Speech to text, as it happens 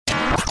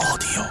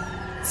Radio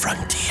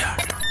Frontier.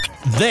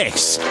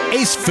 This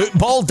is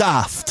Football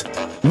Daft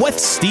with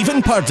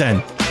Stephen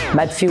Purden,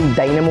 midfield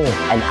dynamo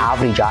and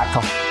average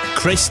actor,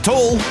 Chris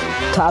Toll,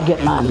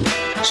 target man,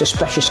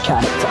 suspicious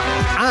character,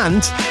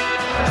 and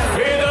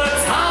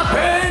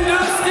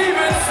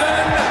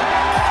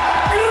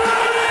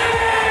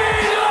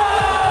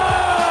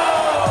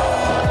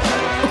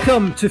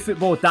welcome to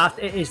Football Daft.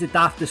 It is the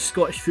daftest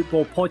Scottish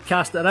football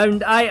podcast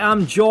around. I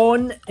am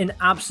John. In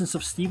absence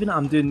of Stephen,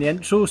 I'm doing the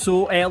intro.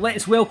 So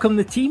let's welcome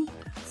the team.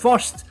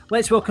 First,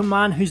 let's welcome a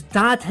man whose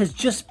dad has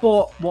just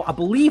bought, I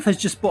believe has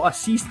just bought a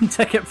season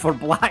ticket for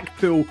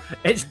Blackpool.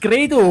 It's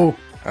Grado.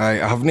 I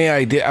have no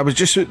idea. I was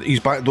just at his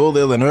back door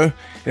there now.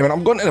 He went,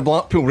 I'm going to the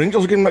Blackpool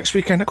Rangers game next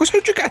weekend. I goes,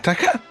 how'd you get a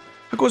ticket?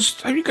 I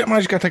goes, how you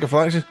managed to get a ticket for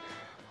that? He says,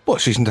 what, a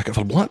season ticket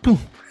for Blackpool?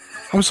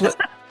 I was like,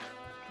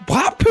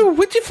 Blackpool?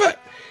 What do you think?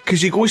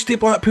 Because he goes to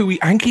Blackpool,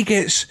 I think he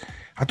gets,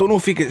 I don't know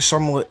if he gets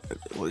some,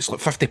 it's like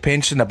 50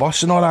 pence in the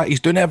bus and all that. He's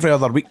doing it every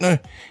other week now.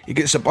 He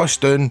gets the bus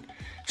down,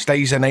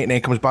 stays the night and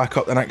then comes back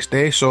up the next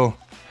day, so.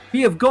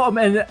 We have got him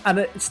in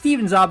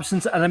Stephen's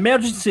absence, an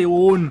emergency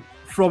loan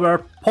from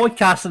our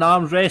podcast and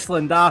arms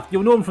wrestling daft.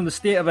 You'll know him from the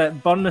State of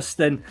It,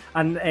 Burniston,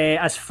 and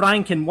as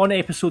Frank in one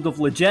episode of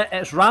Legit,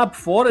 it's Rab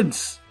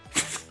Florence.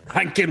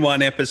 Frank in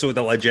one episode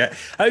of Legit.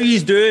 How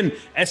he's doing?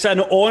 It's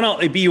an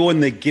honour to be on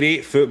the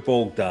Great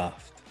Football Daft.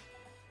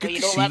 Well, you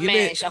know what,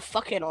 mate? It's a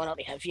fucking honour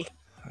to have you.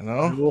 I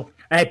know.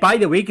 By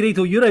the way,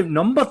 Grado, you're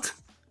outnumbered.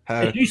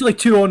 How? It's usually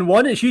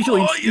 2-on-1. It's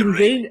usually Stephen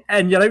Vane,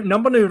 and you're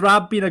outnumbered now,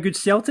 Rab being a good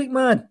Celtic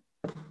man.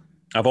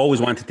 I've always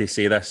wanted to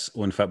say this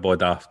on Football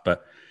Daft,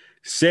 but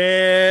Celtic.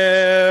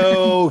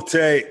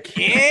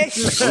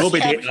 Yes. I'll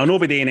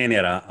not be doing any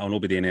of that. I'll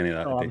not be doing any of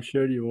that. Oh, I'm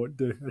sure you won't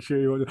do.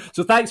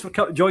 So thanks for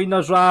joining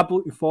us, Rab.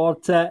 Looking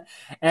forward to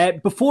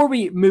it. Before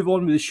we move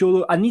on with the show,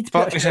 though, I need to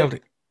put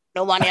Celtic.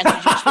 No one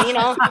introduced me, you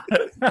know.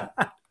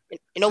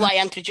 You know why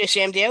I introduce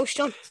somebody else,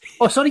 John?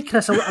 Oh, sorry,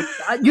 Chris.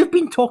 You've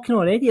been talking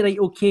already, right?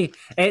 Okay.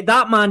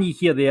 That man you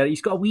hear there,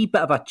 he's got a wee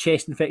bit of a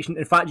chest infection.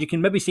 In fact, you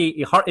can maybe say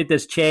he hurted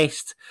his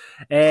chest.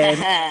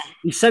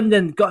 He's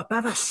got a bit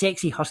of a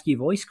sexy, husky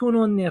voice going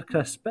on there,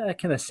 Chris. Bit of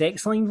kind of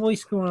sex line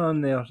voice going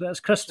on there.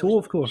 That's Chris Toll,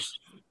 of course.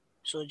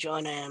 So,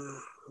 John,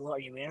 what are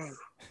you wearing?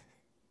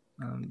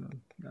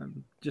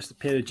 Just a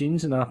pair of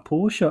jeans and a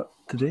polo shirt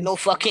today. No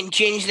fucking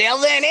jeans there,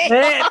 then,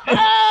 eh?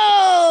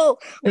 Oh!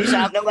 What's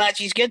happening, lads?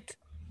 He's good.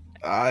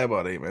 Aye,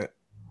 buddy, mate.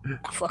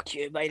 Fuck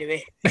you, by the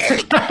way.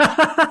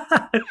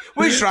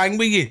 What's wrong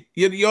with you?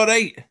 You're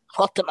alright?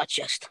 Hot at my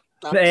chest.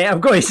 I've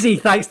got to say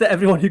thanks to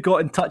everyone who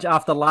got in touch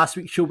after last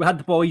week's show. We had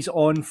the boys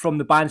on from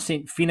the band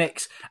St.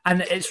 Phoenix,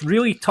 and it's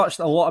really touched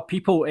a lot of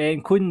people,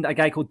 including a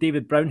guy called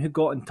David Brown, who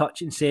got in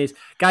touch and says,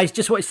 guys,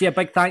 just want to say a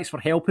big thanks for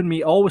helping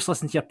me. I always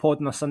listen to your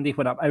pod on a Sunday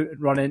when I'm out and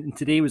running, and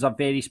today was a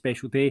very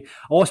special day.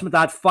 I lost my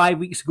dad 5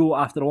 weeks ago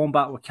after a long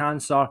battle with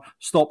cancer.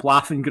 Stop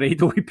laughing,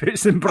 Grado, he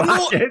puts in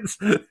brackets.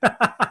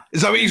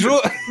 Is that what he's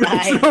wrote?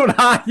 He's wrote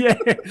that,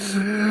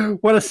 yeah.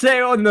 When I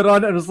set out on the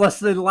run, I was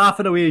listening,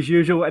 laughing away as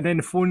usual, and then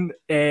the phone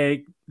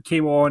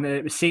came on, and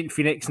it was St.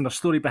 Phoenix and their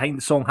story behind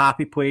the song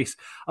Happy Place.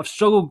 I've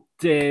struggled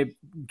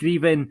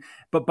grieving,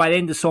 but by the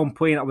end of the song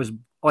playing, I was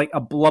like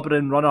a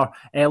blubbering runner.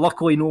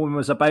 Luckily, no one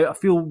was about. I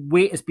feel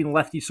weight has been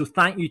lifted, so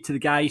thank you to the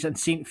guys in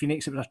St.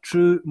 Phoenix. It was a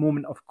true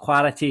moment of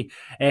clarity.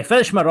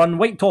 Finished my run,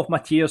 wiped off my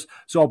tears,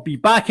 so I'll be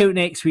back out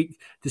next week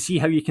to see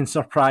how you can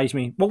surprise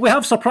me. Well, we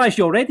have surprised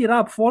you already.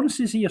 Rab Florence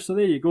is here, so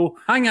there you go.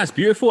 I think that's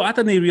beautiful. I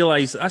didn't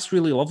realise, that's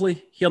really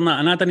lovely hearing that,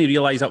 and I didn't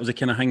realise that was the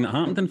kind of thing that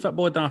happened in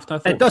Football Daft.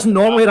 It doesn't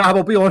normally, Rab,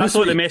 I'll be honest. I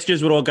thought the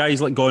messages were all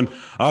guys like going,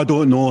 I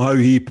don't know how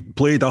he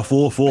played a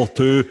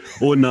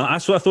 4-4-2 on that.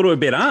 That's what I thought it would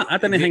be that. I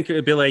didn't think it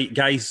would be like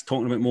guys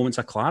talking about moments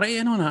of clarity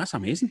and all that. That's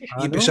amazing.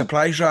 You'd be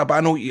surprised, Rab. I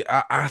know.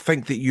 I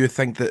think that you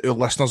think that our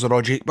listeners are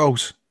all Jake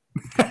Balls.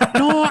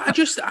 No, I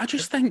just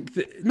think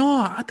that. No,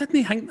 I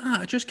didn't think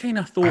that. I just kind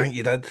of thought. I think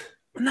you did.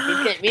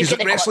 Nah, we've got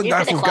the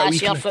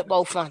classier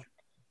football fan.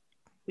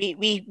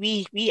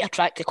 We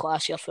attract the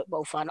classier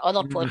football fan.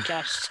 Other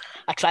podcasts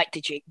attract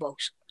the Jake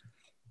Balls.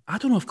 I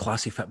don't know if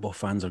classy football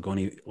fans are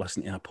going to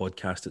listen to a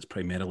podcast that's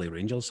primarily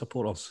Rangers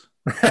supporters.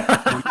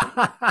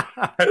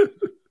 I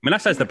mean,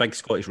 this is the big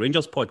Scottish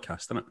Rangers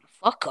podcast, isn't it?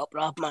 Fuck up,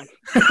 Rob, man.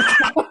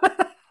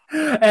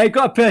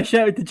 Got to put a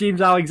shout out to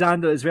James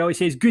Alexander as well. He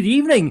says, good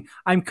evening.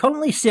 I'm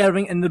currently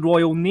serving in the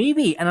Royal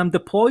Navy and I'm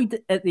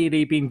deployed at the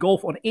Arabian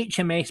Gulf on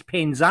HMS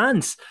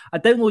Penzance. I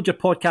download your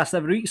podcast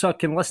every week so I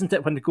can listen to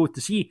it when I go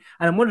to sea.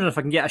 And I'm wondering if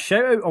I can get a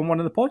shout out on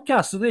one of the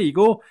podcasts. So there you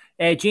go.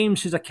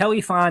 James, who's a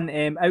Kelly fan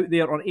out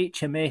there on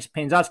HMS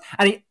Penzance.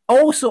 And he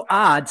also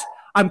adds,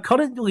 I'm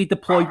currently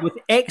deployed with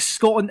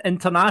ex-Scotland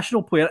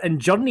international player and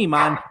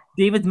journeyman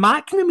David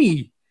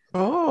McNamee.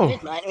 Oh.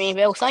 David McNamee.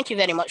 Well, thank you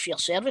very much for your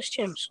service,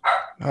 James.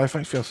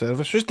 Thanks for your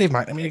service. Who's Dave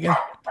McNamee again?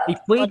 He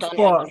played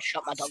for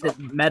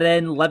St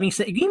Mirren,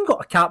 Livingston. He even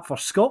got a cap for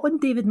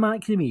Scotland, David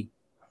McNamee.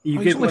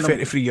 He's only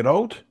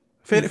 33-year-old.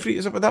 33,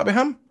 is it? Would that be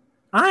him?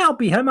 Aye, I'll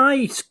be him.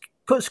 Aye,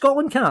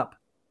 Scotland cap.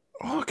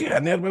 Oh, get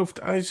in there, Will. Is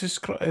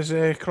Crofty?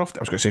 I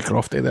was going to say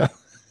Crofty there.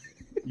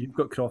 You've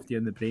got Crofty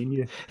in the brain,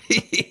 you.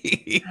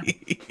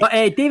 But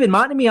David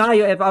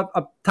McNamee,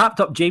 I've tapped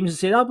up James and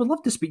said I would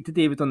love to speak to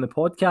David on the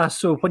podcast.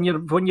 So when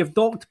you've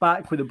docked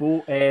back with the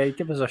boat,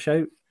 give us a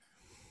shout.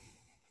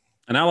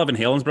 And I live in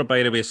Helensburgh,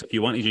 by the way, so if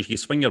you want to you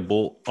swing your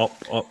boat up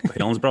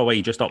Helensburgh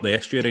way, just up the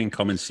estuary and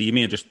come and see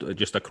me,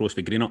 just across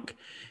the Greenock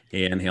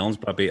in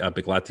Helensburgh. I'd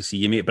be glad to see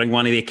you, mate. Bring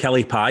one of the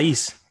Kelly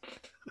pies.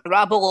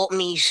 Rabble open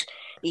his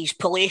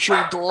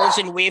palatial doors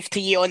and wave to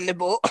you on the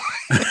boat.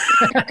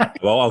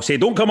 Well, I'll say,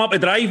 don't come up the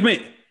drive,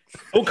 mate.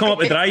 Don't come up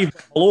the drive.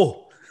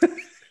 Hello.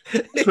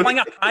 Fling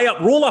a pie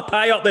up, roll a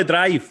pie up the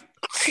drive.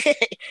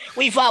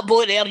 Leave that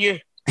boat there, you.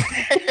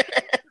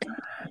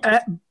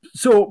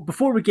 So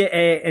before we get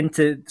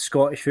into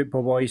Scottish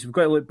football, boys, we've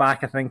got to look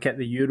back, I think, at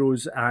the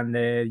Euros and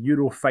the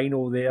Euro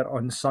final there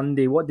on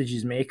Sunday. What did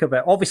you make of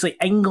it? Obviously,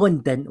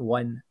 England didn't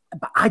win,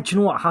 but do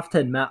you know what? I have to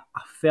admit,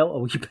 I felt a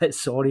wee bit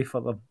sorry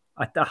for them.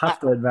 I have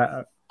to admit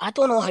it. I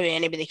don't know how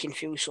anybody can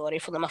feel sorry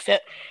for them.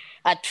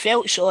 I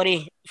felt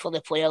sorry for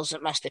the players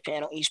that missed the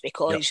penalties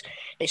because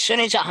as soon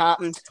as it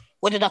happened,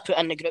 what did I put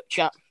in the group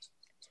chat?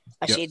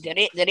 I said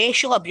the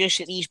racial abuse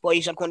that these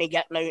boys are going to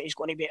get now is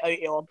going to be out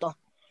of order.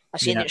 I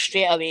said it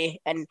straight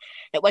away, and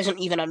it wasn't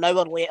even an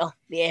hour later.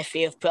 The FA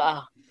have put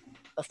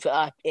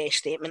a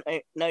statement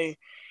out. Now,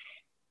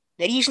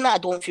 the reason that I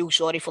don't feel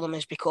sorry for them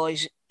is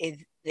because of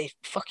the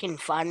fucking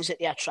fans that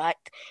they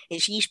attract.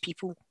 It's these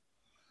people. Do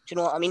you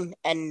know what I mean?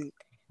 And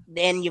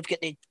then you've got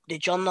the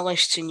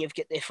journalists and you've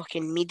got the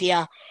fucking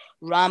media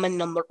ramming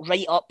them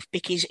right up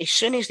because as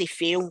soon as they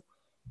fail,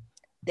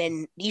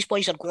 then these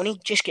boys are going to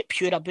just get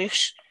pure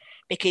abuse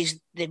because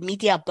the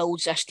media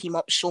builds this team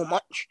up so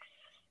much.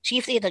 See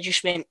if they'd have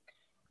just went,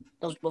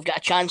 we've got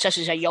a chance, this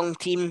is a young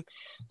team,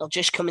 they're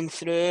just coming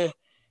through,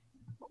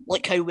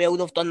 look how well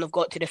they've done, they've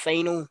got to the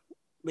final,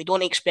 we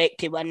don't expect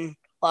to win,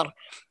 or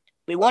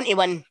we want to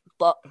win,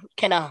 but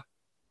kind of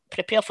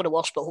prepare for the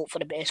worst but hope for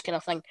the best kind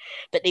of thing.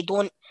 But they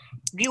don't.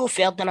 Rio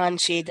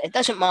Ferdinand said, it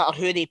doesn't matter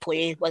who they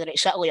play, whether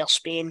it's Italy or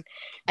Spain,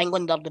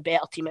 England are the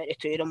better team out of the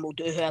two of them, we'll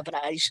do whoever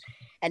it is.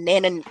 And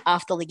then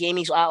after the game,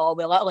 he's like, oh,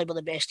 well, Italy were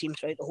the best team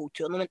throughout the whole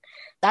tournament.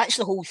 That's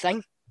the whole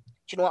thing.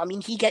 Do you know what I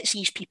mean? He gets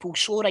these people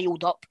so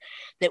riled up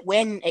that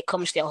when it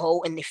comes to a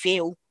halt and they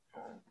fail,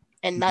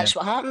 and that's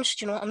what happens.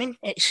 Do you know what I mean?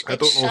 It's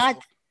sad.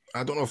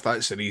 I don't know if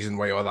that's the reason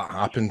why all that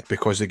happened,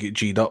 because they get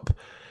G'd up.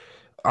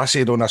 I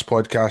said on this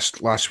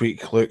podcast last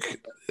week, look,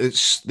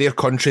 it's their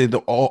country.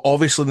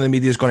 Obviously, the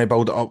media is going to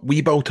build it up.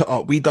 We built it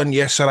up. We done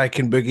Yes Sir I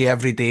Can Boogie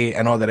every day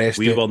and all the rest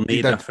of it.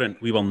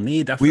 We were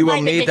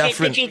no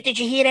different. Did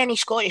you hear any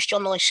Scottish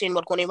journalists saying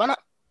we're going to win it?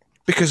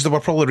 Because they were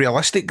probably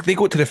realistic. They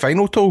got to the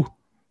final, too.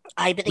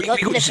 Aye, but they got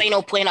to the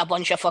final playing a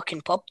bunch of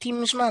fucking pub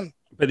teams, man.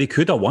 But they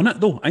could have won it,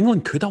 though.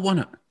 England could have won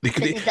it.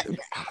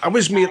 I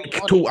was mere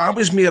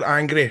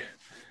angry.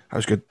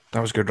 That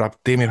was good rap.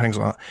 Damien things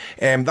like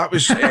that. That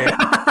was...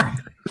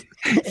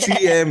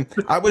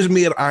 I was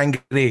mere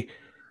angry.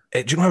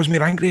 Do you know I was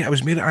mere angry? I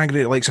was mere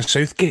angry at likes of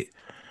Southgate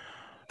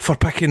for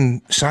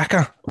picking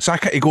Saka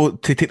to go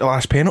to take the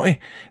last penalty.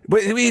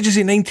 What age is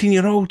he?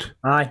 19-year-old.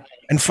 Aye.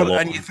 And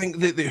you think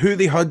that who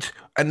they had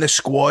in the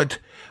squad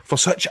for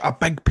such a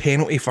big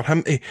penalty for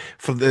him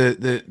for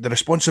the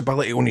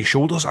responsibility on his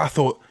shoulders. I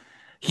thought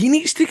he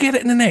needs to get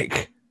it in the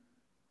neck.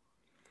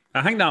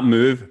 I think that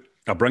move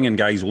of bringing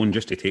guys on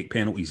just to take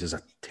penalties is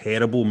a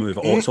terrible move.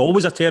 Oh, it's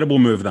always a terrible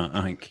move, that,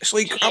 I think. It's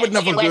like, I would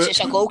never unless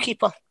it's a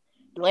goalkeeper.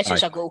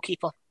 It's a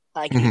goalkeeper.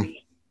 I agree with you.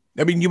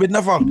 I mean,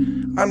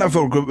 I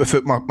never go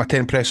with my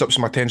 10 press-ups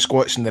and my 10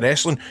 squats in the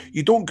wrestling.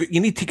 You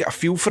need to get a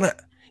feel for it.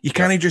 You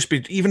can't just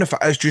be, even if it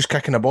is just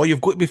kicking a ball,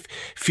 you've got to be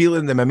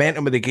feeling the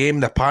momentum of the game,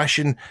 the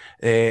passion,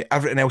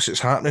 everything else that's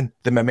happening,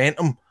 the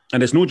momentum.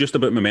 And it's not just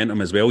about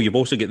momentum as well. You've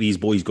also got these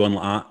boys going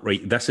like that,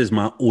 right, this is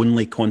my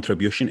only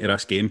contribution to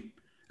this game,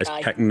 is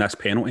kicking this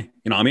penalty.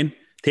 You know what I mean?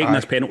 Taking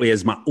this penalty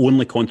is my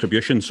only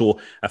contribution. So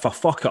if I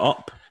fuck it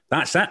up,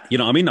 that's it. You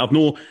know what I mean? I've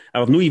no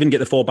even get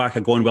the fallback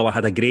of going, well, I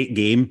had a great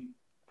game,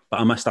 but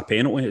I missed a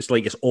penalty. It's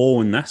like, it's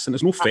all in this, and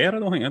it's no fair. I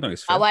don't think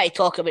it's fair. I want to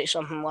talk about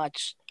something,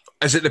 lads.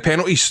 Is it the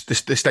penalties?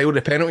 The style of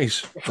the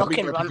penalties? The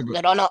fucking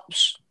the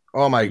run-ups.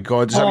 Oh my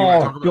God.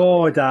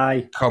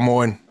 Aye. Come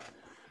on.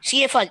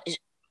 See if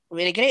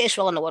we're the greatest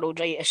will in the world,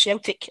 right? If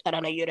Celtic are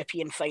in a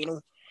European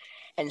final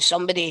and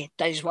somebody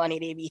does one of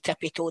the wee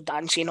tippy-toe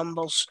dancing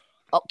numbers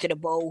up to the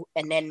ball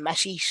and then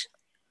misses,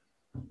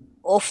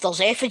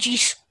 there's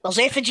effigies. There's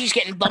effigies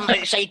getting burned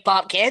outside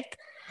Parkhead.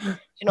 You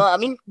know what I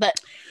mean? But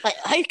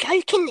like,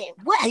 how can they?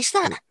 What is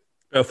that?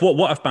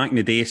 What if back in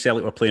the day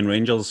Celtic were playing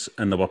Rangers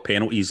and there were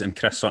penalties and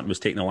Chris Sutton was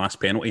taking the last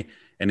penalty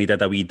and he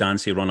did a wee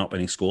dancey run up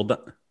and he scored it?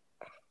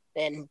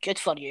 Then good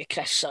for you,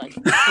 Chris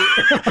Sutton.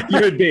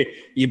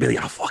 You'd be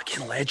like a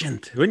fucking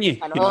legend, wouldn't you?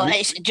 I know.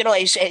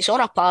 It's on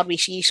a par. We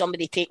see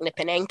somebody taking the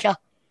Panenka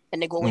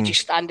and the goalie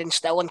just standing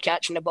still and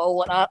catching the ball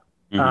like that.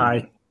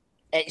 Aye.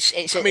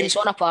 It's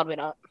on a par with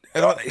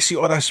that. See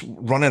all this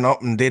running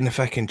up and doing the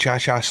fucking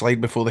cha-cha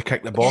slide before they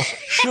kick the ball.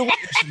 Surely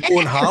it's low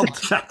and hard.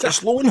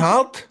 It's low and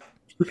hard.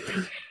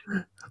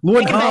 Low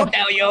and Think about hard. it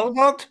now, yo.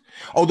 Hard.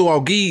 Although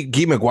I'll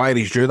give Maguire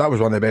his due, that was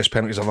one of the best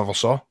penalties I've ever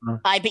saw.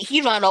 Aye, but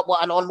he ran up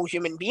like a normal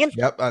human being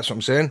Yep, that's what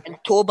I'm saying. and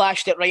toe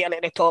bashed it right into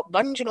the top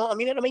bin. Do you know what I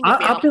mean? It reminded me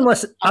I've of been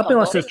listening to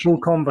this Norwich. whole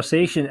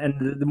conversation,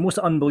 and the most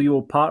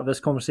unbelievable part of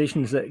this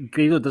conversation is that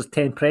Grado does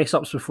 10 press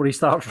ups before he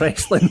starts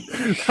wrestling.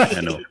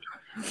 I know.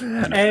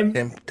 10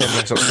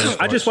 minutes upstairs.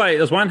 I just want.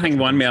 There's one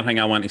more thing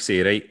I want to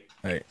say, right?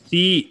 Right.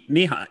 See,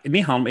 nae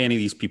harm to any of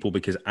these people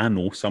because I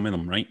know some of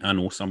them, right? I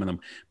know some of them.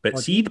 But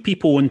see the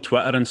people on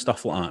Twitter and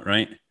stuff like that,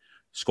 right?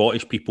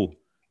 Scottish people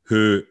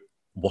who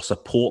were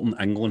supporting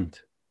England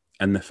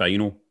in the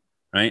final,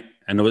 right?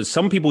 And there was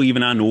some people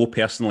even I know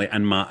personally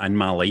in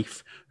my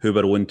life who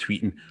were on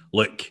tweeting,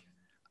 look,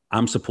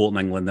 I'm supporting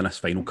England in this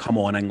final. Come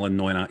on, England,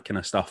 knowing that kind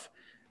of stuff.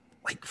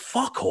 Like,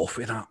 fuck off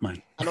with that,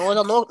 man. I know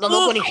they're not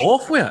going Fuck to.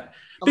 off with it.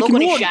 I'm not Because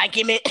going no to one- shag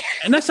you, mate.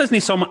 And this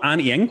isn't some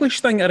anti-English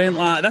thing or anything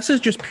like that. This is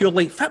just pure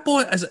like football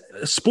is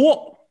a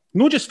sport.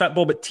 Not just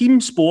football, but team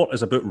sport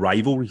is about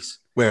rivalries.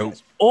 Well,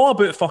 All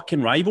about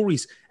fucking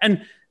rivalries.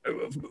 And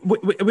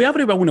we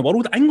everywhere in the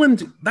world,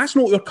 England, that's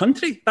not your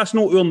country. That's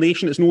not your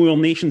nation. It's not your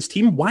nation's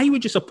team. Why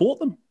would you support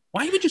them?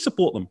 Why would you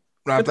support them?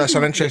 Rab, that's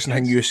an interesting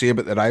thing you say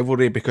about the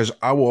rivalry because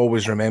I will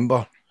always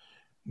remember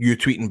you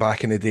tweeting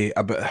back in the day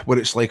about what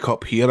it's like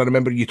up here. I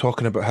remember you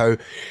talking about how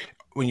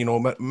when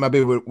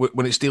maybe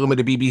when it's dealing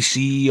with the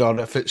BBC or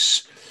if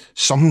it's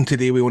something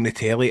today we on the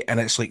telly and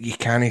it's like you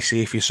can't say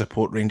if you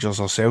support Rangers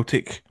or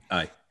Celtic.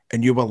 Aye.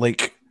 And you were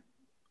like,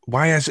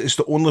 why is it? It's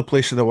the only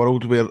place in the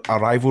world where a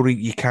rivalry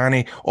you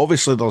can't.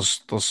 Obviously,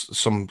 there's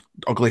some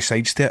ugly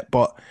sides to it,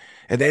 but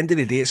at the end of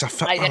the day, it's a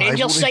football Aye, the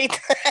Rangers rivalry. side.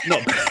 No,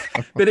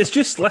 but it's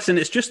just listen.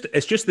 It's just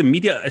the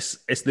media.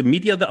 It's the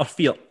media that are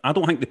feared. I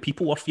don't think the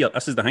people are feared.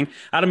 This is the thing.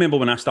 I remember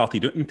when I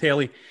started doing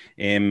telly,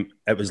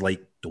 it was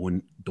like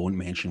don't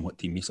mention what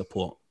team you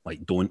support.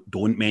 Like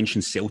don't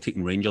mention Celtic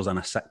and Rangers in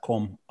a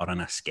sitcom or in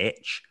a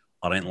sketch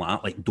or anything like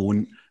that. Like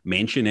don't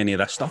mention any of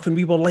this stuff. And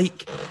we were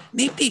like,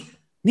 nobody.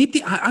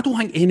 I don't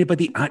think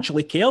anybody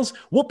actually cares.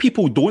 What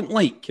people don't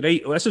like,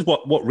 right? This is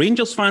what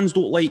Rangers fans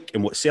don't like,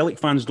 and what Celtic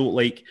fans don't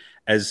like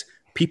is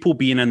people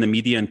being in the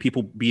media and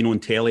people being on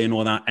telly and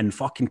all that and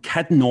fucking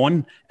kidding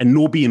on and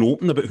no being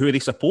open about who they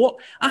support.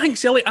 I think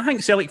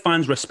Celtic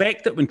fans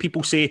respect it when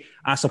people say,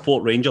 I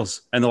support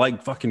Rangers, and they're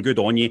like, fucking good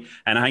on you.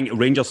 And I think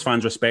Rangers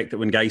fans respect it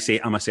when guys say,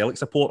 I'm a Celtic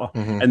supporter,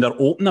 and they're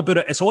open about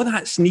it. It's all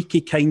that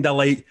sneaky kind of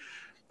like,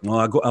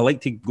 well, I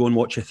like to go and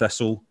watch a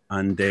Thistle,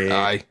 and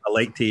Aye. I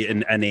like to,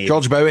 and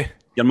George Bowie.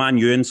 your man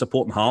Ewan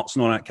supporting Hearts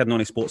and all that, kidding on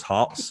his sports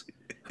Hearts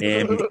on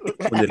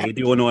the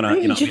radio and all that.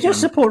 You You know, should just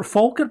support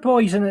Falkirk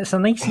boys, and it's a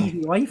nice, easy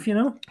life, you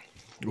know.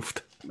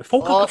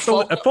 Falkirk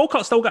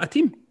still got a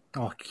team.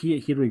 Oh,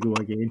 here we go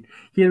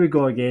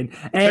again.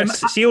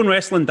 See on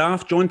Wrestling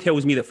Daft, John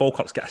tells me that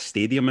Falkirk's got a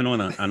stadium and all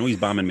that. I know he's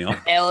bamming me up.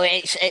 Well,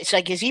 it's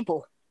a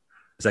gazebo.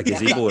 It's a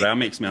gazebo, that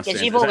makes me a sense.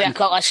 Gazebo with a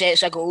couple of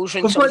sets of goals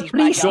in We've got somebody's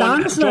three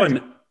backyard. stands now.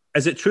 John,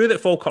 is it true that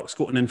Falkirk's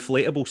got an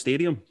inflatable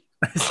stadium?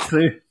 It's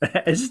true.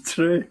 It's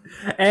true.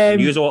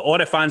 All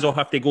the fans all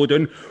have to go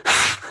down.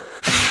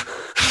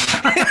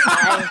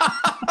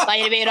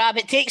 By the way, Rab,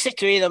 it takes the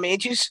two of them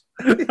ages.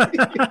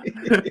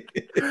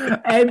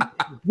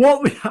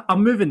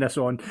 I'm moving this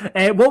on.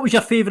 What was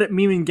your favourite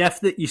meme and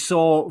gift that you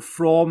saw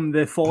from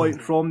the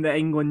fallout from the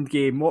England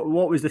game?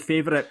 What was the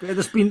favourite?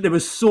 There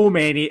was so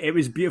many. It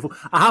was beautiful.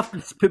 I have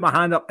to put my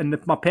hand up, and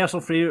my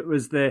personal favourite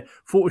was the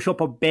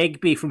Photoshop of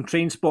Begbie from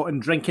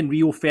Trainspotting drinking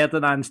Rio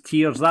Ferdinand's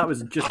tears. That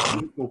was just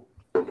beautiful.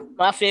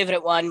 My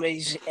favourite one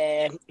was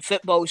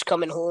football's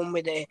coming home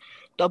with the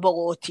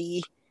double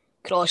OT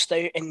crossed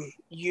out in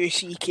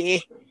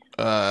UCK.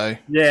 Aye.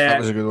 Yeah. That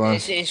was a good one.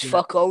 This is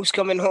fuck all's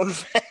coming home.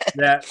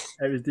 Yeah,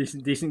 it was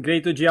decent.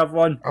 Grado, did you have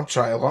one? I'm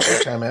trying to look.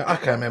 I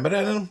can't remember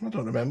any of them. I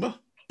don't remember.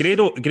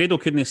 Grado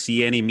couldn't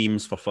see any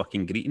memes for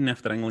fucking greeting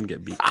after England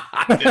get beat.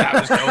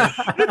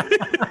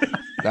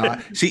 Nah.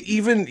 See,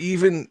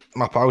 even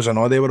my pals and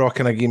all, they were all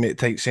kind of giving me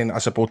tight saying I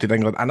supported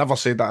England. I never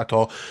said that at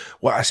all.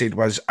 What I said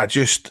was, I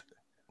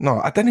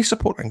didn't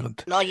support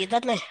England. No, you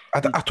didn't. I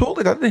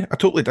totally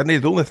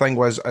didn't. The only thing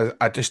was,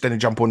 I just didn't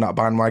jump on that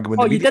bandwagon. When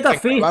Oh, the you did a media-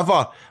 face.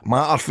 However,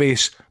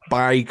 Matterface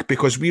by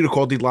because we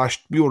recorded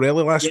we were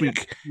early last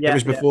week. Yeah, it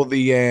was before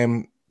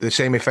the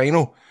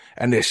semi-final.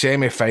 And the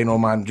semi-final,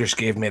 man, just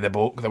gave me the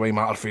book, the way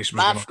Matterface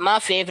was. My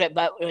favourite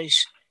bit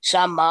was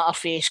Sam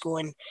Matterface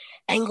going,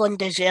 England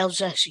deserves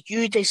this,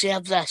 you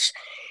deserve this.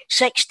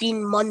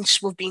 16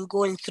 months we've been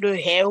going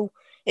through hell.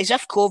 As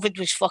if COVID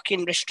was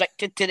fucking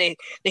restricted to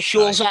the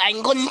shores of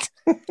England.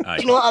 Aye.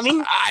 Do you know what I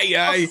mean?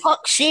 Aye. For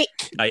fuck's sake.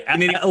 Aye,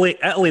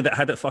 Italy that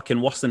had it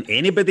fucking worse than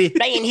anybody.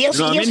 Right, and here's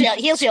You know what I mean?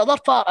 here's the other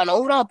part and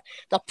all, Rob.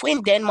 They're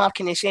playing Denmark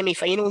in the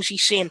semi-finals.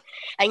 He's saying,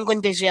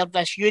 England deserve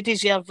this, you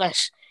deserve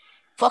this.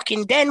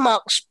 Fucking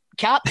Denmark's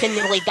captain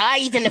nearly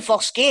died in the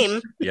first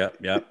game, Yeah.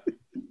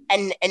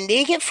 and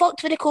they get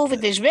fucked with the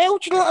COVID as well.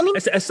 Do you know what I mean?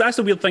 That's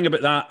the weird thing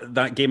about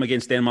that game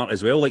against Denmark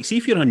as well. Like, see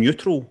if you're a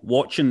neutral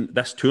watching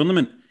this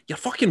tournament, you're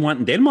fucking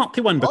wanting Denmark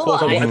to win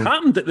because of what had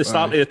happened at the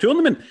start of the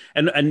tournament.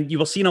 And you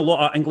were seeing a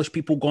lot of English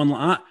people going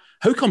like that.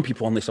 how come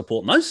people only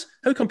supporting us?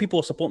 How come people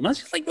are supporting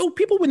us? It's like, well,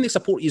 people wouldn't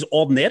support you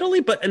ordinarily,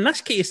 but in this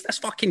case, this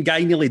fucking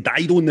guy nearly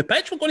died on the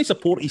pitch. We're going to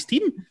support his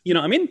team. You know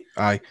what I mean?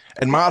 Aye.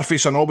 And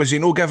Murphy's and always,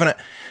 giving it.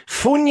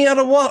 Phone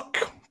your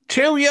work.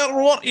 Tell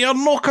your work you're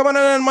not coming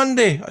in on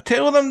Monday.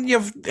 Tell them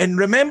and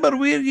remember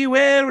where you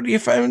were when you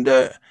found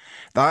out.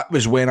 That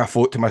was when I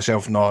thought to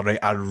myself, no, right,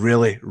 I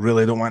really,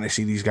 really don't want to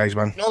see these guys,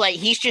 man. No, like,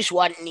 he's just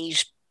wanting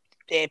these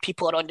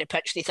people are on the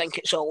pitch, they think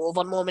it's all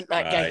over moment,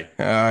 that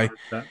guy.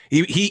 Aye.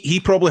 He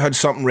probably had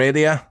something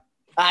ready, Aye.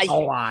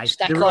 Oh, aye.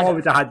 They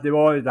always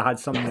had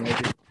something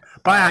ready.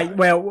 But aye,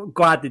 well,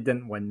 glad they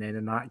didn't win then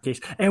in that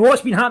case.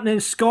 What's been happening in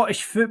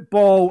Scottish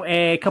football?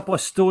 A couple of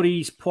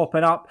stories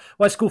popping up.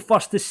 Let's go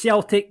first to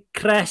Celtic.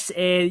 Chris,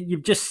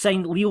 you've just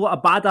signed Leo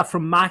Abada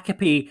from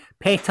Maccabi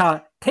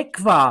Petah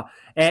Tikva.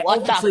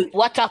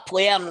 What a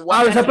player.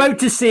 I was about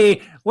to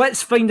say,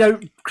 let's find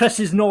out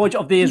Chris's knowledge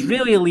of the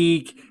Israeli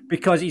league,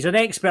 because he's an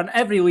expert in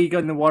every league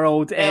in the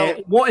world.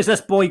 What is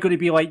this boy going to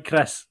be like,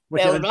 Chris?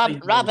 Well,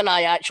 Rab and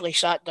I actually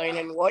sat down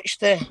and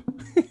watched the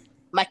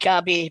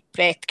Maccabi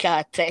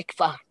Petah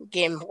Tikva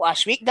game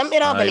last week, didn't we,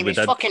 Rab? And he was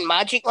fucking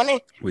magic,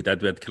 wasn't he? We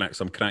did. We had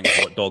some cranky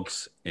hot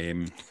dogs.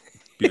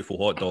 Beautiful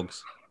hot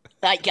dogs.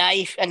 That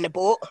guy in the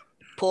boat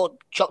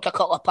chucked a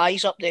couple of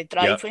pies up the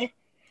driveway.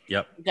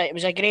 Yep. It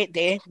was a great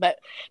day, but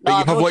you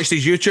have watched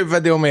his YouTube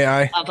video, mate.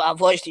 Aye. I've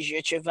watched his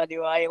YouTube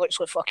video. Aye, it looks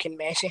like fucking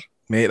messy.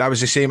 Mate, that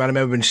was the same. I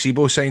remember when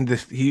Sibo signed.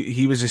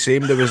 He was the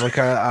same. There was like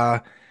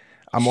a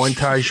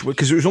montage,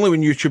 because it was only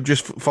when YouTube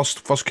just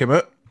first came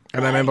out,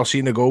 and I remember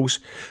seeing the goals.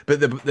 But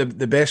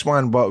the best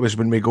one, was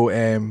when we go.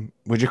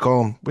 What'd you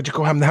call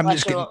him?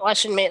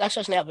 Listen, mate, this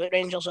isn't about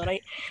Rangers, all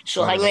right?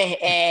 So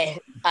anyway,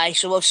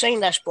 so we've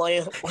signed this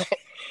boy,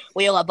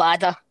 Leo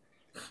Abada.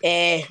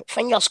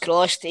 Fingers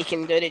crossed he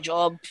can do the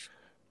job,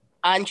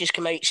 and just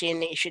come out saying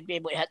that he should be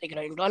able to hit the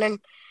ground running.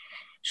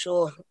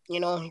 So,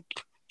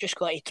 just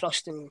got to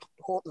trust and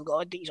hope in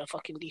God that he's a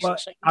fucking decent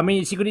sign. I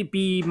mean, is he going to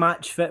be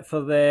match fit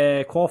for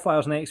the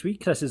qualifiers next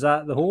week, Chris? Is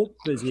that the hope?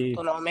 Is he? I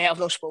don't know, mate. I've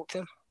not spoke to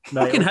him.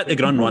 Fucking hit the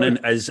ground running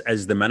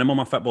is the minimum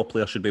a football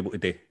player should be able to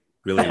do.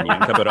 Really, when you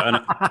think about it,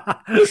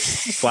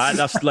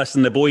 innit?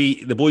 Listen,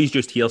 the boy's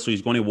just here, so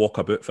he's going to walk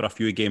about for a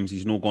few games.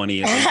 He's not going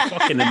to.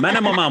 Fucking the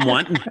minimum I'm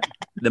wanting.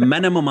 The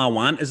minimum I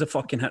want is a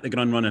fucking hit the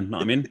ground running. Know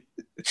what I mean?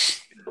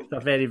 It's a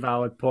very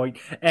valid point.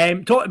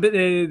 Talking about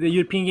the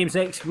European games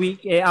next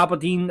week,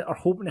 Aberdeen are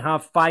hoping to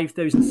have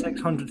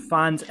 5,600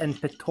 fans in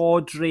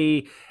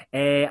Pittodrie.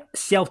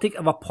 Celtic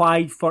have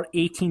applied for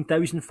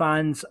 18,000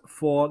 fans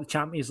for the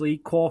Champions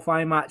League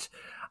qualifying match.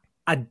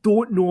 I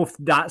don't know if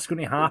that's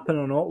going to happen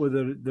or not with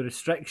the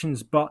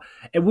restrictions, but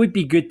it would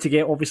be good to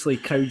get, obviously,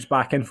 crowds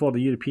back in for the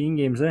European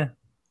games, eh?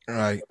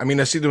 Right. I mean,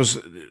 I see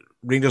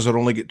Rangers are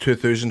only get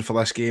 2,000 for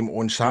this game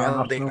on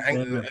Saturday.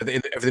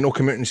 If they not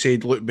come out and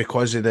said, look,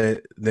 because of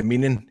the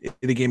meaning of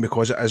the game,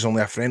 because it is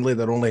only a friendly,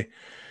 they're only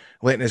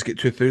letting us get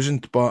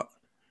 2,000. But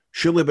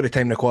surely by the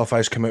time the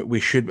qualifiers come out, we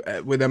should,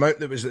 with the amount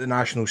that was at the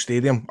National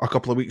Stadium a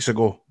couple of weeks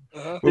ago,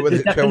 what was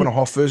it,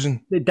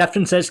 12,500? The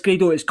difference is,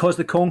 Grado, it's because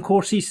the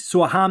concourses.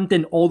 So at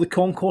Hampden, all the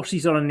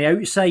concourses are on the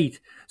outside.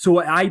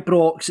 So at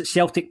Ibrox, at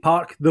Celtic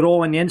Park, they're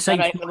all on the inside.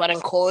 Right, we're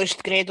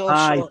enclosed, Grado.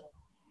 So...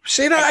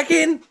 Say that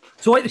again.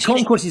 So like the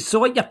concourses,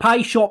 so like your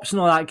pie shops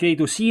and all that,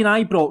 Grado. See in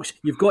Ibrox,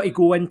 you've got to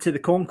go into the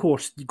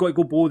concourse. You've got to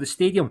go below the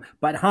stadium.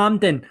 But at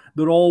Hampden,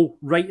 they're all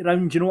right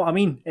around. You know what I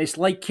mean? It's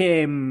like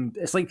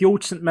the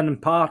old St Mirren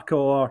Park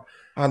or.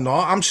 I know.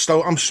 I'm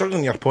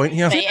struggling your point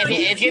here. Right,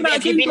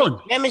 have you been?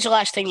 When was the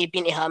last time you've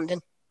been to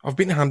Hampden? I've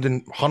been to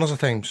Hampden hundreds of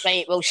times.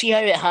 Right. Well, see how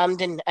at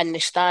Hampden in the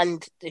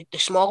stand, the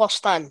smaller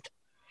stand.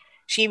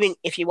 See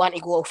if you want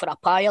to go for a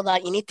pie or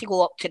that, you need to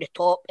go up to the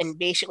top, and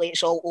basically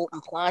it's all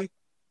open plan.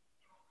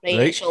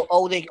 Right. So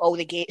all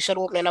the gates are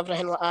open and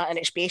everything like that, and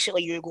it's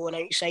basically you going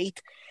outside.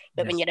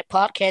 But when you're at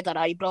Parkhead or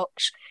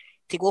Ibrox,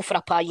 to go for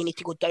a pie, you need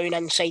to go down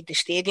inside the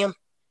stadium.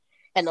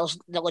 And there's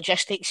the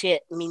logistics here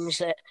means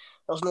that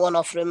there's not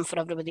enough room for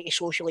everybody to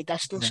socially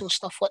distance and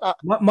stuff like that.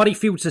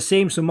 Murrayfield's the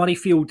same. So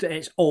Murrayfield,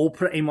 it's all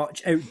pretty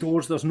much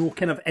outdoors. There's no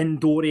kind of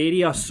indoor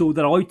area, so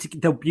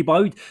they'll be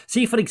allowed.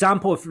 Say, for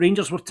example, if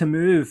Rangers were to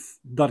move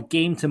their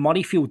game to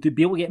Murrayfield, they'd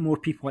be able to get more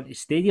people into the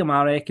stadium,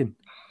 I reckon.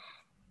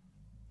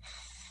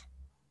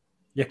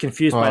 You're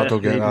confused by I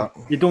don't get that.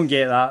 You don't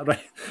get that, right?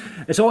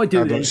 It's all to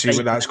do with... I don't see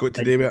what that's got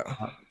to do with it.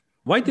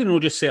 Why do they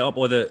not just set up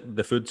all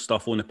the food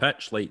stuff on the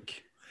pitch,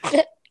 like...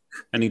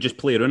 and you just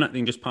play around it,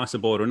 then just pass the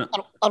ball around it?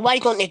 Or why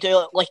don't they do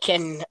it like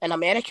in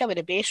America with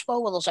the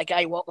baseball, where there's a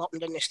guy walking up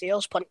and down the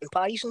stairs punting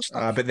pies and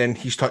stuff? But then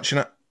he's touching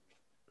it.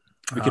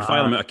 We could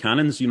fire them out of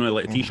cannons,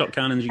 like the t-shirt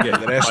cannons you get.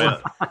 The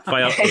wrestling.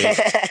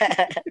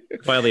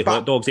 Fire the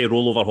hot dogs,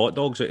 roll over hot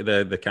dogs out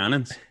of the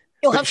cannons.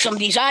 You'll have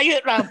somebody's eye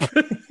out, Rab.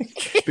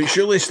 But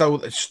surely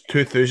still it's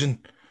 2,000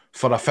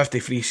 for a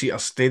 53-seater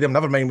stadium.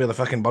 Never mind where the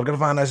fucking burger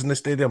van is in the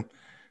stadium.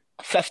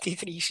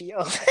 53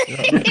 seater.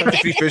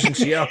 53,000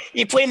 seater.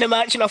 You playing the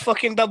match in a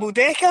fucking double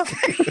decker?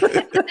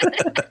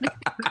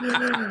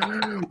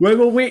 Well,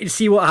 we'll wait and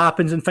see what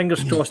happens, and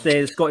fingers crossed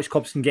the Scottish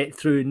clubs can get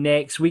through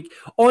next week.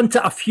 On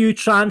to a few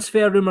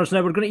transfer rumours.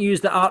 Now, we're going to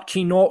use the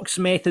Archie Knox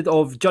method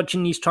of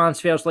judging these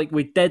transfers like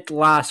we did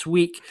last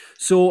week.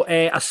 So,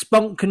 a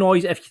spunk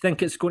noise if you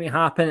think it's going to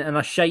happen, and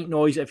a shite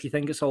noise if you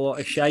think it's a lot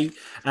of shite.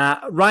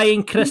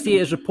 Ryan Christie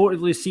has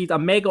reportedly received a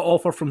mega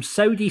offer from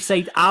Saudi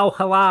side Al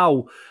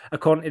Hilal,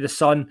 according to The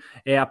Sun.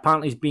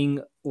 Apparently he's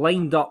being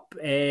lined up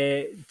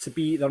to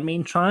be their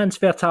main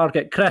transfer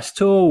target. Chris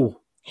Toll.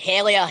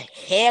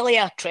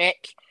 Hellier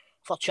trek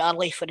for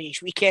Charlie for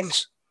these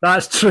weekends.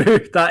 That's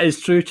true. That is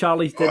true.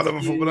 Charlie's I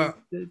never thought of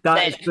that.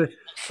 That is true.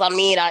 For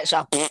me, that's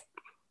a...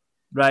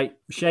 Right,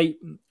 shite.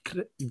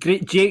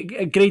 Great,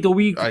 Grado,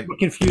 we Aye. were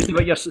confused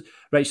about your...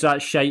 Right, so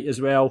that's shite as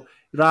well.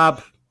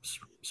 Rab,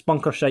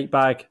 spunker shite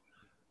bag.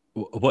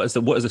 What is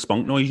the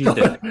spunk noise you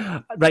did?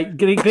 Right,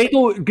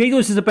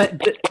 Grado's is a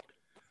bit...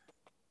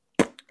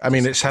 I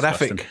mean, it's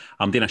horrific.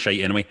 I'm doing a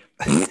shite anyway.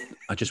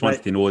 I just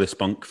wanted to know the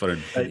spunk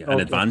in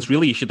advance.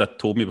 Really, you should have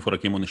told me before I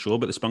came on the show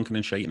about the spunking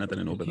and shite, and I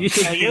didn't know about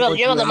that. You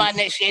were the man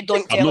that said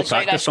don't I've tell not us how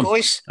this practiced them.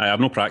 goes. I've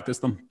not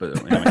practiced them, but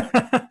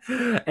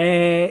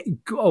anyway.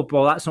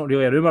 Well, that's not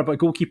really a rumour, but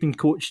goalkeeping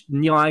coach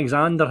Neil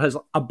Alexander has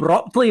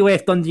abruptly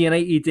left Dundee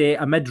United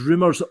amid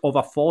rumours of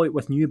a fallout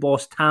with new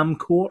boss Tam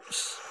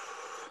Courts.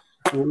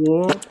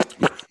 Oh.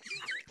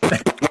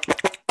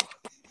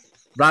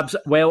 Rab's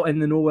well in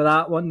the know with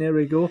that one. There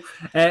we go.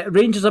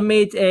 Rangers have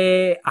made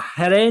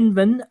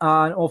Heerenveen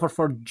an offer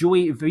for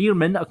Joey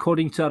Veerman,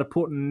 according to a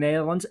report in the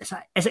Netherlands.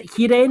 Is it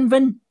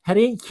Heerenveen?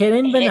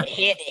 Heerenveen.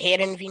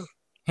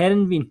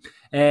 Heerenveen.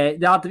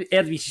 The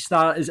Eredivisie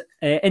star is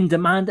in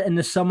demand in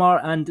the summer,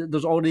 and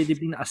there's already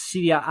been a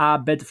Serie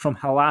A bid from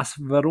Hellas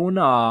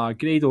Verona.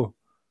 Grado.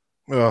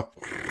 Oh,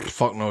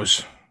 fuck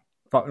knows.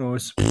 Fuck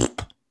knows.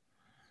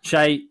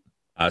 Shite.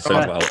 That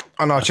sounds like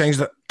Oh no, I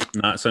changed it.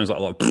 that sounds like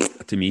a lot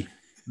to me.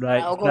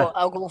 Right.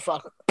 I'll go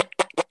for...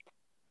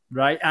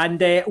 Right,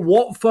 and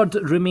Watford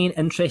remain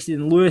interested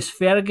in Lewis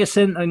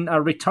Ferguson and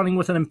are returning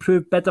with an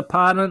improved bid,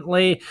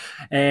 apparently.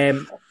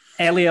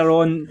 Earlier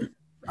on,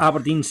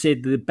 Aberdeen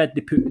said the bid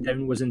they put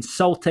down was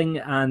insulting,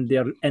 and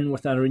they're in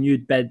with a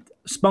renewed bid.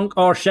 Spunk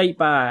or shite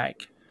bag?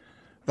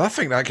 I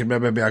think that could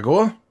maybe be a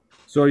go.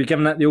 So you're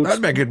giving it the old...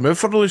 That'd be a good move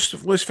for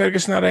Lewis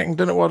Ferguson, I reckon,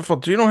 didn't it,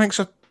 Watford? Do you know, think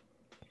so?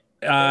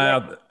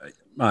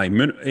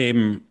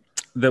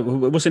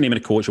 What's the name of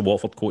the coach, the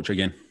Watford coach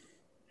again?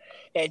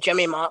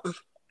 Jimmy Martin.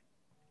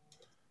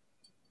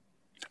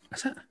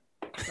 Is it?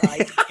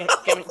 Aye,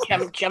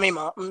 Jimmy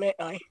Martin, mate,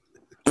 aye.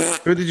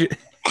 Who did you...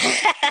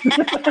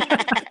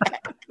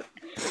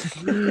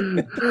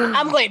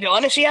 I'm going to be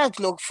honest here, I have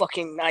no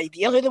fucking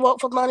idea who the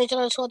Watford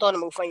manager is. Hold on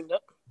and we'll find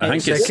out. I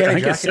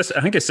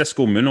think it's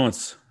Cisco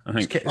Munoz. I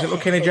think. Is it no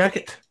Kenny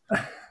Jacket?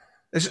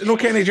 Is it no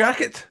Kenny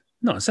Jacket?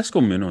 No, it's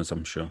Cisco Munoz,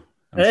 I'm sure.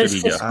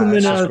 It's Cisco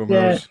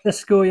Munoz,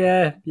 Cisco,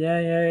 yeah,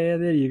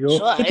 there you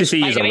go. Good to see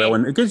you're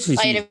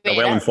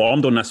well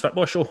informed on this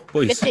football show,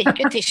 boys.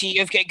 Good to see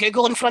you've got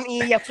Google in front of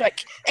you, you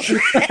prick.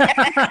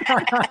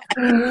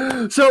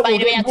 So, by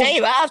the way, I tell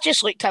you what, I've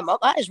just looked him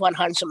up. That is one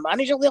handsome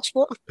manager they're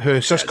sporting.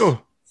 Who,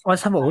 Cisco?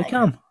 Let's have a look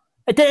at him.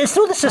 It's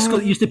not the Cisco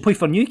that used to play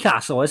for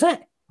Newcastle, is it?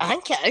 I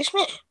think it is,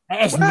 mate.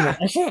 It is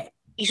not, is it?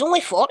 He's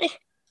only 40.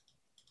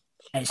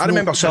 I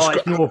remember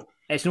Cisco.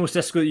 It's no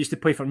Cisco that used to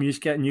play for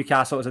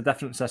Newcastle. It's a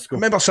different Cisco. I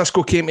remember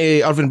Cisco came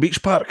to Irvine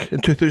Beach Park in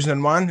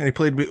 2001 and he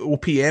played with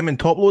OPM and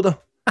Top Loader.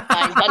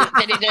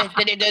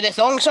 Did he do the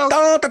thong song?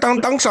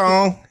 Dong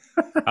song.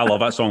 I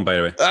love that song, by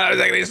the way. That is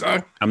a great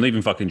song. I'm not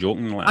even fucking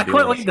joking. I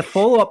quite like the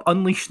follow-up,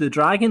 Unleash the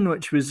Dragon,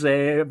 which was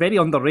very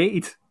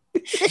underrated.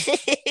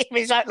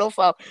 Was that no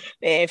for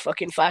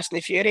fucking Fast and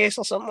the Furious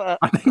or something like that?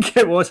 I think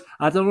it was.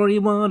 I don't really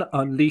want to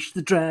unleash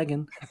the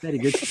dragon. Very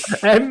good.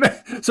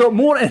 So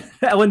more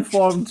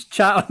ill-informed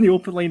chat on the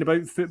open line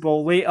about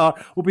football later.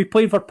 We'll be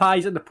playing for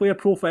pies at the player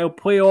profile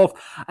playoff.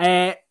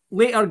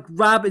 Later,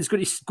 Rab is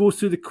going to go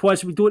through the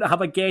quiz. We don't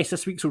have a guest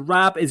this week, so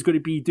Rab is going to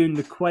be doing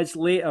the quiz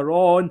later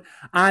on,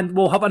 and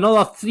we'll have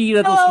another 3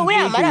 riddles. Oh, wait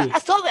a minute! I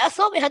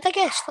thought we had a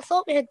guest. I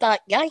thought we had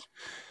that guy.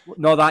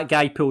 No, that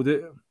guy pulled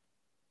it.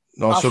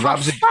 No, so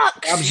Rab's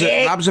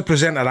the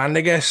presenter and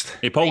the guest.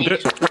 Hey, Paul, do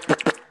it.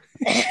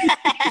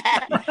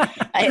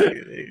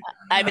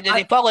 I mean, did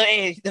they pull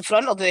out the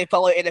front or did they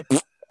pull out the...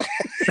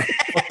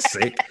 Fuck's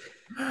sake.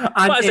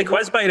 What is the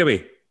quiz, by the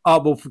way? Oh,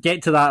 we'll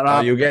get to that,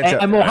 Rab. You'll get to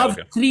it. And we'll have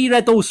 3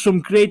 riddles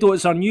from Grado.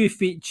 It's our new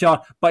feature,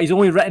 but he's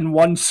only written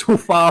 1 so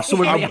far. So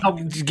we might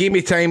have... Just give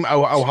me time.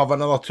 I'll have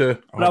another 2.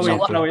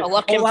 Brilliant. All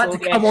that to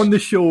come on the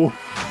show.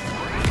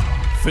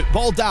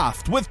 Football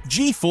Daft with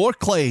G4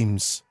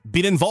 Claims.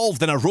 Been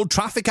involved in a road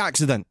traffic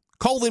accident?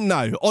 Call them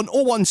now on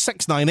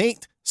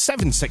 01698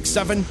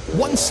 767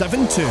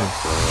 172.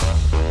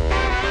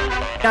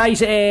 Guys,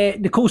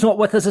 Nicole's not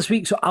with us this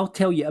week, so I'll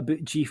tell you about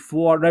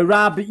G4. Now,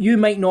 Rab, you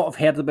might not have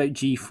heard about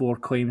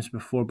G4 Claims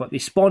before, but they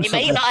sponsor...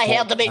 You might not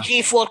have heard about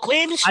G4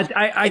 Claims.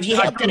 Have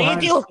you heard the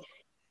radio?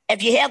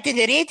 Have you heard in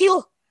the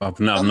radio? I've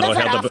never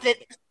heard about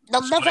it.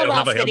 They'll never I've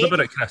laugh never heard the about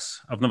it,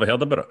 Chris. I've never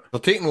heard about it. They're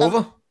taking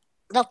over.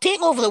 They're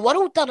taking over the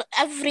world. They're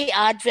every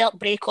advert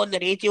break on the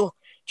radio.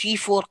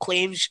 G4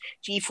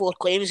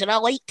 claims, and I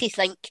like to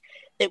think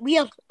that we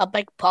are a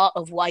big part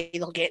of why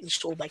they're getting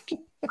so big.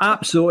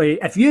 Absolutely.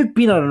 If you've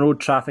been in a road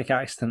traffic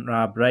accident,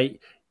 Rab, right,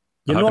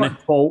 you're not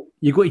at fault.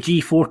 You go to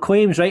G4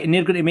 claims, right, and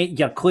they're going to make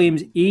your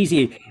claims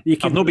easy.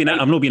 I've not been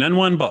in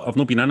one, but I've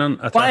not been in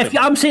a traffic.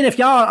 I'm saying if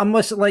you are, I'm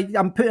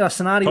putting a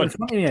scenario in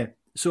front of you.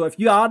 So if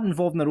you are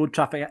involved in a road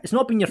traffic, it's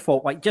not been your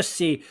fault. Like, just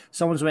say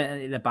someone's went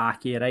into the back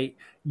of you, right?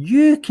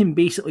 You can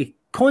basically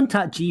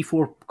contact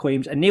G4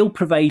 Claims and they'll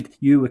provide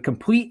you with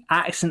complete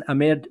accident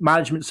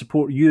management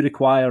support you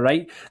require,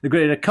 right? They're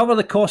going to recover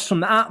the costs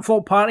from the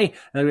at-fault party.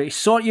 They're going to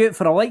sort you out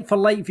for a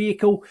like-for-like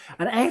vehicle.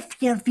 And if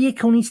your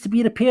vehicle needs to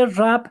be repaired,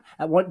 Rab,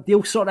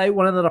 they'll sort out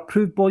one of their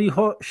approved body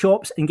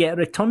shops and get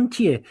it returned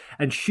to you.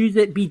 And should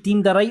it be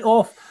deemed a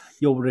write-off,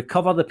 you'll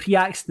recover the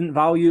pre-accident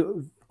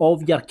value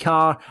of your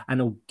car and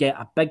they'll get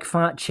a big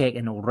fat check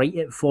and they'll write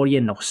it for you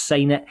and they'll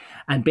sign it.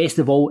 And best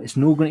of all, it's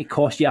not going to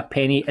cost you a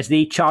penny as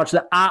they charge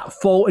the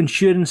at-fault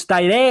insurance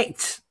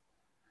direct.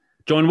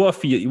 John,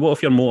 what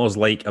if your motor's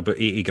like about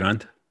 80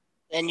 grand?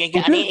 Then you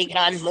get an 80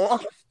 grand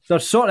motor. They're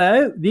sorted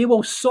out. They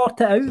will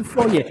sort it out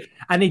for you.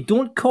 And they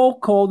don't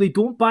call, they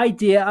don't buy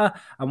data.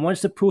 And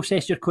once they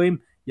process your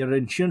claim, your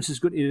insurance is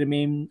going to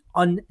remain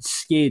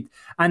unscathed.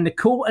 And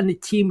Nicole and the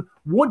team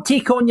won't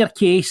take on your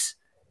case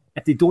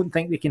if they don't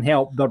think they can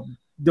help.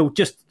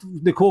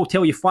 Nicole will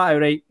tell you flat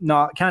out, right,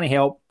 nah, can't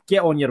help,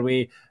 get on your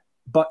way.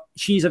 But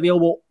she's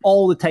available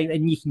all the time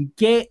and you can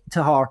get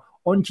to her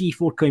on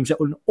G4 Claims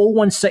on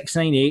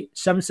 01698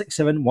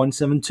 767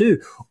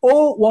 172.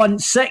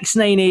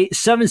 01698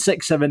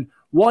 767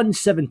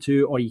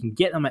 172, or you can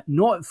get them at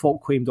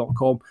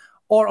notatfaultclaim.com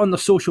or on the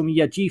social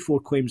media,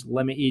 G4 Claims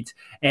Limited.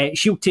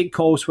 She'll take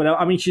calls whenever.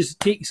 I mean, she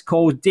takes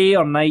calls day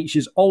or night.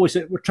 She's always,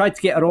 we tried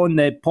to get her on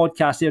the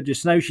podcast there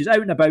just now. She's out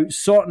and about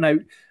sorting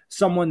out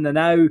someone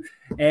now.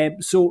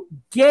 So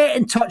get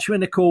in touch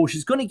with Nicole.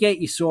 She's going to get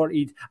you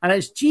sorted. And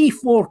it's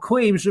G4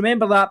 Claims.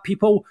 Remember that,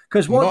 people.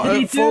 Because what do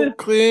they do?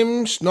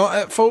 Not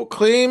at fault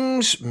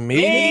claims.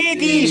 Made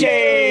it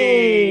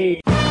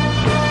easy.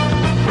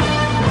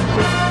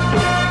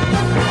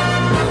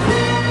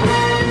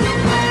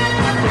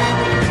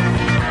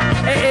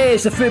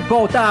 It's the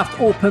Football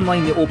Daft Open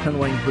Line, the open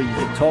line where you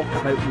can talk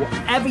about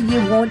whatever you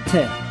want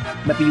to.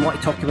 Maybe you want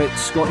to talk about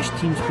Scottish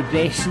teams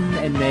progressing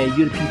in the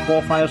European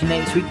qualifiers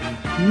next week.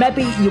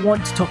 Maybe you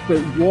want to talk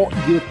about what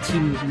your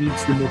team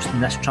needs the most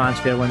in this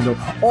transfer window.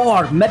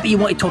 Or maybe you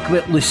want to talk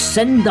about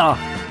Lucinda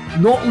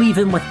not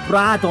leaving with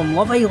Brad on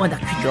Love Island.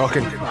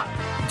 Shocking.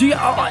 Do you?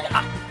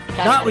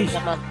 That was...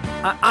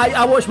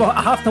 I watched my...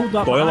 I have to hold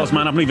up. Spoilers,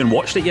 man. I've not even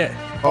watched it yet.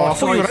 I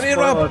thought you were in it,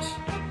 Rob.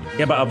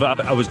 Yeah, but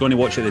I was going to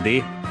watch it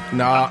today.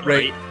 Nah,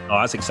 right.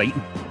 Oh, that's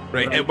exciting.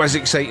 Right, it was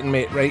exciting,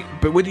 mate, right.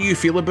 But what do you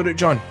feel about it,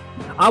 John?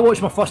 I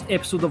watched my first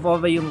episode of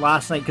Love Island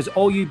last night because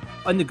all you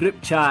on the group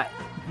chat,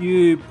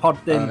 you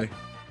purred in.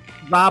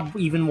 Rab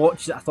even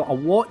watched it. I thought, I'll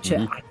watch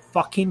it. I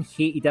fucking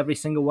hated every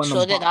single one of them.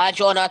 So did I,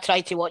 John. I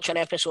tried to watch an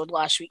episode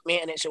last week,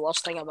 mate, and it's the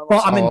worst thing I've ever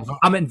seen.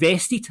 I'm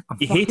invested.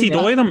 You hated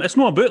all of them. It's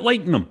not about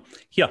liking them.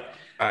 Here.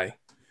 Aye.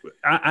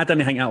 I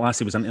didn't think that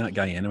lassie was into that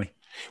guy anyway.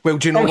 Well,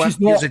 do you know what?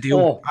 Here's the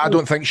deal. I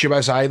don't think she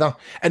was either.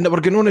 And they were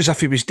going on as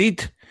if he was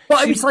dead.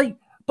 But it was like,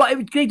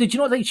 Greg, did you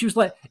not think she was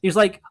like, he was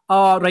like,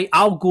 oh, right,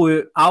 I'll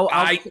go out.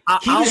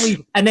 I'll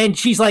leave. And then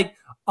she's like,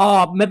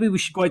 oh, maybe we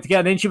should go out together.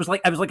 And then she was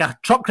like, it was like a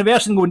truck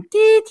reversing going,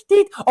 deed.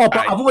 Oh, but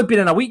I've only been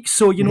in a week,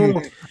 so, you know.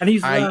 And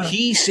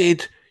he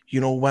said, you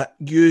know what,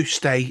 you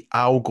stay,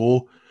 I'll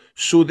go.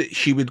 So that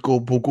she would go,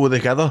 we'll go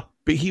together.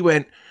 But he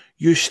went,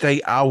 you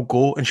stay, I'll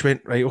go. And she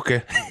went, right,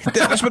 okay.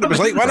 That's what it was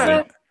like, wasn't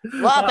it?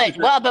 What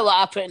about what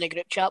I put in the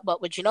group chat?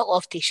 But would you not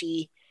love to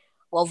see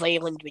Love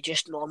Island with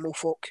just normal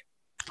folk?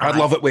 I'd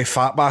love it with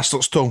fat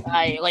bastards too.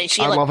 Aye, like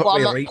see, like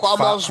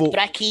plumbers,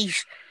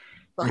 brickies,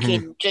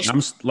 fucking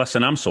just.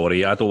 Listen, I'm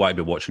sorry. I don't want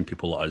to be watching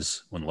people like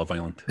us on Love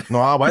Island. No,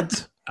 I would.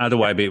 I don't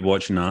want to be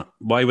watching that.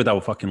 Why would I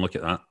fucking look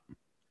at that?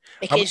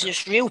 Because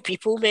it's real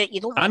people, mate.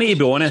 You don't. I need to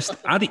be honest.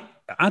 I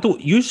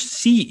don't. You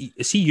see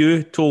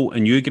you, Toll,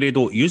 and you,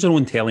 Grado. Use your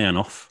own telly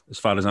enough, as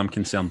far as I'm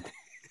concerned.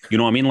 You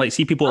know what I mean? Like,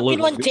 see people. I've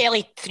been on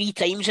telly 3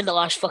 times in the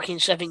last fucking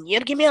 7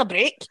 years. Give me a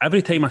break.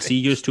 Every time I see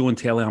you two on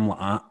telly, I'm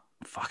like,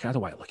 fuck, I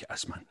don't want to look at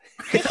this, man.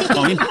 You know what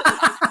I mean?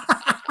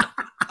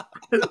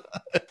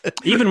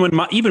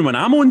 even when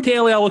I'm on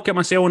telly, I look at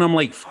myself and I'm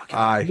like, fuck.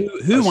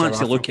 Who wants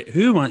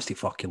to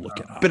fucking look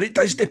at that? But it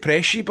does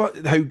depress you,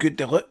 but how good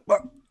they look.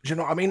 But do you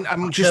know what I mean?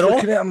 I'm just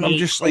looking at them. I'm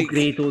just like,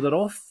 Grado, they're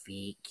all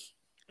fake.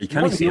 You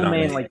can't see that.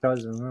 Men like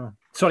us as well.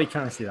 Sorry,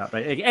 can't say that.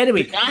 Right.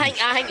 Anyway, I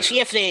think see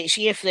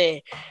if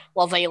the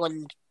Love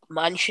Island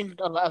mansion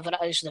or whatever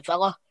it is, the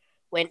villa,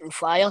 went on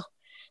fire,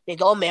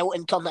 they'd all melt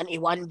and turn into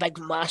one big,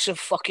 massive,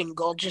 fucking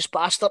gorgeous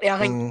bastard. I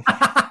think.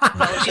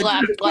 See,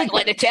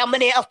 like the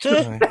Terminator 2.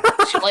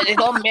 See, like they'd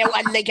all melt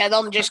in together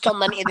and just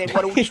turn into the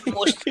world's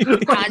most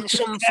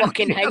handsome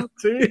fucking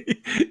thing.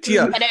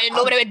 And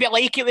nobody would be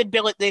like it. Would be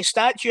like the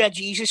statue of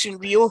Jesus in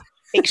Rio.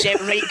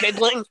 except right good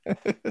looking.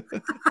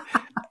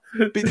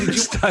 But did you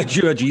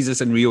statue of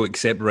Jesus in Rio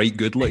except right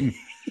good looking?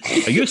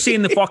 Are you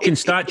saying the fucking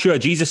statue of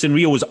Jesus in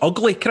Rio was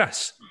ugly,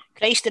 Chris?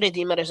 Christ the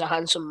Redeemer is a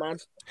handsome man.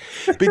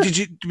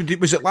 But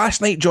was it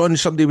last night, John,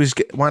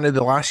 one of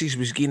the lassies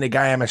was giving a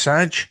guy a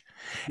massage?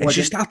 And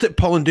she started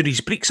pulling down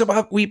his breeks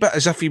a wee bit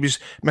as if he was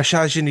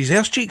massaging his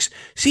arse cheeks.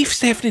 See if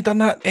Stephanie done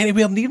that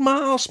anywhere near my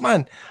arse,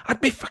 man. I'd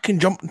be fucking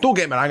jumping. Don't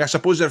get me wrong, I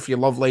suppose if you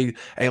love Love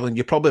Island,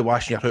 you're probably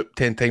washing your hoop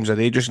 10 times a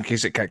day just in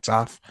case it kicks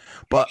off.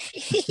 But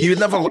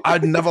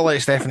I'd never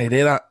let Stephanie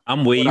do that.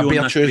 I'm way on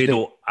this,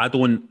 though.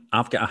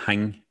 I've got a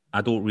thing.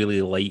 I don't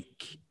really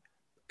like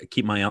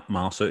keep my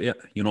arse out of it.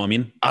 You know what I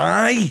mean?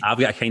 Aye. I've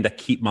got to kind of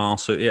keep my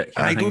arse out of it.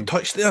 Aye, don't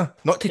touch there.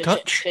 Not to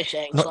touch.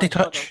 Not to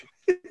touch.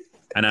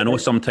 And I know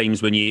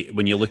sometimes when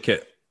you look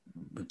at,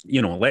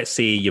 let's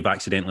say you've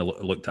accidentally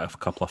looked at a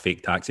couple of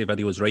fake taxi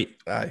videos, right?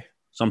 Aye.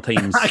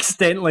 Sometimes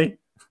accidentally.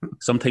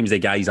 Sometimes the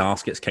guy's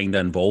arse gets kind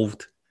of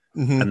involved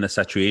in the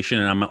situation,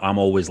 and I'm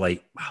always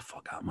like,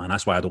 fuck that, man.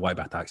 That's why I don't want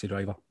to be a taxi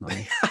driver.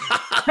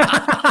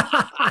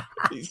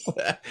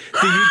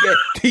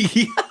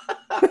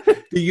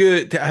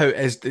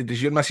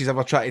 Does your missus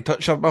ever try to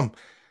touch her bum?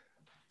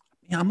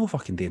 Yeah, I'm not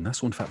fucking doing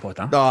this one,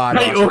 Fitbod. No,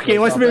 right, okay,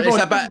 let's move on.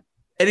 It's a bit.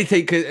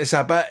 Anytime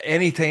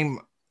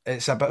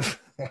it's a bit.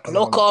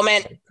 No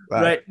comment.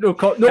 Right, no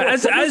comment. No,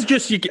 as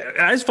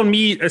for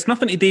me, it's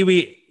nothing to do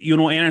with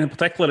anything in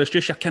particular. It's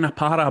just you're kind of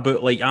para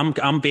about like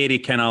I'm very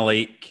kind of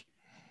like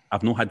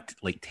I've not had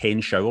like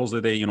 10 showers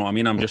a day. You know what I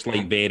mean? I'm just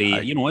like very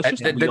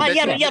it's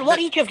just. You're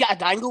worried you've got a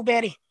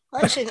dangleberry.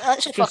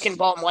 That's a fucking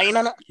bottom line,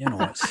 innit?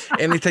 It's...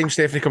 Anytime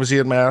Stephanie comes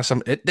here in my ass,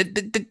 kind of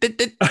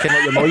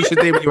like your noise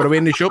today when you were away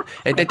in the shop.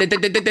 Bunny.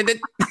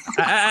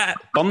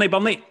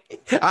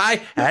 Aye.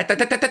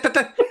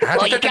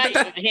 Well, you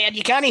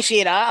can't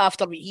say that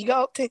after what you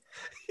got up to.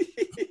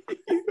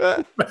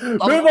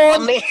 Move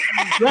on.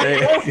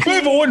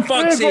 Move on,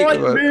 fuck's sake.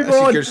 Move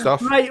on. Good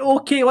stuff. Right,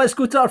 okay, let's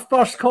go to our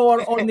first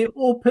caller on the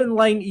open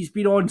line. He's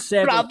been on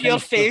 7 Grab your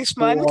face,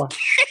 man.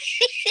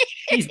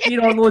 He's been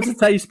on loads of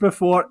times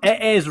before.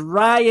 It is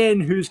Ryan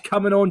who's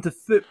coming on to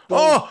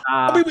football.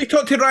 We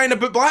talked to Ryan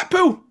about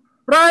Blackpool.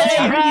 Ryan, Hey,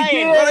 how you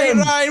doing? Ryan,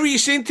 what are you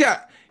saying to it?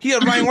 Here,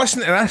 Ryan, listen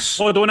to this.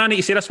 Hold on, I need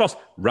to say this first.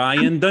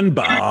 Ryan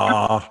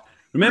Dunbar.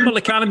 Remember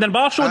the Karen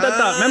Dunbar show did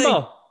that?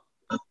 Remember?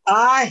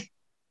 Aye.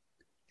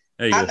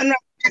 There you go.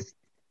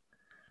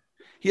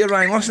 Here,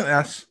 Ryan, listen to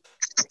this.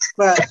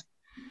 But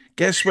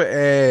Guess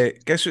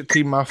what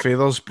team my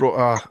feathers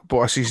bought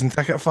a season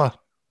ticket for?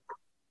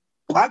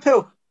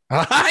 Blackpool,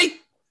 Aye.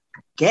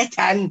 get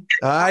in.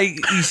 Aye.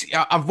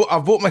 I've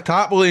bought my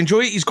tap. Will he enjoy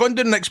it? He's going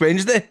down next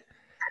Wednesday.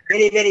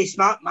 Very, very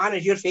smart man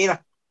is your favourite.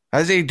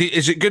 Is he?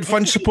 Is it good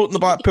fun supporting the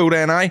Blackpool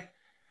then, aye?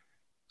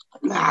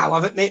 Nah, I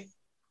love it, mate.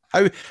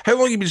 How long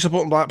have you been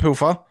supporting Blackpool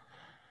for?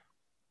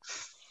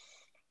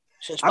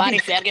 Since Barry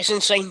Ferguson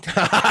signed.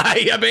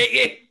 Aye, I bet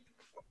you.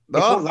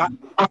 Before that,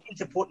 I've been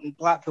supporting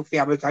Blackpool for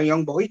about a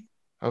young boy.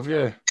 Have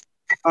you?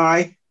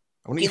 Aye.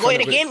 Do you go to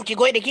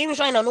the games,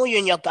 Ryan? I know you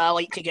and your dad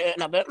like to get out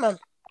and about, man.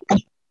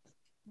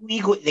 We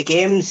go to the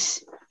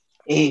games.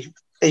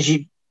 As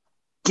you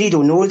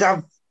don't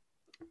know,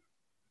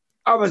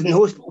 I was in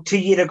hospital 2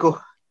 years ago.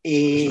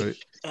 Right.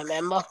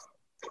 Remember?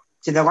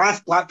 So the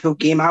last Blackpool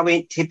game I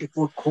went to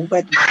before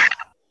COVID,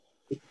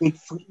 we played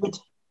Fleetwood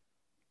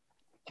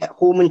at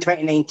home in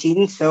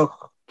 2019. So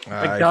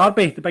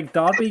the big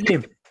derby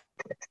game.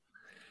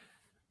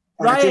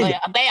 Right.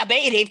 I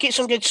bet you they'd get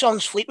some good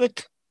songs,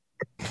 Fleetwood.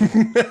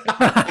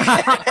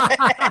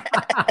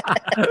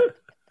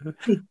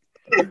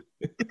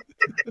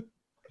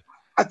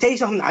 I'll tell you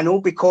something I know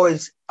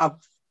because I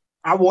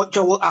watch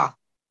a lot of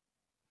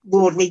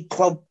lower league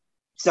club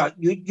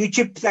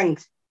YouTube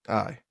things.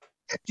 Aye.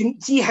 Do you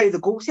see how the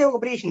goal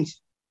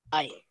celebrations?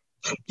 Aye.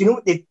 Do you know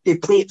what they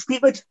play at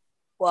Fleetwood?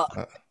 What?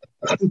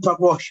 Captain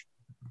Tugwash.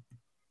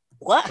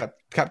 What?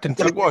 Captain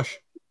Tugwash.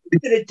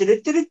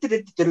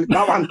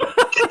 That one.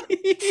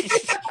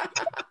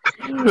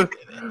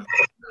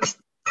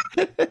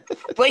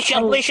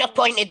 What's your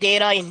point of day,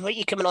 Ryan? What are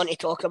you coming on to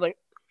talk about?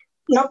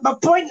 No, my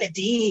point of the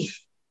day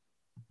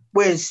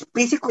was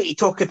basically to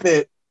talk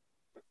about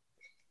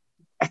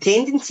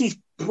attendances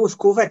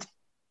post-COVID.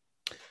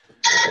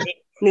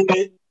 Now,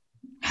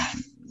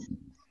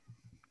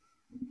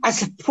 I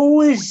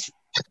suppose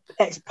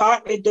it's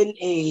partly down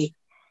to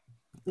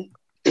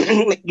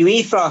like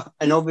UEFA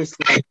and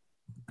obviously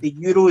the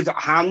Euros at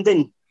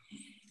Hampden,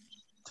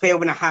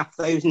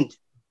 12,500,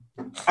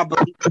 I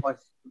believe it was.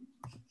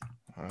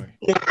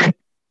 Aye.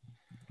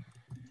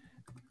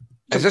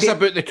 Is this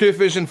about the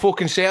 2,000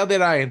 folk in Saturday,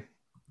 Ryan?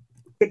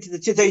 To the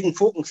 2,000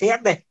 folk in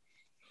Saturday.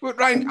 Well,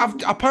 Ryan,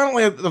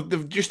 apparently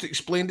they've just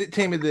explained it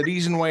to me. The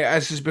reason why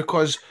it is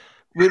because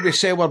where we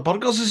sell our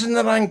burgers is in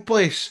the wrong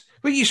place.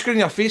 What are you screwing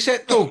your face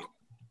at, though?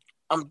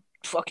 I'm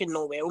fucking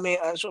no well, mate.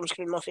 That's what I'm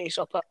screwing my face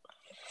up at.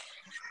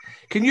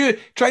 Can you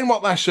try and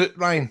work that out,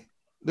 Ryan?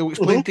 They'll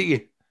explain to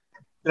you.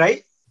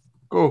 Right.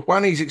 Go, one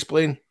of these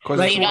explain.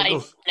 Right,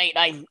 Ryan.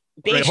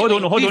 Right, hold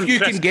on. If you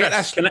Chris, can get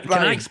Chris, this, can I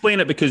Ryan. explain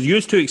it? Because you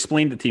two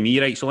explained it to me,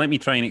 right? So let me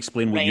try and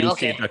explain what Right, you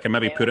okay. said. I can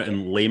maybe put it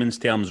in layman's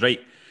terms, right?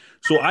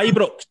 So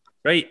Ibrox,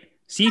 right?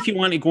 See if you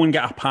want to go and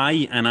get a pie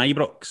in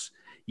Ibrox,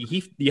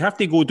 you have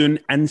to go down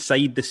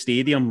inside the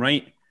stadium,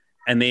 right?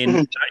 And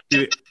then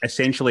do it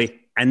essentially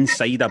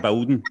inside a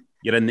building.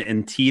 You're in the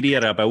interior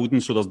of a building,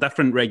 so there's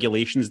different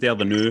regulations there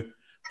than now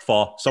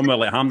for somewhere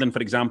like Hampden, for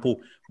example,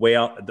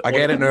 where I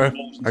get it now. and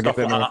I get stuff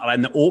it like now. that are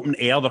in the open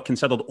air. They're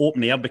considered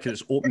open air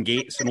because it's open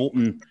gates and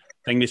open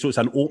thing. So it's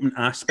an open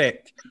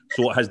aspect.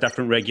 So it has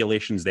different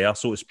regulations there.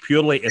 So it's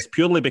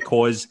purely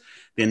because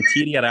the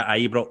interior at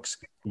Ibrox,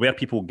 where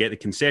people get the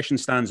concession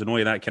stands and all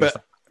of that kind of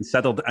stuff,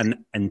 considered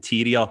an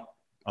interior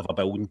of a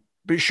building.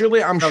 But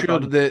surely,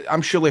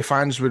 I'm sure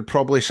fans would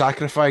probably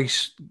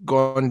sacrifice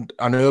going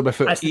an hour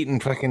without eating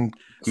freaking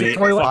Mate,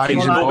 Toilet fries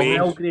and and all all.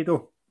 that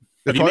Belgrado.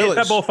 The Have you met toilets.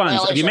 football fans?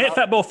 Well, Have you listen, met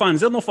football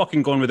fans? They're not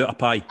fucking gone without a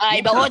pie.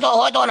 Aye, but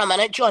hold on a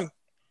minute, John.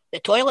 The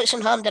toilets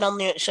in Hampden on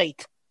the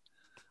outside.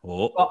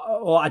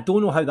 Oh, I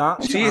don't know how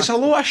that. See, it's a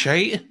lot of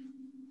shite.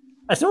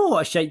 It's not a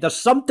lot of shit. There's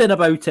something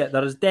about it.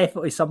 There is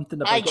definitely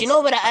something about Aye, it. do you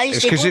know what it is?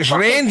 It's They 'cause don't it's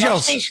fucking Rangers.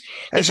 trust us.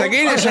 They It's don't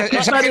again, it's a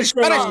fucking-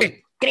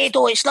 conspiracy.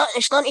 Grado, it's not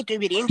to do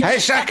with Rangers.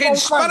 It's a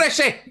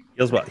conspiracy.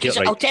 here's what. Here's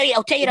right. I'll tell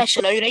you this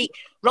now, right?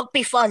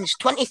 Rugby fans,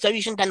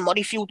 20,000 in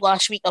Murrayfield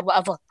last week or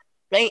whatever,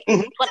 right?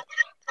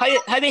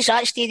 How is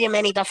that stadium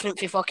any different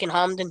from fucking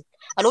Hampden?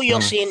 I know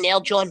you're saying there,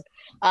 John.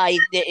 Aye,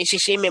 it's the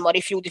same with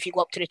Murrayfield. If you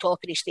go up to the top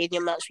of the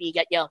stadium, that's where you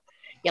get your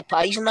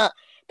pies and that.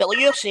 But like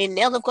you're saying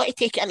there, they've got to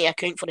take it into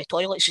account for the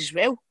toilets as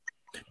well.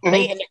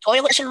 Right, and the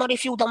toilets in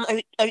Murrayfield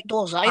aren't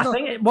outdoors either.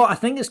 I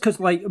think it's because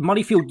like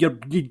Murrayfield,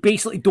 you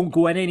basically don't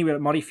go in anywhere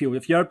at Murrayfield.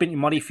 If you've been to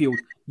Murrayfield,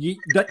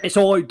 it's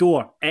all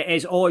outdoor. It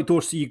is all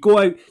outdoor. So you go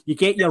out, you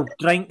get your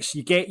drinks,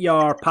 you get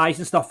your pies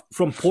and stuff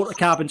from porta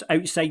cabins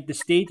outside the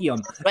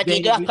stadium. But do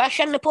you do a pish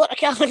in the porta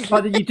cabin?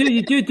 But you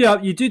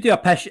do a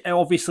pish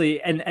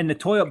obviously in the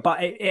toilet, but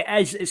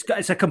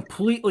it's a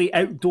completely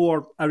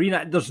outdoor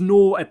arena. There's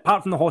no,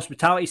 apart from the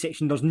hospitality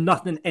section, there's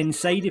nothing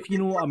inside. If you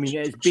know what I mean.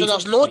 It's So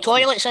there's no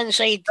toilets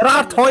inside. There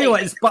are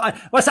toilets, but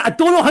listen, I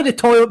don't know how the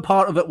toilet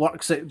part of it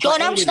works.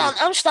 John, I'm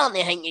starting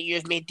to think that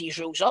you've made these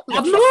rules up.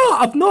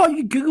 I've not.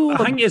 You Google I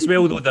them. think as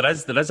well though there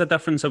is a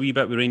difference a wee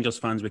bit with Rangers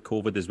fans with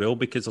COVID as well,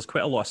 because there's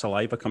quite a lot of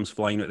saliva comes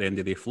flying at the end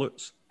of their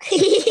flutes.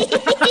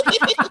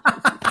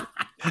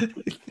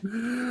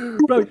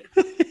 Right.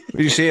 Would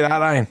you say that,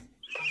 Ryan?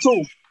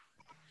 So,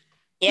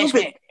 Yes,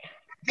 but mate.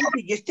 you'll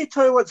be used to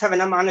toilets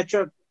having a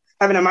manager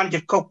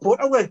called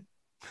Portaloo.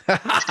 There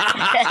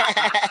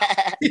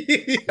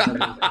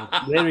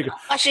we go.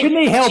 Listen,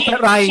 Couldn't you help see-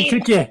 it, Ryan? see-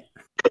 Could you?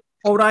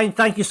 Oh, Ryan,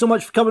 thank you so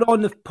much for coming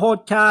on the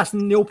podcast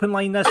and the open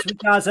line this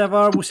week as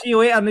ever. We'll see you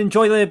later and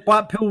enjoy the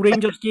Blackpool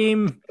Rangers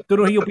game. Don't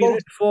know who you'll be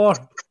rooting for.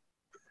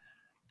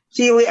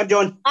 See you later,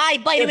 John. Aye,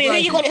 by the way, who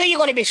you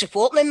going to be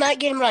supporting in that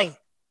game, Ryan?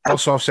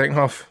 Also off second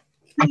half.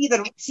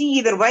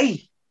 Either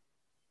way.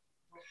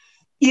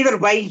 Either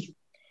way,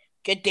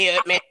 Good day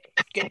out, mate.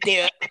 Good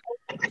day out.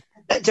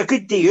 it's a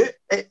good day out.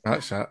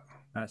 That's it.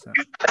 That's it.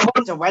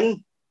 It's a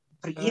win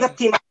for either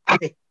team.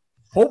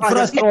 Hope for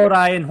a draw,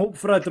 Ryan. Hope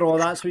for a draw.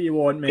 That's what you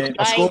want, mate.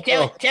 Aye,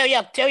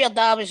 tell your dad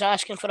I was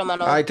asking for him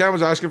and all. Aye, Dan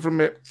was asking for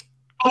me.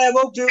 I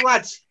will do,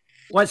 lads.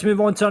 Let's move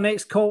on to our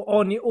next call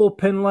on the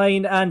open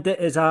line, and it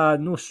is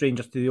no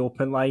stranger to the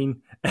open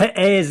line. It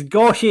is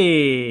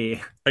Goshi.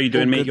 How you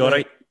doing, mate? You all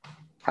right?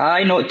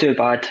 Aye, not too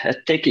bad. I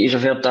take it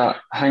you've heard that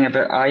hang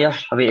about Ayer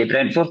away to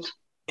Brentford.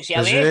 Is he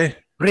Is away? he?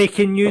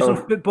 Breaking news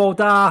on Football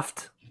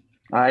Daft.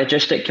 Aye,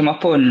 just it came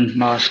up on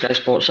my Sky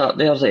Sports app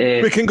there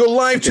that We can go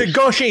live to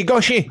Goshi.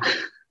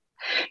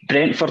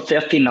 Brentford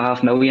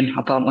 13.5 million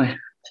apparently.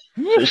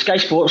 So Sky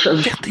Sports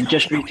have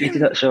just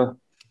retweeted it, so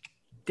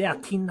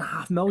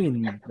 13.5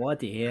 million.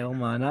 Bloody hell,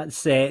 man.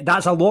 That's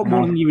a lot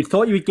more than you would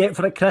thought you would get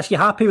for it, Chris. You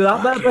happy with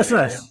that bit of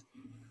business?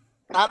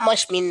 That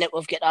must mean that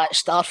we've got that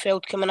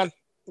Starfield coming in.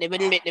 They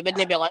wouldn't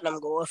be letting them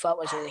go if that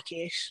wasn't the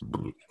case.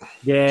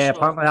 Yeah, So-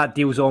 apparently that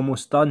deal's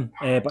almost done.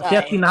 But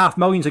Aye. 13.5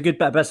 million's a good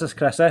bit of business,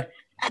 Chris, eh?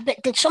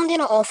 But did somebody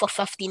not offer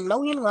 15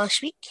 million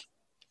last week?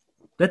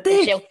 Did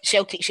they?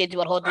 Celtic said they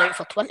were holding out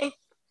for 20.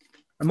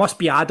 There must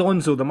be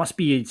add-ons, though. There must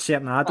be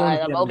certain add-ons.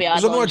 Aye, there will be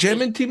Was there not a add-ons.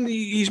 German team that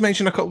he's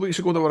mentioned a couple of weeks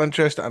ago that were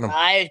interested in him?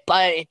 Aye,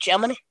 by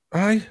Germany.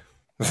 Aye.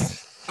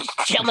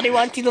 Germany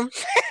wanted them.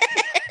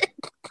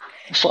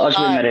 it's like us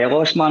with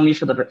Morelos, man. We've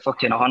had about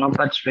fucking 100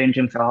 bids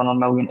ranging from 100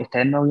 million to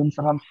 10 million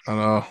for him. I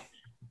know.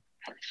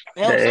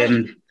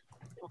 Well,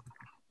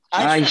 But,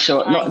 aye,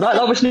 so no,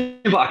 that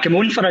wasn't what I came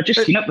on for. I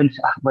just seen it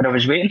when I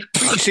was waiting.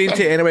 What are you saying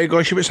to it anyway,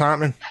 Goshi? What's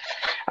happening?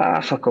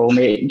 Fuck all,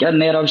 mate. Getting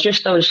there, I wanted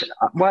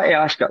to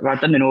ask, I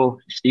didn't know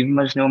Stephen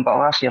was known, but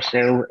I'll ask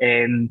yourself,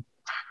 do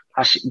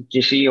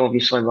you see,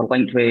 obviously, we're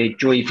linked with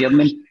Joey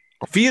Veerman.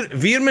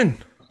 Veerman?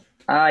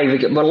 Aye,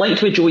 we're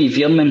linked with Joey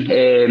Veerman.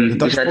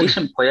 He's a boy.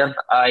 decent player,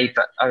 aye,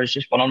 but I was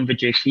just wondering, would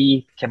you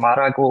see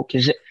Kamara go?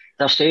 Because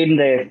they're saying,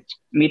 the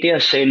media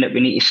is saying that we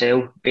need to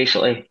sell,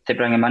 basically, to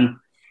bring him in.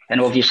 And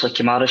obviously,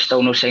 Kamara's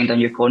still not signed a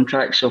new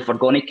contract, so if we're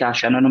going to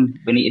cash in on him,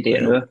 we need to do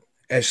it now.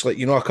 it's like,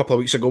 you know, a couple of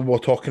weeks ago we were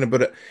talking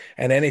about it,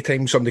 and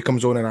anytime somebody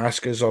comes on and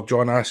asks us, or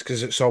John asks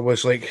us, it's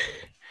always like,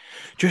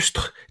 just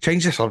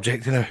change the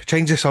subject, you know,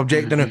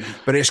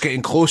 but it's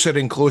getting closer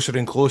and closer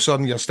and closer,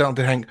 and you're starting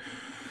to think,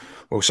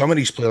 well, some of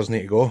these players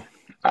need to go.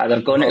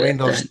 They're going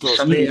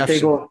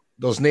to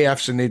there's no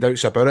ifs and no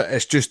doubts about it.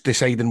 It's just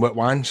deciding what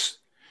ones.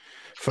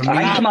 For me,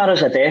 I think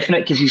Kamara's a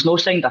definite because he's no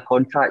signed a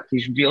contract.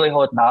 He's really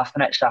holding off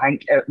on it. So I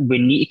think we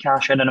need to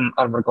cash in on him,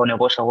 or we're going to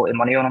lose a lot of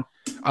money on him.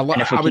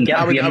 And if we can get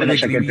him, then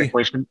it's a good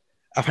replacement.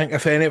 I think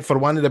if any for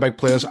one of the big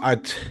players,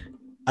 I'd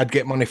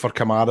get money for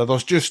Kamara.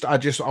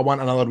 I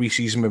want another wee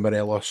season with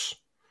Morelos.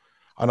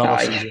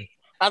 Another season.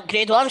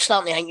 Grado, I'm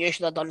starting to think you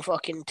should have done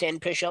fucking 10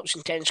 push-ups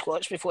and 10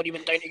 squats before you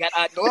went down to get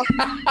that door.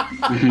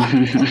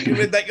 You're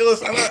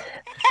ridiculous, isn't it?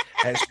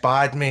 It's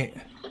bad, mate.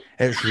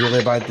 It's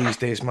really bad these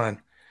days,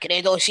 man.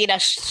 Grado, see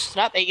this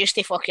strap? It used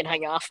to fucking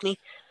hang off me.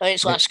 Now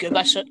it's like a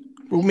scuba suit.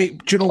 Well,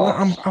 mate, do you know what?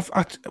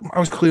 I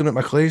was clearing out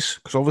my clays,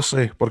 because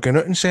obviously we're going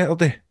out on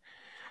Saturday.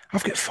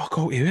 I've got fuck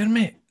all to wear,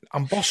 mate.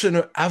 I'm bossing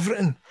out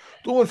everything.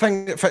 The only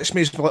thing that fits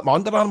me is like my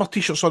Under Armour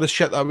t-shirts or the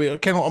shit that I wear,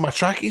 kind of like my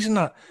trackies and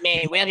that.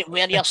 Mate,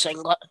 wear your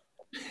singlet.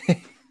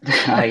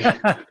 Aye.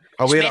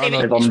 I'll wear it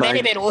underneath. It's meant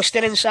to be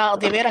roasting on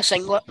Saturday. Wear a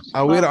singlet.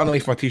 I'll wear it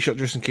underneath my t-shirt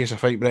just in case a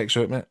fight breaks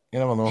out, mate. You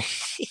never know.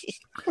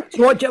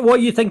 So what are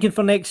you thinking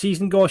for next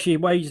season, Goshy?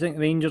 What do you think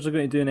the Rangers are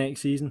going to do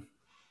next season?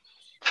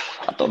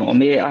 I don't know,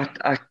 mate.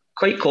 I'm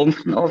quite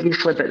confident,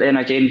 obviously, but then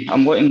again,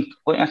 I'm looking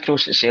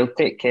across at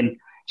Celtic, and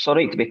it's all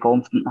right to be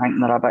confident. I think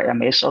they're a bit of a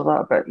mess of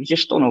that, but you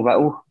just don't know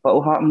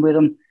what'll happen with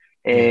them.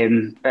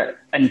 But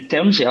in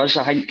terms of us,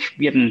 I think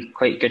we're in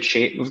quite good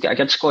shape. We've got a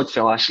good squad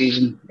for last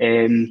season,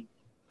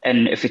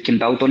 and if we can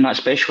build on that,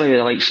 especially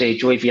with, like, say,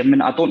 Joey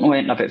Veerman. I don't know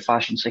anything about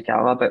Fashion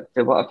Sakala, but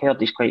for what I've heard,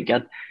 he's quite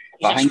good.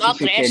 He's a smart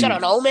dresser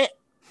and all, mate.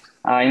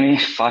 Aye,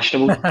 mate,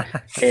 fashionable. I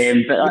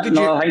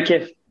think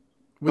if...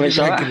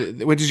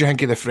 What did you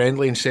think of the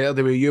friendly on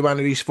Saturday? Were you one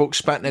of these folks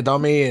spitting a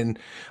dummy and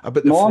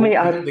about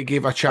the they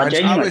gave a chance?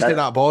 I wasn't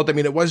that bored. I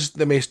mean, it was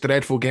the most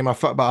dreadful game of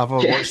football I've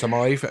ever watched in my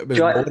life. It was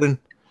boring.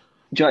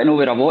 Do you know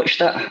where I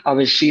watched it? I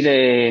was see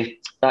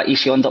that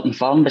East Yonderton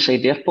farm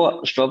beside the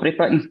airport, strawberry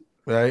picking.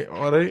 Right,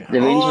 all right.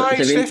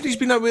 Stephanie's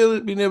been there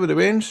with the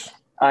Wains.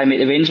 Aye, mate,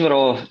 the Wains were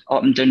all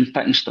up and down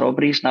picking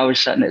strawberries, and I was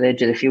sitting at the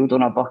edge of the field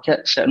on a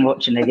bucket, sitting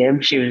watching the game.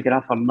 She was going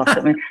off her nut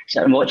at me,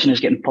 sitting watching us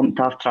getting pumped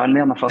off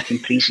Tranmere on a fucking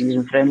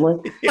pre-season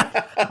friendly.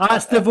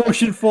 That's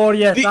devotion for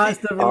you. That's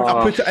devotion.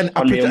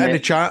 I put it in the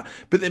chat,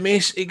 but the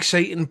most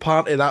exciting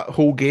part of that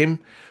whole game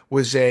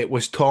was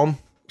Tom.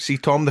 See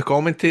Tom, the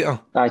commentator?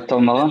 Aye,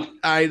 Tom Miller.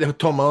 Aye,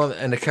 Tom Miller,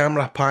 and the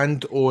camera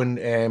panned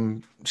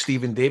on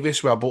Stephen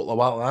Davis with a bottle of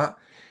water like that.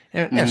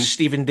 And there's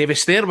Stephen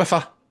Davis there with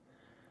a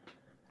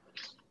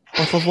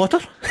bottle of water.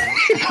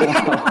 Some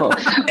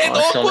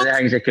of the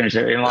things that comes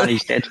out of him, man,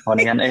 he's dead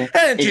funny, isn't he?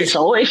 He's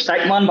a lot of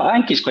stick, man, but I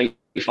think he's quite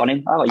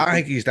funny. I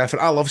think he's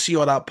different. I love seeing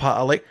all that part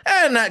I like.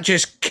 And that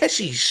just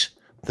kisses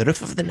the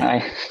roof of the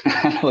net.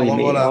 I know what you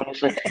mean,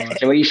 honestly.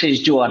 The way he says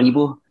Joe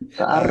Aribo.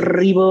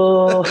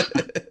 Aribo.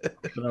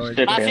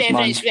 My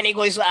favourite is when he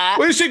goes like that.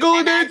 What's he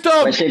going to do,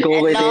 Tom? What's he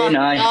going to do,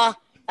 no.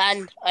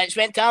 And it's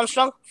went to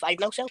Armstrong,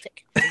 5-0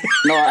 Celtic.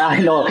 No, I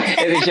know.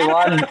 It was the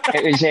one.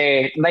 It was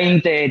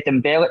mind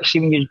Dembele.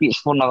 See when you beat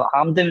 4-0 at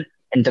Hampden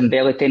and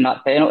Dembele taking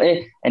that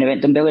penalty, and he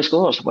went Dembele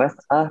scores with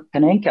a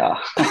Panenka.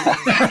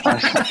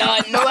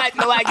 I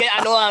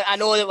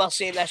know that we're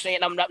saying this right,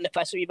 and I'm ripping the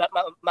piss away, but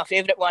my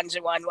favourite one's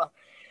the one where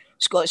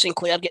Scott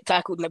Sinclair get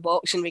tackled in the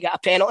box and we get a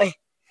penalty.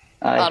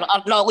 Or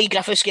Lee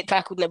Griffiths get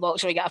tackled in the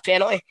box and we get a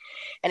penalty,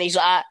 and he's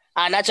like,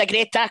 and that's a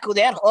great tackle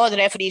there. Oh, the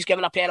referee's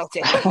given a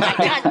penalty.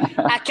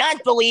 I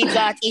can't believe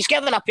that he's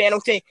given a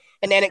penalty,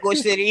 and then it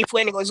goes to the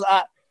replay and he goes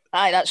like,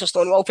 aye, that's a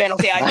Stonewall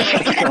penalty.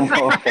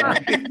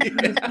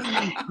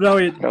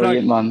 Brilliant,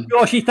 man.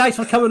 Goshy, thanks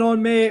for coming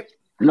on, mate.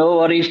 No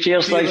worries.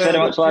 Cheers. Thanks very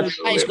much, lads.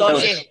 Thanks,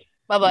 Goshy.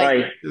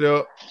 Bye-bye.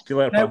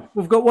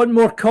 We've got one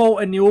more call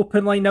in the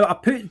open line now. I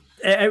put it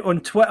out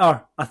on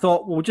Twitter. I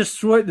thought we'll just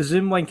throw out the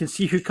Zoom link and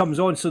see who comes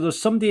on. So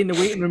there's somebody in the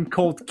waiting room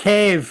called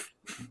Kev.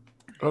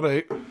 All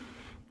right.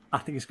 I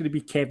think it's going to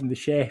be Kevin the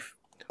Chef.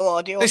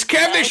 It's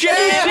Kevin the Chef!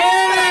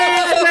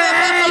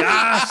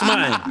 Yes,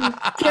 man.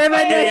 Kevin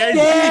the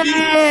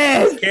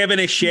Chef! Kevin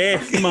the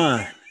Chef,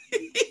 man.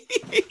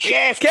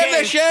 Kevin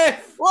the Chef!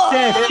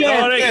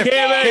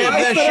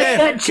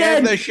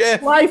 Kevin the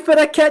Chef! Live for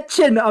a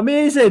kitchen.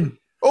 Amazing.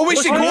 Oh,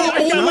 what's he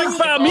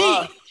got?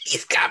 Me.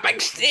 He's got a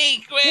big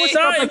steak, mate.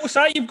 What's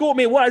that you've got,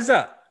 mate? What is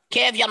that?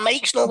 Kev, your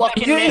mic's not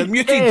working, You're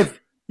muted.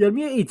 You're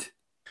muted.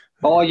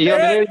 Oh, you're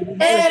Kevin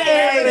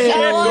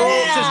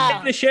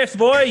the Chef's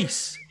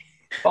voice.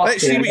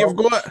 Let's see what you've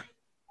got.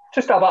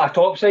 Just a bit of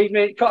topside,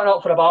 mate. Cutting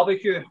up for a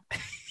barbecue.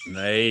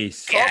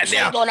 Nice.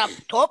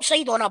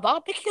 Topside on a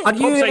barbecue.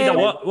 Topside of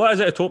what? What is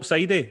it? A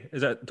topside?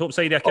 Is it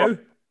topside of a cow?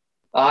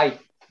 Aye.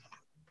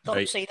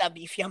 Topside of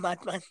beef, you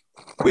madman.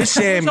 I always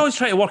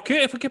trying to work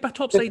out if we keep a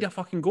topside of a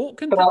fucking goat.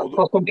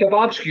 For some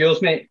kebab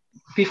skewers, mate.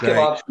 Beef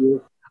kebab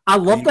skewers. I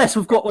love this.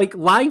 We've got like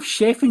live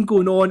chefing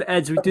going on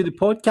as we do the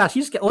podcast.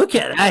 You just look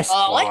at this.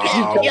 Oh, look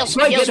at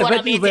it. Here's what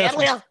I made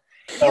earlier.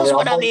 Here's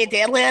what I made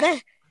earlier.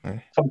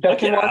 Some chicken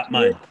Look at ones, that,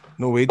 man.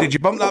 No way. Did you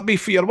bump that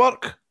beef for your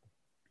work?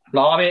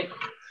 Nah, mate.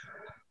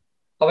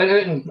 I went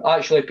out and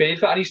actually paid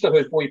for it. I used to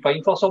house boy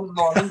pint for something. You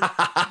know what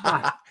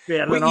I mean?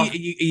 Fair Wait, enough.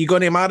 you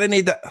going to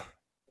marinate it?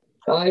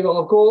 Aye,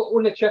 well, I've got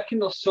on the chicken,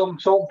 there's some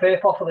salt and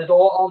pepper for the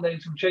daughter, and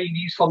then some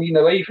Chinese for me and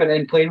the wife, and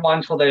then plain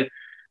ones for the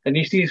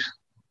nieces.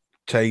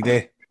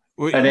 Tidy.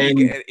 Wait, And then-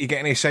 you get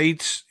any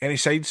sides? Any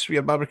sides for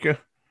your barbecue?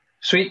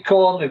 Sweet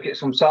corn, they've got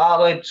some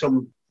salad,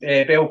 some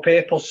bell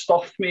peppers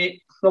stuffed,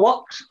 mate. The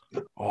works.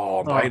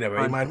 Oh, by the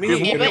way, man. Yeah,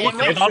 Me,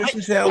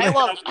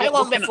 how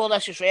long before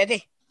this is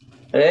ready?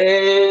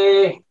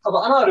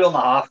 About an hour and a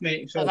half,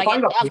 mate. So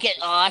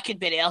I could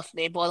be there.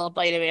 No bother,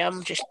 by the way.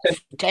 I'm just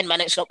 10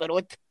 minutes up the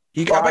road.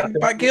 You got a big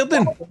back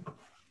garden?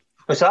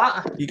 What's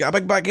that? You got a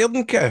big back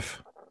garden, Kev?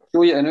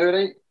 Show you now,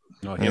 right?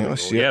 No, Yeah, here we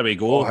let's go. see it. Here we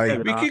go. Oh, aye.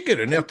 We could get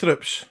in there,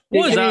 Trips.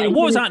 What was that?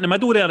 What was that in the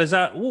middle there?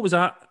 What was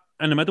that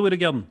in the middle of the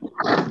garden?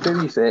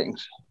 2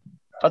 seconds.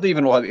 I don't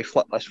even know how to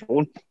flip this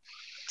phone.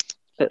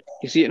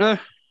 You see it now?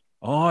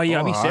 Oh,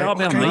 yeah, we set up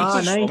there. Ah,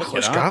 Nice. nice. Look at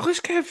What's that. Carly's,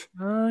 Kev?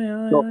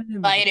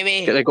 By the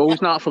way, Get the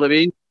goals now for the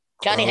vein.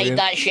 can't you hide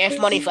that chef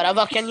money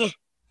forever, can you?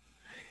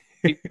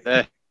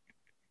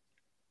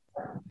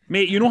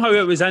 Mate, you know how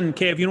it was in,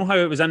 Kev, you know how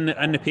it was in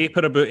the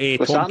paper about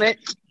What's Tom, that,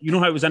 mate? you know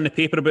how it was in the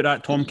paper about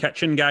that Tom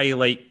Kitchen guy,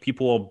 like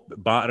people are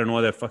battering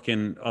all the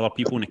fucking other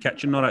people in the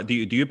kitchen and all that. Do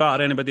you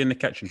batter anybody in the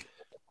kitchen?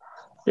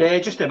 Yeah,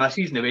 just the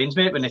misses and the veins,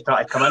 mate, when they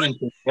try to come in and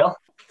take care.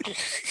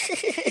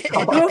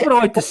 I don't know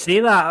how to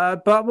say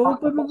that, but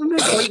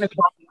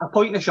I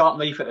point the sharp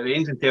knife at the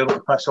veins and tell them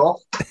to piss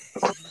off.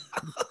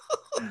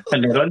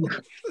 And they run.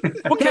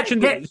 What kitchen?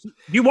 Do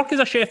you work as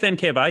a chef then,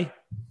 Kev? Aye?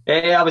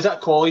 I was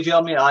at college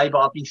here, mate, but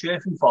I've been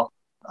chefing for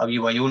a wee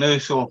while now,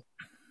 so...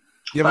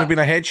 You ever been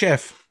a head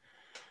chef?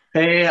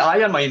 I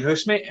am my own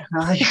house, mate.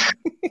 Aye.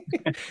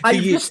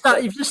 you've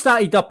just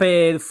started up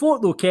the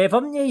fort though, Kev,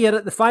 haven't you? You're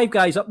at the Five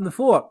Guys up in the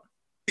fort.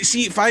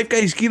 See, Five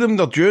Guys, give them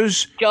their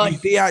dues. John.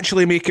 They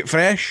actually make it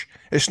fresh.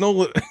 It's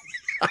not...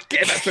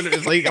 Again, that's what it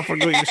was like. I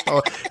forgot you were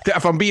still...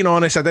 If I'm being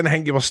honest, I didn't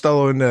think you were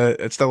still on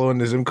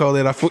the Zoom call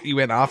there. I thought you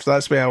went after.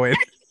 That's where I went.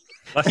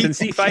 Listen,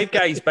 see, Five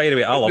Guys, by the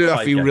way, I love Dude, Five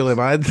I feel Guys. really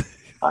mad.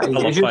 I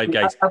love Five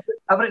Guys.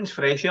 Everything's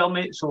fresh here,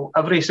 mate, so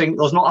everything...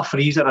 There's not a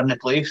freezer in the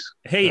place.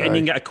 Hey, and you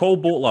can get a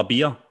cold bottle of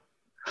beer.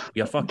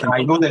 You're fucking...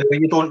 I know that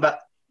you don't, but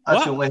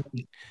that's What? the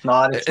only...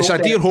 Nah, It's a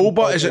dear hole,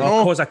 but is it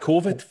not? Because of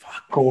COVID.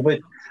 Fuck.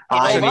 COVID.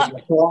 Aye, know mate, what?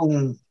 you're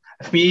talking...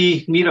 If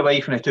me, the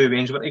wife and the two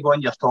veins were to go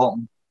in, you're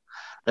talking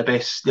the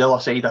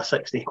other side of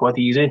 60 quid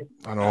easy.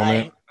 I know,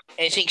 mate.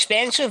 It's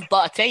expensive,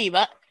 but I tell you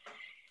what,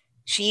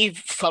 see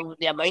for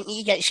the amount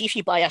you get, see if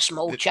you buy a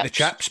small The chips,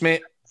 chaps,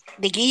 mate.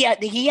 they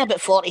give you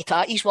about 40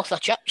 tatties worth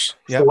of chips.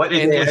 Yeah, So what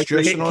did they- endless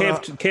juice Hey, and all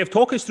that. Kev,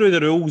 talk us through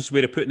the rules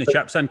where they're putting the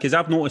chips in, because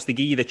I've noticed they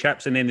give you the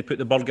chips and then they put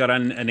the burger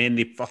in and then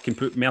they fucking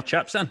put more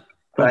chips in.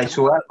 Right,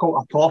 so that's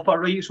called a topper,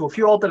 right? So if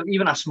you order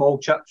even a small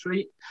chips,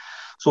 right?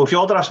 So if you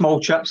order a small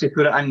chips, they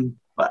put it in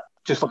but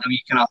just like a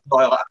wee kind of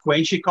like a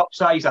quenchy cup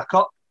size, a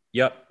cup.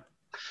 Yep.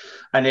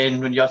 And then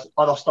when your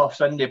other stuff's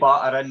in, they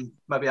batter in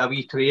maybe a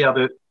wee tray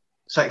about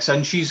 6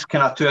 inches,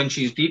 kind of 2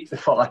 inches deep,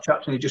 full of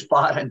chips, and they just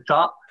batter it in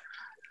top.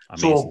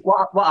 Amazing. So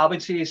what I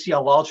would say is, see a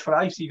large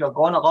fry. See, you're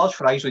going, a large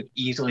fries would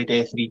easily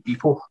do 3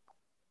 people.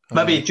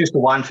 Maybe just the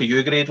one for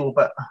you, Gradle,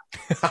 but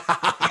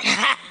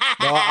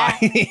No,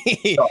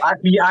 no,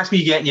 that's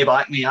me getting you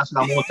back, mate. That's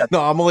what I'm looking.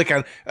 no, I'm only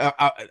kidding.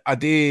 A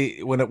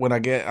day when I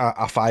get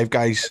a Five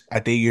Guys,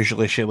 a day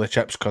usually share the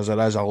chips because there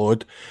is a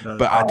load,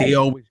 but a day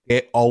always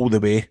get all the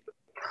way.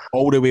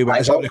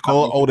 But is that what they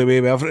call it? All the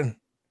way with everything.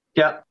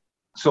 Yeah.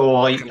 So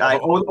like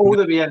all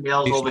the way in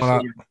there's Decent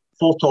obviously like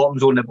 4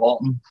 toppings on the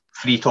bottom,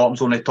 3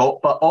 toppings on the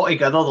top, but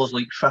altogether there's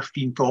like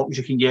 15 toppings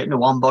you can get in the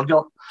one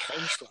burger.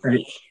 Christ And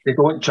almighty. they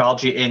don't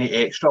charge you any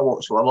extra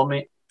whatsoever,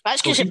 mate. That's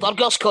because the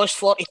burgers cost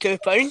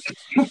 £42.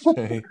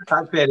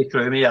 That's very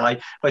true, mate. Aye.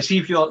 But see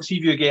if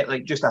you get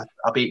like just a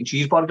bacon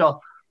cheeseburger,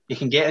 you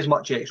can get as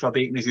much extra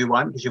bacon as you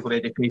want because you've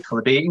already paid for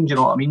the bacon. Do you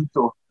know what I mean?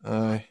 So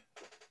Aye.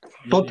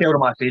 don't tell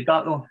them I said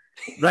that though.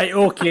 Right,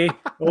 okay.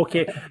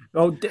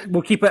 Well,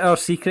 we'll keep it our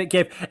secret,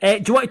 Kev.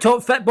 Do you want to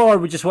talk football or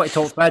we just want to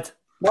talk fed?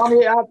 No,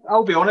 mate,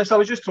 I'll be honest. I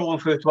was just trolling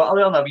through Twitter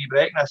there on a wee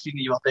break, and I seen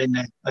that you were doing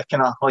the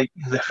kind of like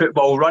the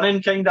football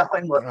running kind of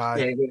thing, like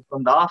Aye.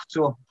 from daft.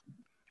 So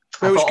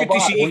Well, it's I good thought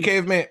to see you, about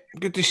Kev, mate.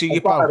 Good to see I'll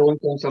you, put our pal. own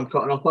things. I'm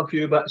cutting up a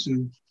few bits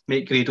and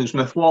make Gradle's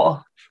mouth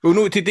water. Well,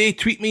 no, today,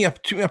 tweet me a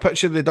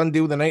picture of the done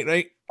deal the night,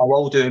 right? I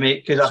will do,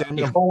 mate, because Send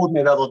you them. followed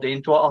me the other day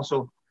on Twitter.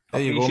 So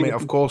There you go, mate,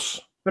 of course.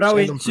 Send them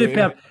Brilliant, through,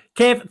 superb.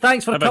 Kev,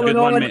 thanks for Have a coming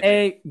good one, on.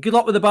 mate. Good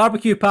luck with the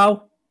barbecue,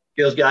 pal.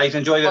 cheers, guys.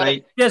 Enjoy the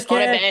night. Cheers, All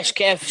the Kev. best,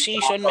 Kev. See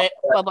you soon, mate.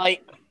 Bye-bye.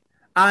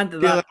 And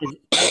that is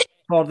it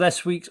for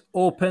this week's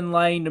Open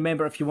Line.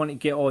 Remember, if you want to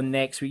get on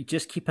next week,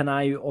 just keep an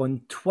eye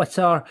on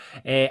Twitter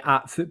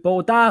at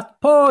Football Daft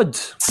Pod.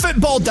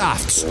 Football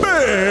Daft's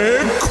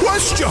big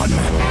question.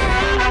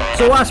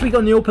 So last week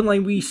on the Open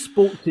Line, we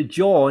spoke to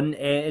John,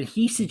 and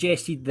he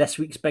suggested this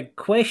week's big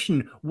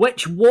question,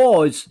 which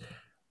was,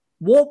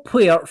 What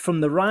player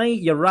from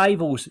your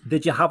rivals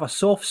did you have a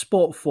soft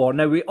spot for?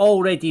 Now, we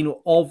already know,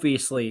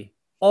 obviously,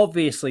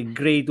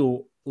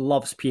 Grado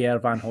loves Pierre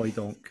Van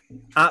Hooijdonk.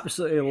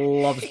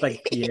 Absolutely loves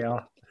Big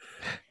Pierre.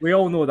 We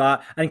all know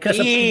that. And Chris,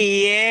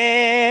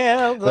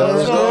 Pierre,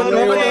 There's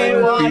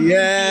only one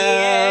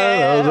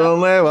Pierre. There's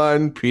only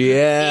one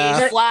Pierre.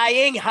 He's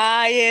flying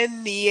high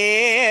in the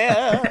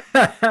air.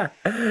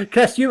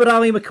 Chris, you were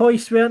Ali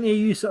McCoist, weren't you?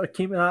 You sort of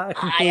came to that.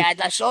 I had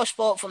a soft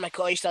spot for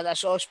McCoist, I had a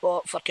soft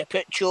spot for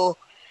Capuccio,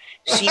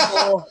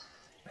 Sebo.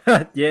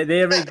 Yeah,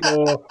 there we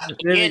go.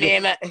 You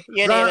name it.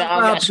 You name it.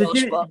 I've got a soft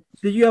spot.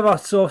 Did you have a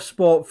soft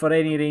spot for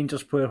any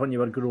Rangers player when you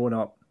were growing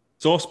up?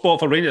 Soft spot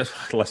for Rangers.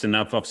 Listen,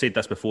 I've said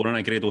this before, and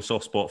I Grado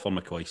soft spot for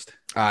McCoist.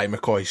 Aye,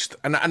 McCoist.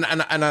 And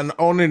an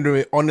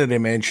honorary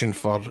mention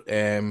for,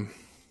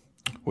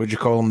 what'd you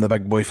call him, the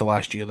big boy for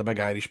last year, the big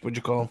Irish, what'd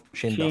you call him?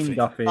 Shane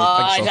Duffy.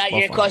 Oh, is that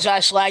you because I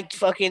slagged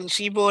fucking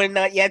Sebo and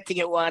that? You had to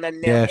get one in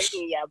there.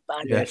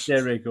 Yes,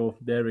 there we go.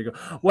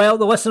 Well,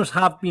 the listeners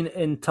have been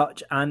in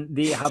touch and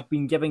they have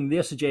been giving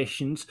their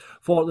suggestions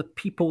for the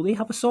people they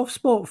have a soft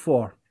spot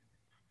for.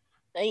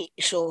 Right,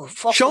 so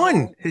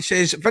Sean, he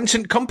says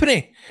Vincent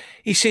Kompany.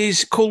 He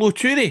says Kolo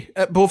Toure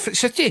at both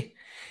City. He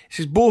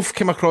says both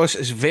came across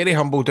as very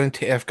humble, down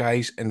to earth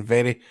guys and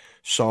very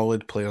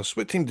solid players.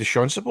 What team does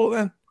Sean support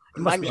then?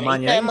 Man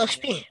United.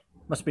 Must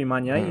be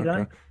Man United,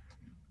 right?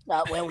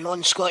 That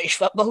well-known Scottish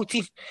football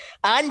team.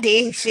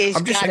 Andy says.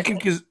 I'm just thinking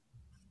because.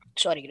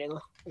 Sorry, Gregor.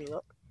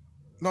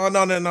 No,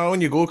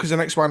 on you go, because the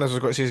next one is I've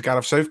got to say is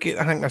Gareth Southgate.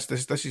 I think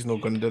this is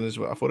not going down as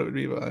what I thought it would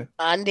be, but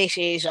Andy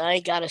says,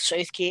 Gareth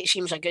Southgate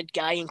seems a good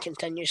guy and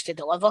continues to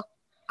deliver.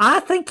 I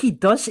think he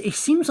does. He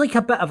seems like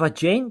a bit of a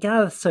gent,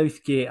 Gareth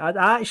Southgate.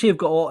 I actually have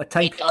got a lot of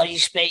time.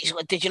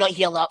 Did you not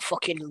hear that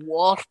fucking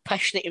war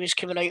pish that he was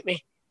coming out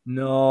with?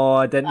 No,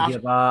 I didn't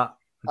hear that.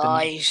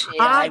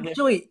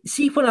 Actually,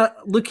 see, when I'm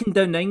looking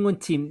down the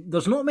England team,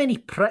 there's not many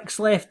pricks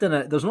left in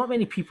it. There's not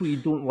many people you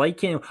don't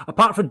like anymore.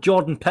 Apart from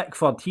Jordan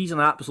Pickford, he's an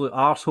absolute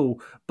arsehole.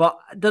 But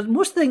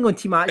most of the England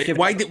team actually...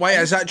 Why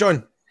is that,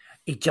 John?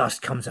 He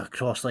just comes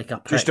across like a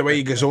prick. Just the way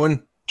he goes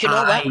on? Do you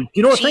know what? Do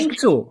you not think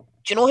so?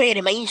 Do you know who he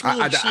reminds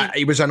me of?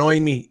 He was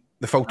annoying me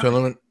the full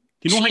tournament.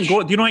 Do you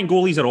know how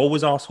goalies are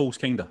always arseholes,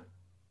 kind of?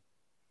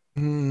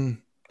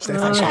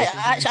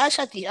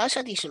 That's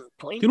a decent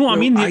point. Do you know what I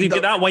mean? They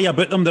get that way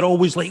about them. They're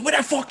always like, what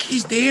the fuck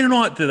he's doing? And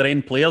all that to their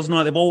end players.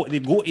 No,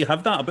 they've got to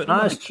have that about them.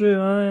 That's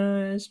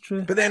true. It's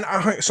true. But then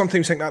I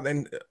sometimes think that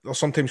then there's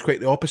sometimes quite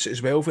the opposite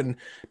as well. When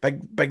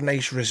big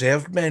nice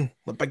reserved men,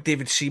 like big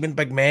David Seaman,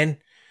 big men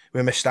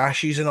with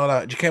moustaches and all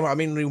that. Do you get what I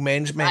mean? Real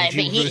men's men.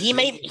 But he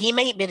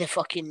might be the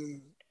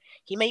fucking.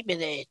 He might be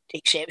the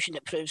exception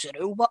that proves the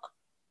rule, but.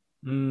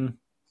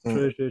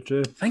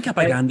 True. Think a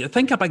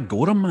big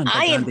Gorham, man.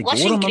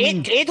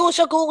 Grado's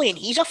a goalie and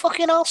he's a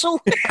fucking arsehole.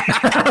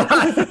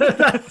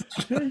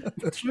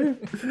 That's true.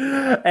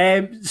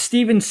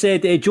 Stephen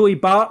said Joey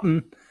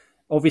Barton,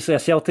 obviously a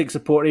Celtic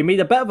supporter, he made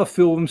a bit of a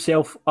fool of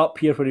himself up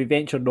here when he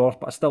ventured north,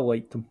 but I still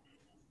liked him.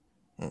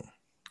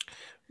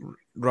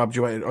 Rob, do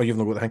you want? Oh, you've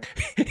not got the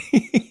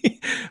thing.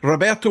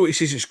 Roberto, he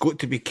says it's got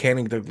to be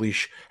Kenny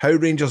Dalglish. How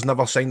Rangers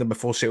never signed him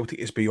before Celtic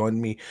is beyond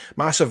me.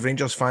 Massive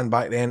Rangers fan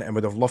back then, and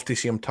would have loved to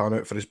see him turn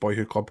out for his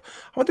boyhood club.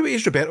 I wonder what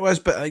age Roberto is,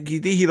 but you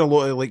do hear a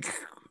lot of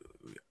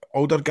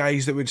older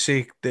guys that would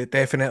say that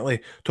definitely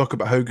talk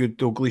about how good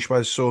Dalglish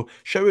was. So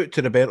shout out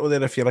to Roberto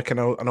there if you're like an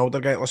older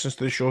guy that listens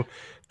to the show.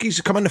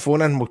 Please come on the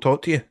phone and we'll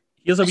talk to you.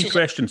 Here's a wee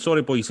question.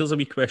 Sorry, boys. Here's a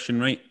wee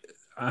question, right?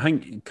 I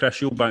think, Chris,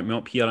 you'll back me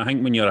up here. I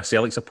think when you're a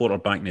Celtic supporter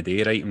back in the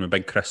day, right, and when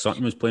big Chris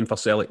Sutton was playing for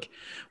Celtic,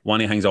 one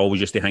of the things I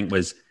always used to think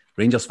was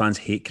Rangers fans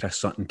hate Chris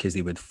Sutton because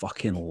they would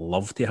fucking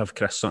love to have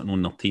Chris Sutton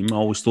on their team. I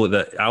always thought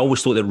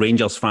that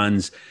Rangers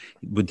fans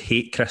would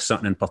hate Chris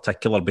Sutton in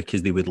particular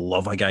because they would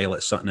love a guy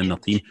like Sutton in their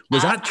team.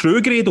 Was that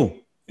true, Grado?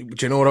 Do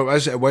you know what it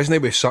was? It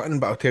wasn't with Sutton,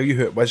 but I'll tell you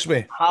who it was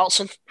with.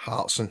 Hartson.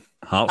 I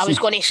was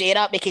going to say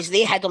that because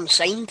they had him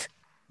signed.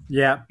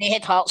 Yeah. They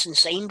had Hartson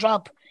signed,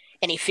 Rob,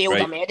 and he failed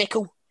a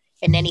medical.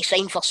 And then he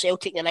signed for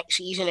Celtic the next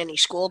season and he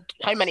scored,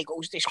 how many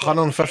goals did he score?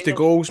 150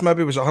 goals,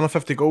 maybe. Was it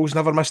 150 goals?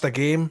 Never missed a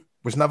game.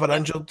 Was never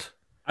injured.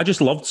 I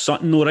just loved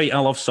Sutton, though, right? I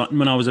loved Sutton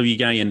when I was a wee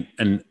guy. And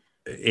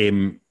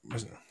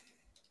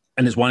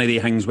it's one of the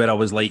things where I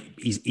was like,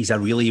 he's a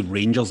really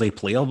Rangers-y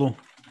player, though.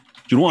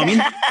 Do you know what I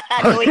mean? I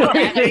know what you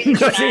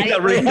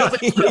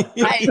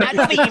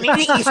mean.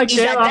 He's a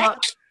dick.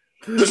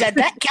 He's a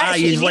dick.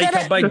 He's like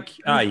a big...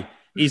 Aye.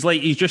 He's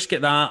just got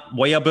that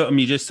way about him.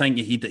 You just think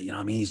you know what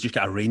I mean? He's just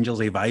got a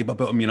Rangers-y vibe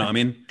about him. You know what I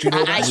mean? Do you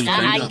know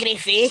that angry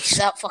face,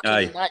 that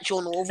fucking that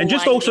John Oval, and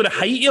just also the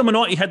height of him.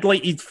 He had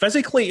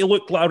physically he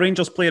looked like a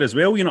Rangers player as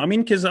well. You know what I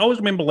mean? Because I always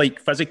remember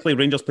physically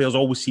Rangers players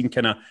always seem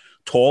kind of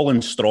tall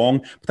and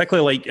strong,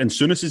 particularly in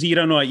Souness's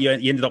era. You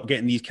ended up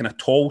getting these kind of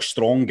tall,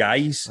 strong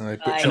guys in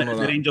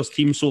the Rangers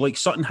team. So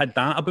Sutton had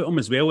that about him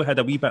as well. He had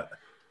a wee bit,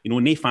 no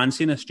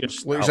fanciness.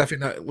 Just looks as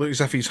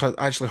if he's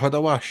actually had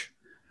a wash.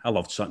 I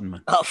loved Sutton,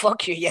 man. Oh,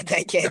 fuck you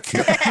dickhead.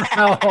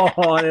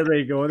 Oh, there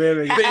we go.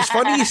 But it's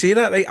funny you say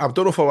that, right? I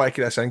don't know if I like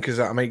this in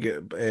because I might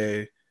get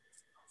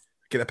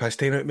get the piss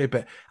taken out of me,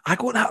 but I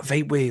got that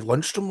vibe with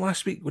Lundstrom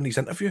last week when he's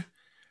interview.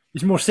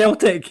 He's more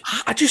Celtic.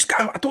 I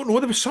don't know.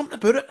 There was something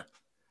about it.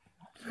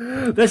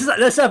 This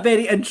is a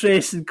very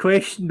interesting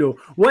question, though.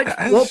 What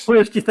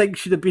players do you think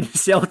should have been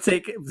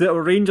Celtic that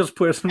were Rangers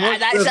players?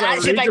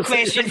 That's a big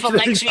question for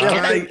next week.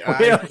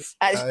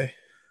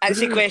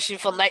 That's a question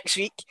for next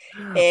week.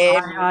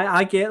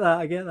 I get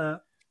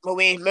that. Will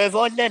we move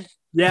on then?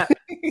 Yeah.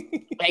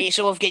 Right,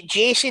 so we've got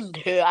Jason,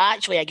 who I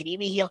actually agree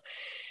with here.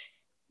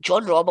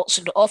 John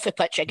Robertson, off the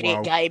pitch, a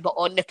great guy, but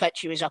on the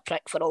pitch, he was a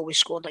prick for always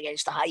scoring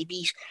against the high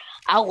bees.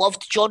 I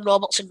loved John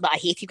Robertson, but I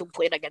hated him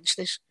playing against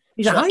us.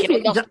 He's a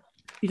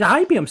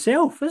high bee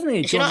himself, isn't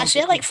he? Is he not a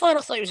Celtic fan? I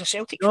thought he was a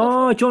Celtic fan.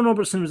 No, John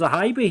Robertson was a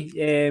high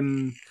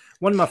bee.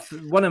 One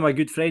of my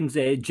good friends,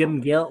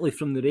 Jim Gertley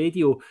from the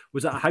radio,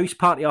 was at a house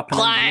party up in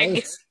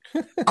Inverness.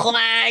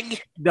 Clang!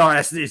 No,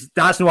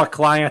 that's not a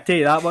clang, I tell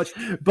you that much.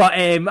 But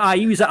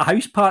he was at a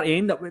house party,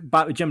 ended up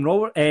back with John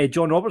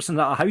Robertson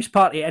at a house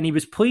party, and he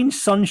was playing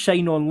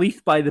Sunshine on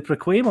Leith by the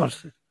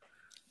Proclaimers.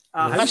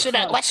 Listen,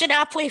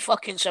 I play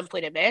fucking Simply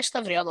the Best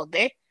every other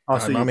day.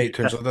 My mate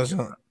Toonsler does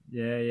it.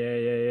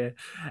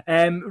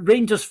 Yeah.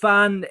 Rangers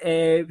fan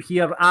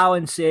here,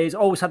 Alan says,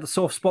 always had a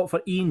soft spot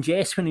for Ian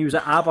Jess when he was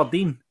at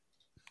Aberdeen.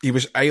 He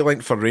was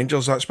eye-linked for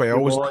Rangers, that's why I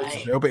always liked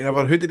him, but he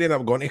never. Who did he end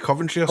up going to?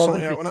 Coventry or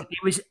something? Wasn't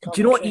it? Do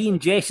you know what? Ian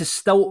Jess is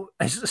still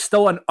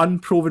an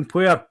unproven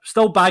player,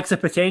 still bags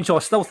of potential. I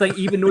still think,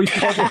 even though he's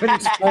probably in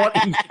his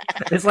 40s,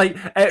 it's like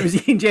it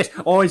was Ian Jess.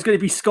 Oh, he's going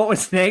to be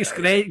Scotland's next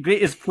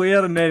greatest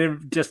player, and then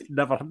it just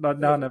never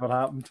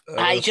happened.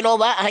 Do you know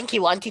what? I think he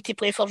wanted to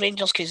play for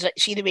Rangers because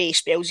see the way he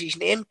spells his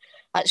name.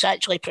 That's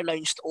actually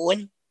pronounced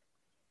Owen.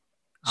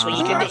 So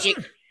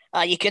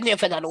you couldn't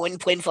have had an Owen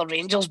playing for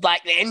Rangers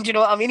back then, do you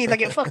know what I mean? He'd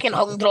get fucking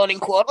hung, drawn and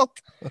quartered.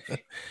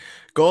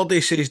 Gordy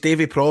says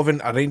Davy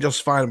Provan, a Rangers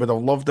fan, would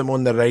have loved him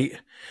on the right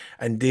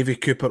and Davy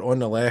Cooper on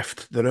the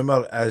left. The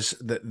rumour is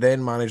that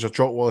then manager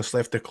Jock Wallace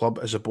left the club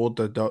as the board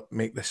did not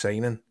make the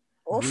signing.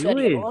 Oh,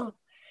 really?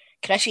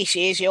 Chrissy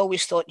says he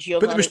always thought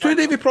Giovanni... But there was two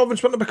Davy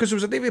Provans, weren't there? Because there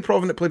was a Davy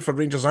Provan that played for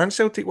Rangers and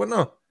Celtic, wasn't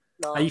there?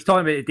 No. Are you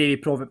talking about the Davy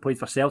Provan that played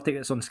for Celtic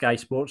that's on Sky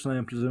Sports now,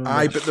 I'm presuming?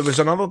 Aye, but there was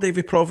another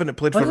Davy Provan that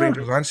played for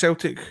Rangers and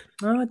Celtic.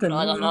 No, I didn't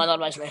know. No, there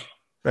wasn't.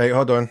 Right,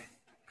 hold on.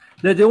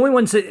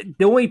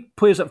 The only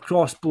players that have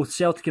crossed both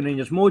Celtic and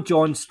Rangers, Mo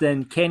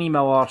Johnston, Kenny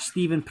Miller,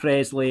 Stephen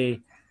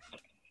Presley,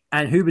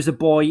 and who was the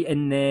boy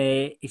in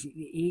the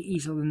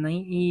 80s or the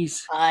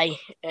 90s? Aye.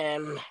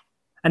 And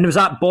there was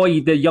that boy,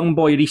 the young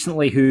boy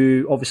recently,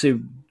 who obviously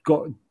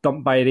got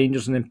dumped by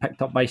Rangers and then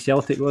picked up by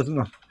Celtic, wasn't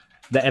there?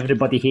 That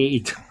everybody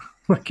hated.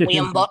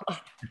 Liam Butt.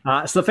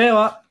 That's the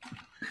fella.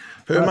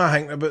 Who am I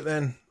thinking about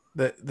then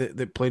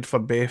that played for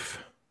Bath?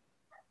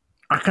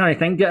 I can't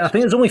think. I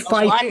think there's only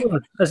five.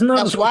 Isn't there?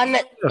 There's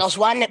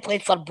one that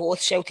played for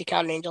both Celtic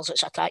and Rangers.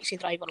 It's a taxi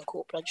driver in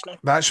Coatbridge now.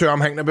 That's who I'm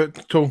thinking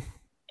about, too.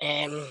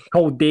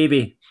 Called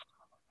Davy.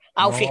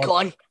 Alfie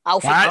Conn.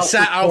 That's it,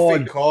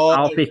 Alfie Conn.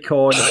 Alfie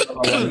Conn.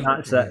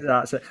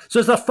 That's it. So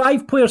is there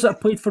five players that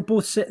have played for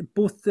both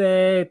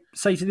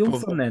sides of the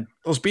Old Firm then?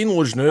 There's been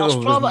loads now.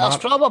 There's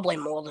probably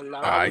more than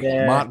that. Aye,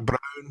 yeah. Mark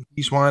Brown,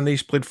 he's one.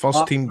 He's played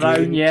first team.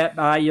 Brown, yeah.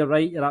 Aye, you're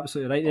right. You're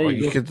absolutely right. There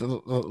you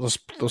go.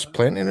 There's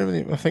plenty.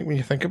 I think when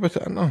you think about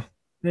it, no.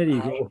 There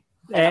you go.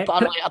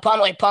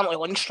 Apparently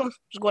Lundstrom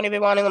is going to be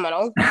one of them and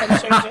all.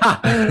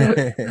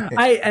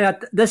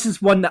 This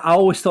is one that I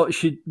always thought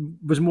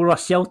was more a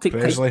Celtic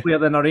type player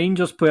than a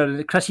Rangers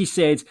player. Chrissy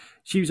said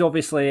she was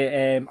obviously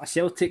a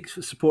Celtic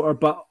supporter,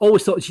 but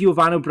always thought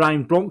Giovanni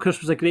Brian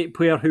Bronckhorst was a great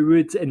player who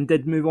would and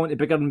did move on to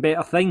bigger and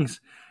better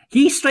things.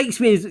 He strikes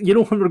me as,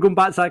 when we're going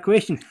back to that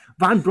question,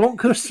 Van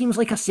Bronckhorst seems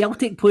like a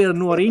Celtic player,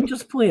 no a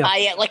Rangers player.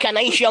 Aye, like a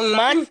nice young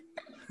man.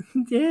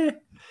 Yeah.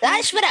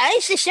 That's what it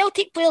is. The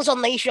Celtic players are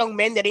nice young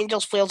men. The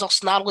Rangers players are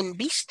snarling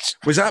beasts.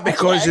 Was that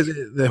because of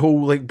the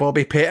whole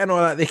Bobby Pett and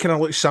all that? They kind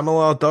of look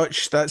similar,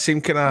 Dutch. That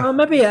seemed kind of. Oh,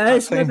 maybe it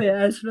is. Maybe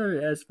it is.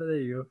 But there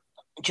you go.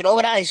 Do you know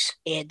what it is?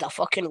 He had a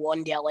fucking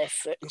wonder left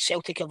foot, and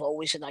Celtic have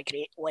always had a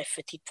great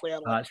left-footed player.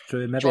 That's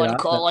true. Maybe John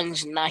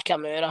Collins,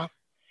 Nakamura,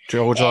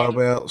 George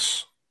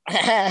Roberts.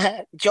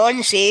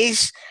 John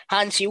says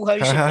Hans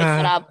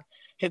Eelhouse,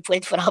 who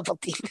played for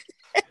Aberdeen.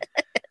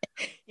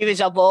 He was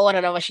a baller,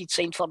 and I wish he'd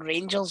signed for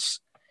Rangers.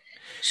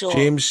 So,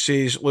 James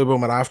says Lubo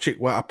Moravchik,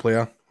 what a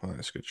player. Oh,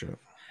 that's a good job.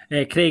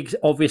 Craig's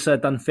obviously a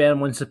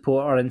Dunfermline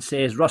supporter and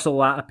says Russell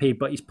Latipi,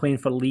 but he's playing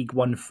for League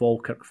One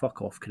Falkirk. Fuck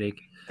off,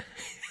 Craig.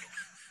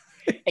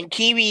 And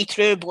Kiwi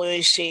True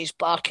Blues says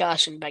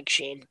Barkas and Big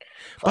Shane.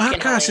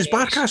 Is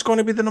Barkas going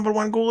to be the number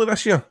one goalie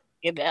this year?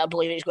 You better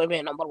believe he's going to be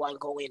the number one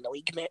goalie in the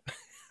league, mate.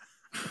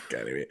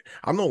 Anyway,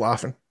 I'm not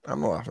laughing.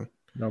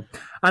 No.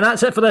 And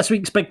that's it for this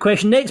week's big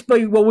question. Next,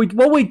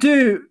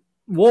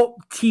 what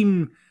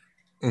team...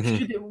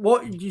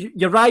 Mm-hmm.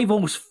 Your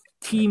rivals'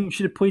 team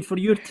should have played for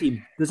your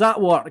team? Does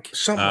that work?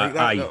 Something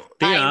like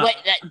that.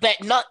 But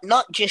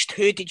not just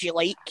who did you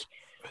like?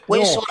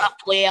 What sort of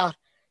player,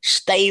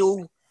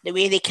 style, the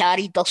way they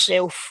carried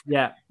themselves?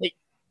 Yeah.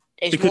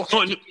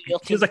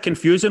 Here's a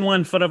confusing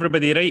one for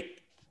everybody, right?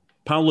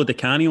 Paolo Di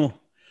Canio,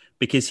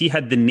 because he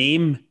had the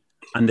name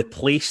and the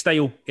play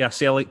style of a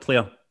Celtic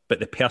player, but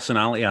the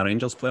personality of a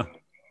Rangers player.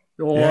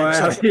 Oh,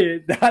 that's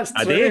true.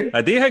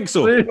 I do think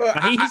so.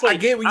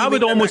 I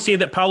would almost say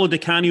that Paolo Di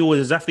Canio was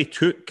as if they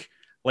took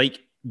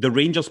like the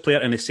Rangers player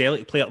and the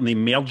Celtic player and they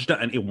merged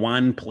it into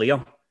one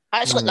player.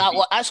 That's what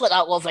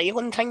that Love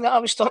Island thing that I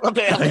was talking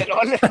about earlier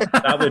on.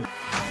 That would.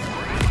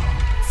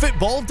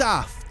 Football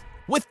Daft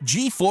with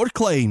G4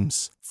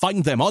 Claims.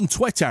 Find them on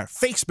Twitter,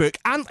 Facebook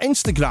and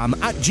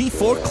Instagram at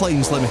G4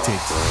 Claims Limited.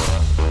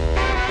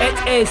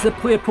 It is the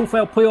Player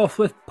Profile Playoff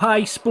with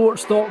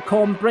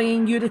PieSports.com,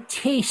 bringing you the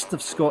taste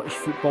of Scottish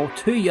football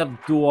to your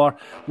door.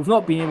 We've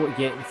not been able to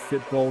get the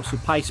football, so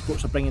Pie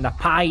Sports are bringing the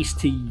pies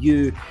to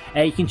you.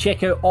 You can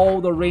check out all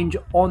the range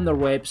on their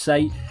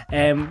website.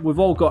 We've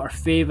all got our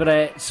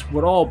favourites.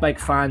 We're all big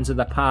fans of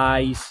the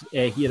pies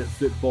here at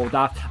Football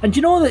Daft. And do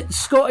you know that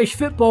Scottish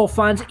football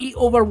fans eat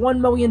over 1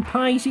 million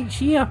pies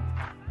each year?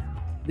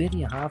 There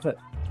you have it.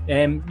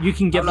 You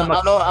can give them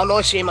I'm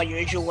not saying my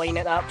usual line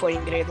at that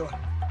point, Grado.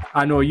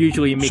 I know,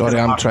 usually you make... Sorry,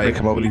 I'm trying to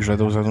come up with these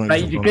riddles. I don't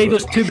right,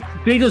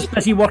 Grado's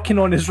busy working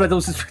on his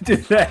riddles as we do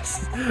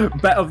this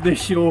bit of the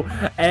show.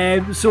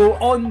 So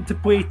on to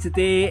play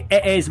today,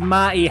 it is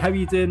Matty. How are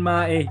you doing,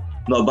 Matty?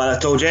 Not bad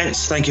at all,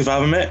 gents. Thank you for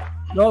having me.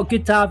 No,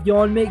 good to have you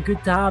on, mate.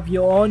 Good to have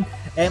you on.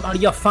 Are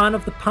you a fan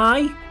of the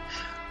pie?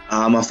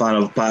 I'm a fan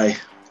of pie.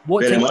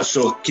 Very much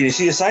so. Can you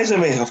see the size of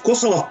me? Of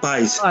course I love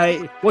pies.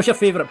 What's your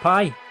favourite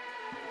pie?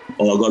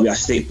 Oh, I've got to be a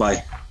steak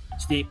pie.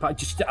 Steak pie,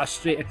 just a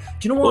straight... Do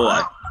you know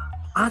what?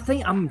 I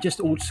think I'm just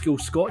old school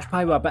Scotch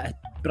pie with a bit of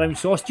brown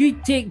sauce. Do you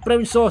take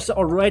brown sauce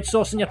or red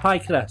sauce in your pie,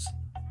 Chris?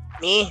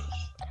 Me?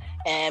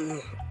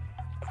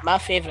 My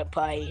favourite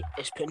pie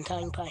is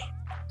Poontang pie.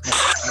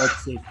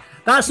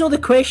 That's not the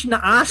question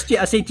I asked you.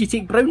 I said, do you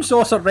take brown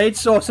sauce or red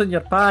sauce in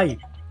your pie?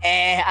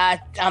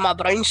 I'm a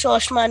brown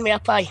sauce man with a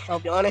pie, I'll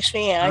be honest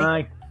with you.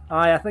 Aye,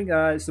 I think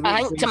it's the way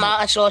I think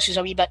tomato sauce is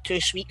a wee bit too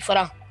sweet for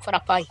a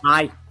pie.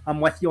 Aye. I'm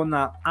with you on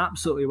that.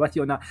 Absolutely with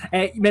you on that.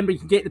 Remember, you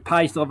can get the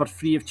pies delivered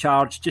free of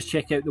charge. Just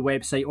check out the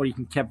website, or you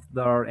can give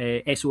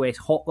their SOS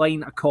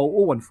hotline a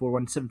call,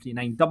 0141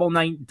 739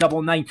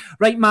 9999.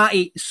 Right,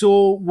 Matty,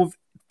 so we've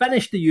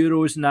finished the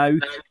Euros now,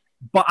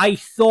 but I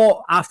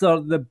thought after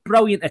the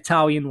brilliant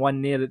Italian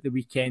one there at the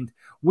weekend,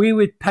 we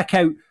would pick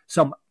out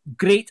some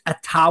great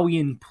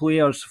Italian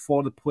players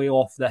for the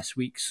playoff this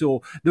week.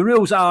 So the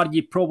rules are,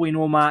 you probably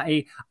know,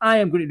 Matty, I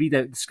am going to read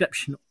out a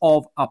description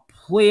of a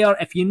player.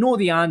 If you know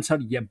the answer,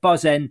 you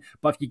buzz in,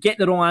 but if you get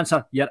the wrong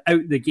answer, you're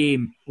out the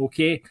game,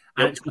 okay?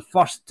 And it's the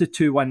first to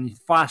 2-1. The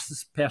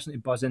fastest person to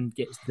buzz in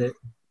gets the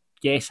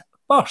guess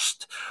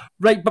first.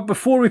 Right, but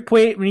before we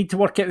play, we need to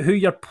work out who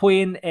you're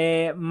playing,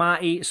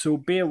 Matty, so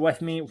bear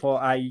with me while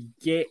I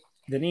get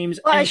the names.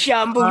 What a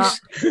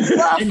shambles.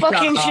 What a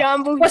fucking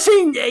shambles.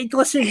 Listen, we're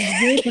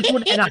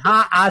going in a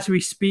hat as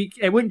we speak.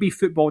 It wouldn't be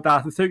Football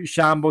Daft without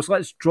shambles.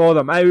 Let's draw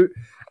them out.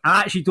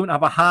 I actually don't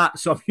have a hat,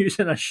 so I'm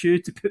using a shoe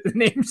to put the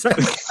names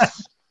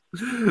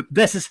in.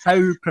 This is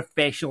how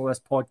professional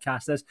this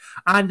podcast is.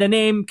 And the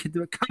name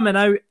coming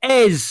out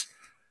is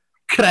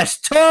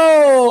Christo.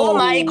 Oh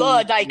my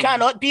God, I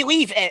cannot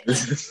believe it.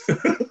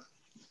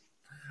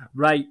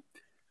 Right.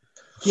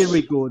 Here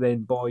we go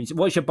then, boys.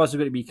 What's your buzzer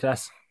going to be,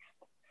 Chris?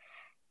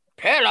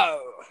 Perlo.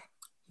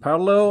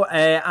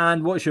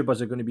 And what's your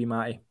buzzer going to be,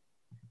 Matty?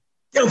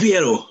 Del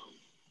Piero.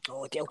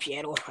 Oh, Del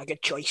Piero, a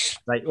good choice.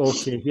 Right,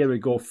 okay, here we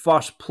go.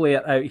 First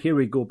player out. Here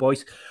we go,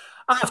 boys.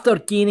 After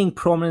gaining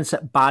prominence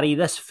at Bari,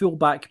 this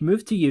fullback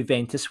moved to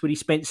Juventus, where he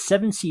spent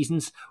 7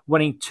 seasons,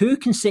 winning 2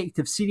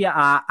 consecutive Serie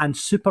A and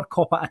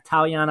Supercoppa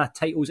Italiana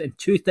titles in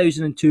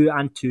 2002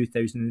 and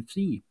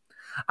 2003.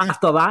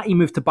 After that, he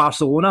moved to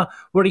Barcelona,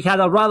 where he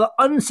had a rather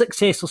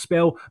unsuccessful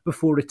spell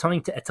before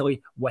returning to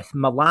Italy with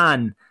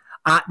Milan.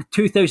 At the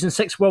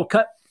 2006 World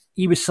Cup,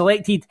 he was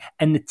selected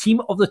in the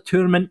team of the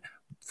tournament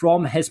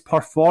from his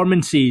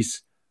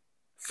performances.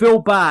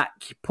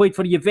 Fullback, played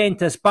for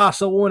Juventus,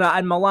 Barcelona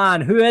and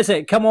Milan. Who is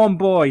it? Come on,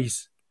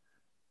 boys.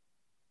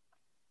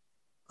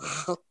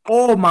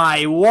 Oh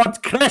my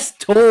word,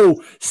 Christo!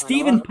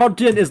 Stephen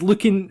Purgent is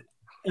going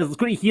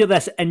to hear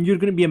this, and you're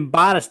going to be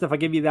embarrassed if I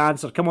give you the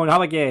answer. Come on, have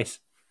a guess.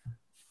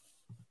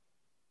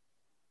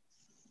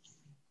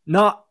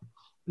 No.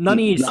 None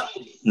of you.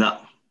 No.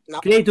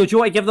 Grado, do you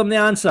want to give them the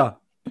answer?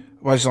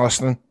 Was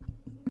listening.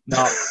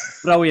 No.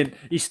 Brilliant.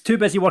 He's too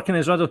busy working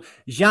his riddle.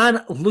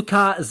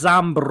 Gianluca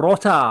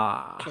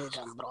Zambrotta.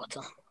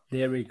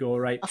 There we go,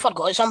 right. I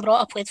forgot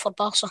Zambrotta played for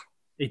Barca.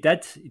 He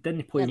did. He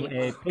didn't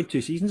play. Played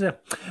 2 seasons there.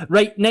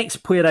 Right, next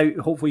player out.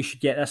 Hopefully you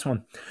should get this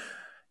one.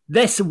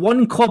 This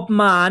one club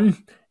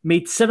man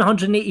made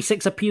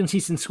 786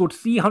 appearances and scored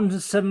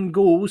 307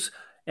 goals,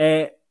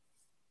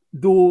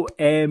 though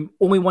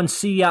only won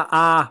Serie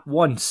A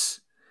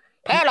once.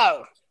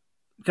 Perlo.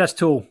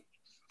 Christo.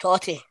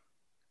 Totti.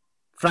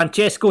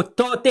 Francesco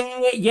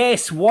Totti.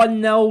 Yes,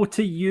 1-0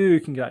 to you.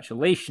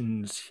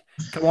 Congratulations.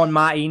 Come on,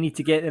 Matty. You need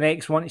to get the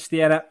next one to stay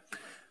in it.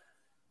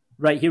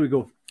 Right, here we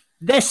go.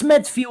 This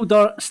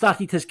midfielder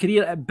started his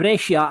career at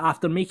Brescia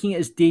after making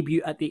his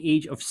debut at the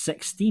age of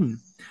 16.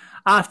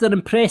 After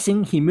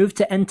impressing, he moved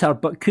to Inter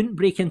but couldn't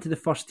break into the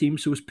first team,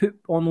 so was put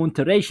on loan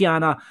to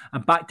Reggiana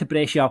and back to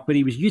Brescia, where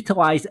he was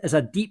utilised as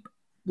a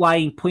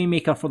deep-lying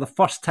playmaker for the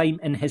first time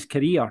in his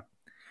career.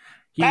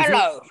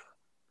 Hello.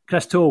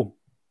 Chris Toll.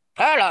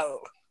 Hello.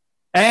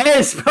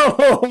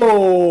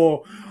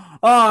 Espo!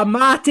 Oh,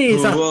 Matty,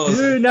 it's a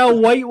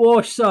 2-0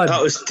 whitewash, son.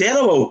 That was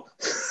terrible.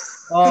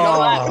 Oh. You know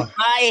what,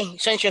 Matty,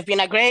 since you've been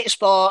a great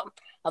sport,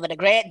 I've had a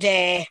great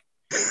day,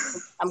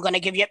 I'm going to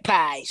give you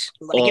pies.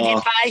 I'm going to give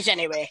you pies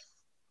anyway.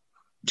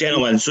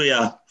 Gentlemen, so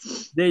yeah.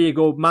 There you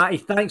go, Matty.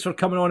 Thanks for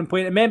coming on and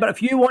playing. Remember,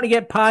 if you want to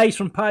get pies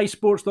from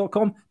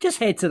piesports.com, just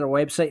head to their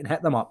website and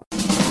hit them up.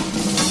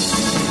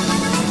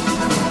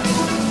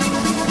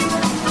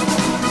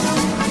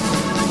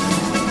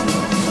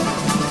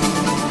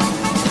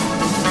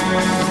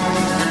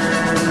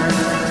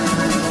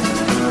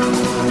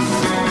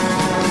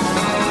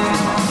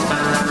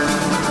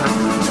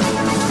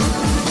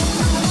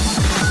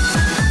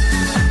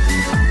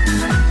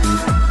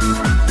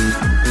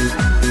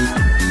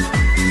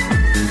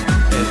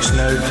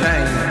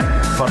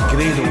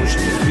 Grado's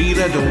 3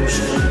 riddles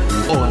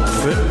on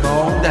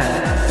Football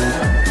Daft.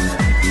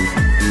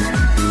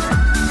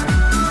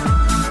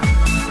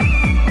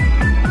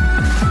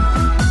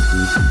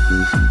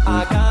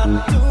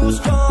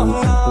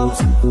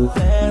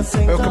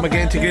 Welcome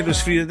again to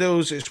Grado's 3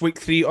 riddles. It's week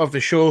 3 of the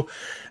show.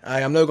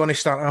 I am now going to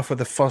start off with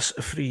the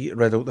first free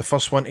riddle. The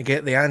first one to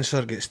get the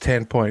answer gets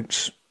 10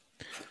 points.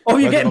 Oh,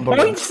 you're getting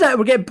points now?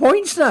 We're getting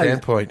points now?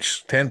 10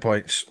 points. 10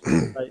 points.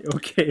 Right,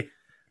 okay.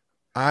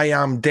 I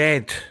am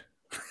dead.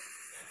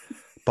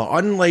 But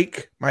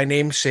unlike my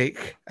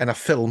namesake in a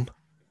film,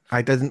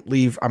 I didn't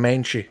leave a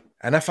mention.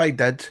 And if I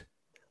did,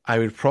 I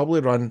would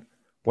probably run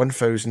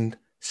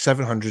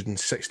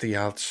 1,760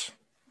 yards.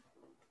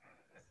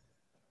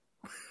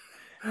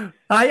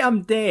 I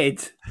am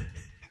dead.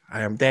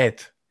 I am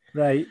dead.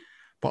 Right.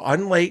 But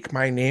unlike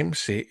my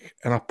namesake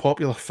in a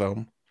popular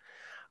film,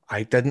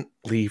 I didn't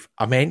leave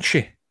a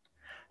mention.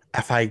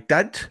 If I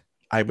did,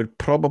 I would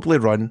probably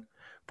run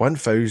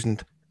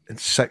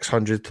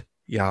 1,600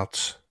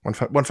 yards.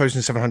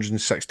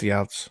 1,760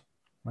 yards.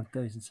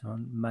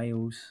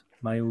 1,700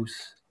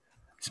 miles.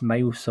 It's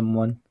Miles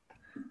someone.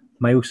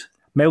 Miles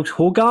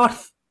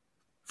Hogarth?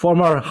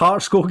 Former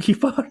Hearts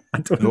goalkeeper? I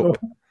don't know.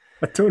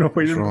 I don't know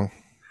what you're wrong.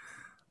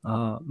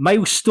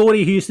 Miles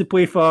Story, who used to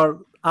play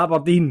for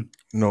Aberdeen.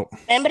 No.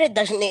 Remember, it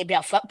doesn't need to be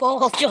a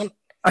footballer, John.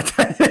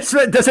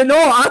 Does it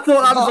not? I thought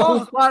that was the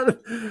whole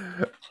part.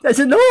 Does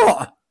it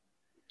not?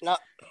 No.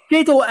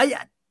 Grado,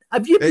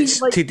 have you been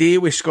like... today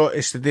with Scott?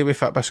 It's today with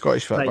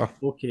Scottish football. Right,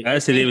 okay.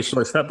 It's today with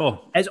Scottish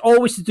football. It's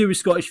always to do with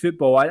Scottish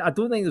football. I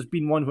don't think there's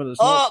been one where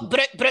it's not.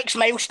 Brooks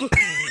Milestone.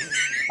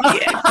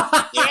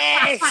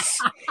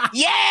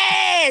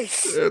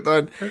 Yes. Well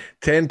done.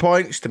 10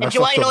 points to Mr. Do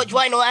you want to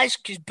know what it is?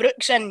 Because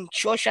Brooks in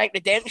Shawshank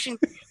Redemption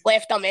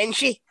left a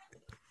mention.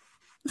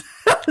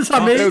 That's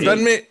amazing. Well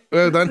done, mate.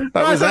 Well done.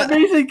 That's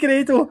amazing,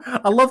 Grado.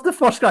 I love the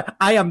first guy.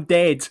 I am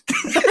dead.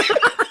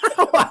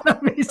 What an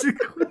amazing.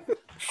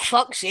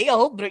 Fuck's sake, I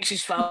hope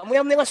Brooks' family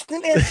are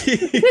listening to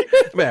this.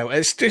 Well,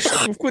 it's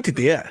just, we've got to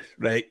do it,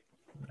 right?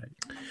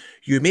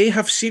 You may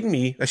have seen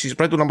me, this is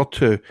riddle number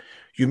 2,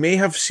 you may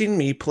have seen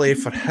me play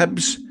for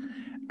Hibs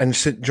and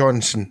St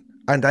Johnstone,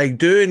 and I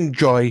do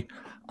enjoy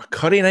a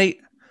curry night,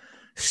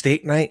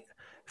 steak night,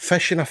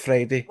 fish on a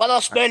Friday.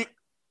 Witherspoon.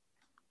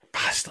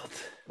 Bastard.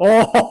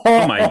 Oh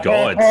my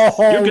God.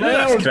 You're good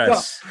at this,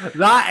 Chris.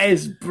 That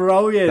is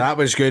brilliant. That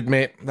was good,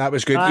 mate. That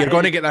was good. You're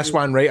going to get this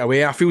one right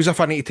away. I feel as if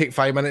I need to take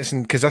 5 minutes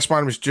because this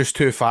one was just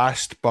too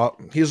fast. But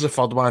here's the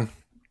third one.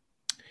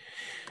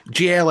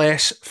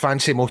 GLS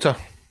Fancy Motor.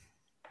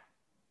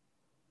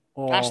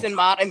 Aston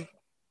Martin.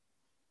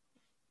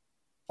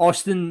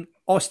 Austin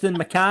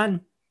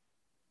McCann.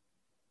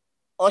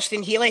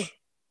 Austin Healey.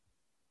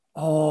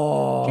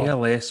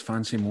 GLS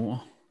Fancy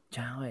Motor.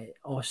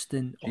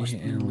 Austin. This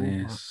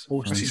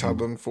is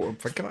hard one for I'm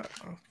thinking it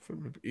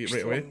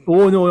right away.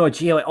 Oh no,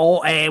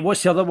 GLS.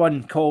 What's the other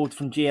one called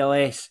from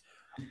GLS?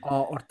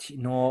 What's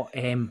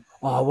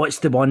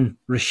the one?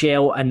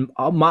 Rochelle and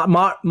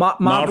Marvin.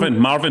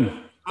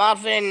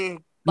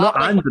 Not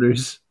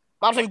Andrews.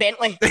 Marvin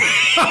Bentley.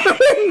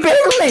 Marvin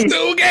Bentley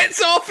still gets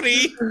off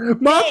free.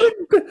 Marvin,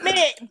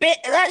 mate,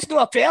 that's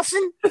not a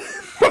person.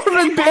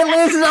 Marvin Bentley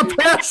isn't a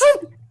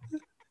person.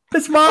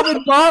 It's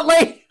Marvin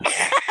Bartley.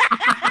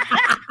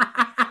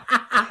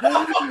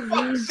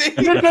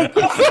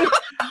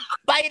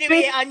 By the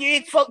way, I knew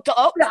you'd fucked it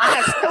up.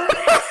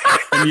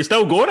 And you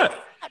still got it.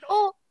 I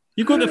know.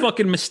 You got the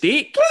fucking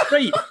mistake.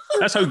 Right.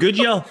 That's how good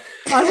you are.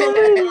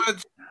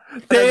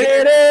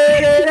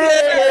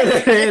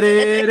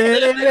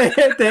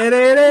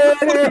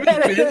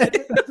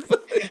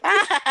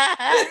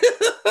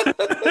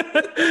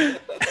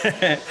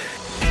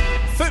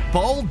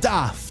 Football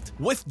Daft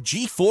with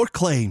G4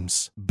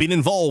 Claims. Been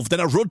involved in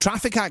a road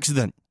traffic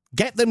accident?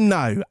 Get them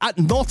now at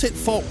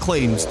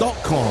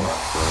notitfaultclaims.com.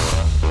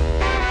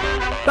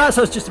 That's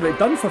us just about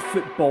done for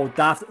Football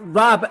Daft.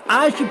 Rab,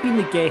 as you've been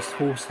the guest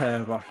host,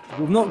 however,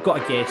 we've not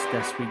got a guest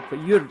this week,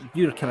 but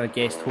you're kind of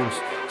guest host.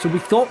 So we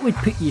thought we'd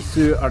put you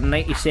through our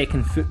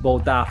 90-second Football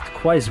Daft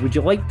quiz. Would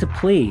you like to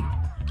play?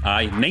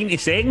 Aye, 90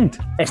 seconds.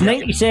 It's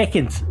 90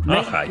 seconds.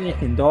 90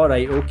 seconds. All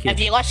right, okay. Have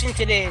you listened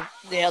to the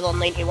other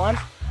 91?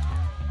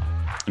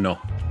 No.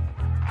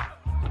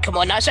 Come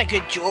on, that's a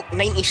good joke.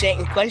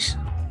 90-second quiz.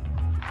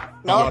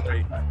 No?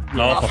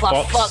 No,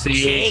 for fuck's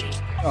sake.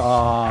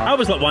 I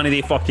was like one of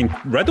the fucking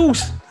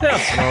riddles.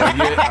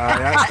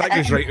 That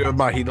goes right out of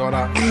my head, all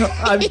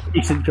that.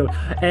 Decent joke.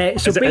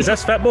 Is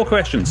this football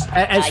questions?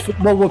 It's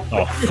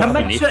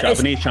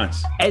no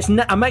chance. It's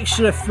a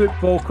mixture of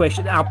football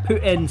questions. I'll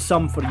put in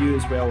some for you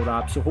as well,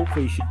 Rab, so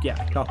hopefully you should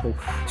get a couple.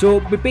 So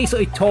we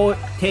basically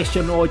test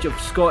your knowledge of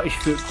Scottish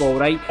football,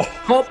 right?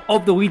 Top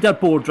of the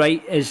leaderboard,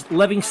 right, is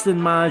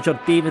Livingston manager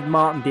David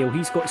Martindale.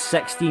 He's got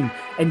 16.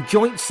 In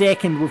joint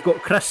second, we've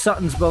got Chris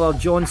Sutton's brother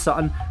John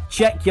Sutton,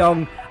 Chick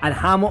Young and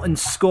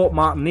Hamilton's Scott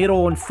Martin. They're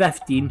all on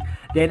 15.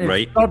 Then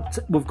in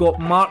third, we've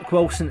got Mark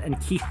Wilson and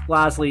Keith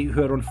Lasley,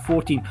 who are on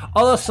 14.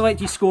 Other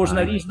selected scores,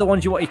 now these are the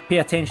ones you want to pay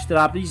attention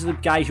to. These are the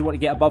guys you want to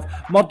get above.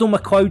 Murdo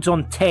McLeod's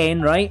on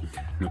 10, right?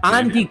 Okay.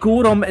 Andy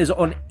Gorham is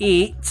on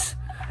 8.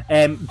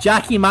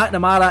 Jackie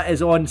McNamara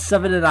is on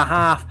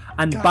 7.5.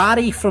 And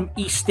Barry from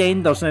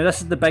EastEnders, now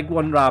this is the big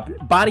one,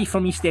 Rab. Barry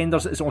from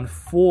EastEnders is on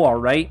 4,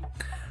 right?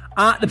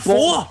 At the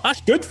bottom,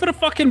 that's good for a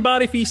fucking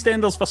Barry for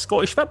EastEnders for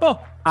Scottish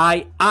football.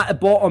 Aye, at the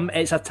bottom,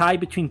 it's a tie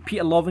between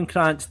Peter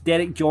Lovenkrantz,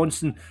 Derek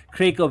Johnson,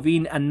 Craig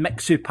Levine, and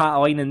Mixu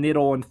Patalainen. They're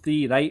all on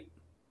 3, right?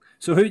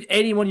 So,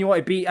 anyone you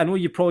want to beat? I know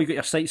you've probably got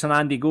your sights on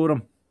Andy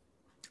Gorham.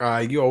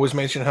 You always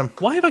mention him.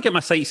 Why have I got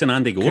my sights on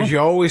Andy Gorham? Because you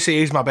always say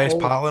he's my best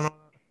pal.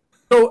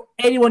 So,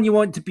 anyone you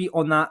want to beat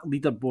on that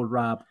leaderboard,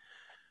 Rab?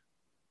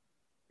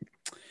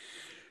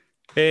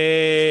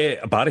 Barry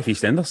for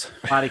EastEnders.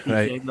 Barry for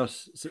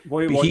EastEnders.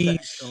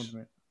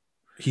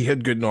 He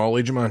had good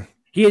knowledge, man.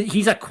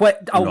 He's a quick.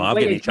 I've got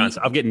no chance.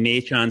 I've got no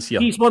chance here.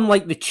 He's won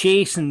like The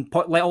Chase and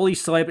like all these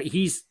celebrities.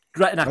 He's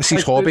written a. That's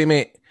his hobby,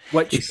 mate.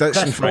 He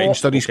sits in front and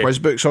studies quiz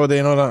books all day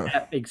and all that.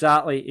 Yeah,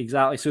 exactly.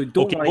 So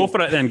don't go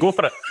for it then. Go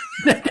for it.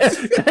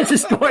 There's a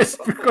Scottish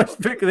quiz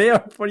book there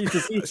for you to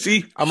see.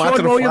 See,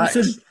 Sean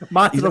Williamson,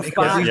 matter of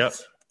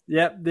fact.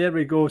 Yep, there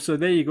we go. So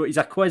there you go. He's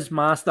a quiz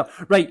master,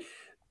 right?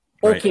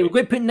 Okay, we're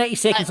going to put 90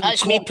 seconds on the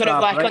clock.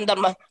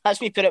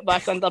 That's me put it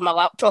back under my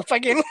laptop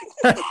again.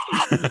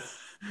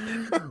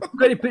 We're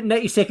going to put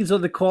 90 seconds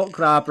on the clock,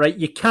 Rab, right?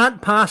 You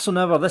can't pass on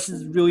ever. This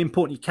is really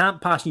important. You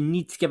can't pass. You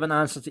need to give an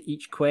answer to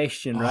each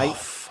question, right?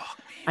 Fuck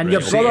me. And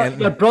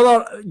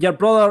your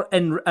brother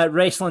in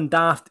Wrestling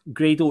Daft,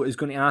 Grado, is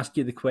going to ask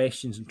you the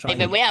questions and try.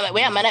 Wait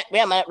a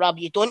minute, Rob.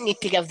 You don't need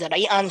to give the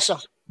right answer.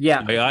 Yeah.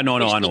 I know.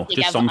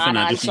 Just something.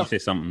 I just need to say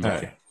something.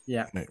 Okay.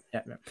 Yeah.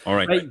 All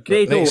right.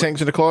 Grado, 90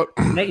 seconds on the clock.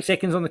 90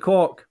 seconds on the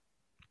clock.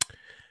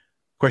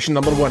 Question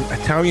number 1.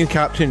 Italian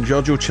captain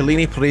Giorgio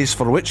Chiellini plays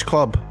for which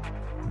club?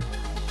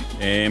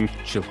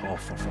 For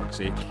fuck's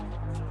sake.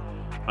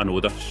 I know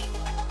this.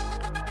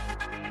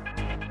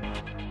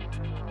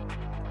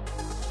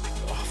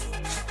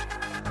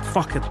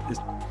 Fuck it.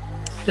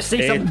 Just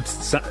say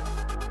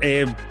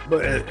something.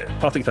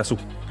 Partick Thistle.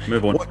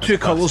 Move on. What 2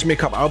 colours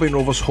make up Albion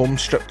Rovers' home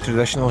strip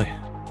traditionally?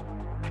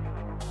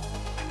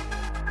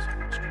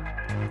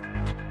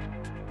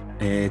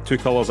 2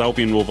 colours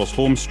Albion Rovers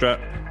home strip.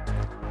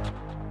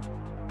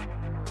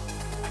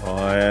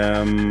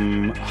 I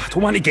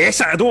don't want to guess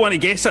it. I want to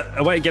get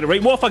it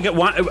right. What if I get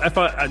one? Do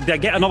I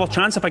get another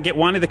chance if I get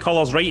one of the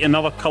colours right and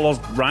another colours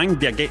wrong?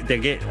 Do I get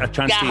a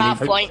chance? You got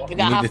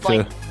half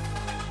point.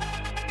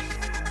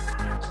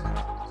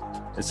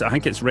 I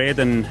think it's red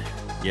and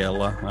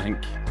yellow. I think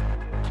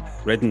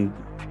red and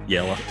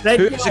yellow.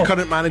 Who is the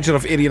current manager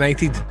of Ayr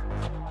United?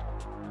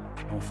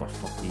 Oh, for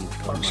fucking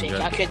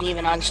I couldn't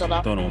even answer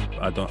that.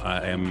 I don't.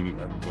 I am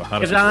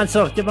Give an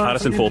answer.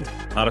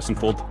 Harrison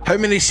Ford. How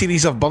many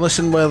series of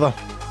Burleson were there?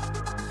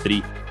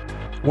 3.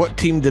 What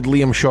team did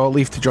Liam Shaw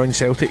leave to join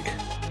Celtic?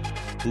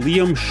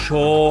 Liam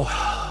Shaw.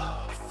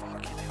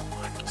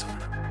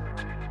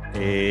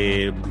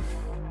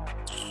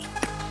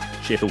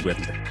 Sheffield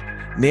Wednesday.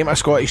 Name a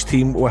Scottish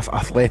team with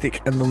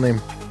Athletic in their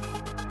name.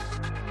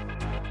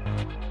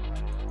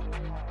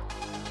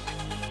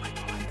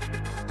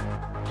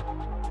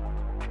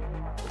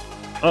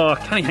 Oh,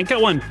 can I think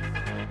of one?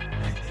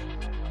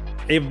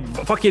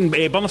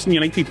 Burleson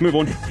United, move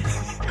on.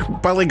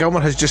 Billy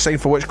Gilmer has just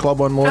signed for which club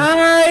on loan?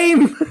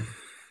 Time!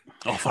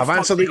 I've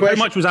answered the question.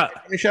 How much was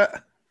that? Finish it.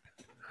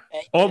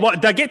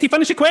 What? Did I get to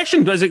finish the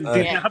question? Did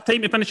I have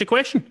time to finish the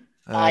question?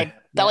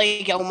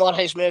 Billy Gilmore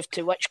has moved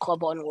to which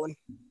club on loan?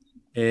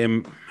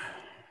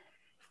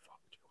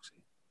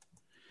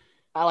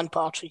 Alan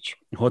Partridge.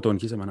 Hold on,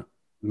 give us a minute.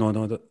 No.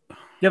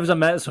 Give us a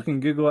minute so I can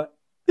Google it.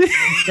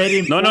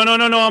 No.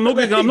 I'm not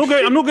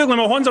googling.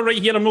 My hands are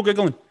right here. I'm not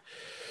googling.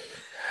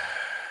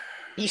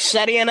 He's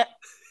Syrian it.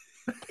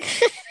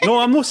 No,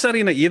 I'm not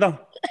Syrian it either.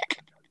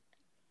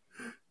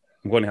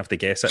 I'm going to have to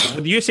guess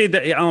it. You said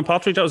that Alan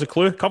Partridge, that was a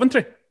clue.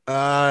 Coventry?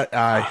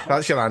 Aye,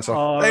 that's your answer.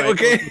 Right, right,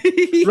 okay.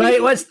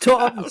 Right, let's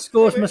top up the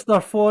scores,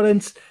 Mr.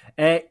 Florence.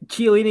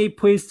 Chiellini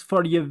plays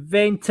for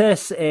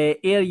Juventus.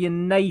 Ayr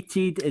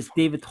United is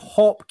David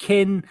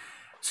Hopkin.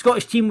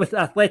 Scottish team with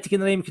Athletic in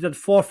the name included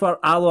Forfar,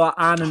 Alloa,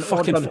 Annan,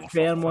 Orban,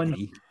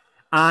 Fairmont.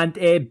 And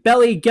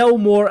Billy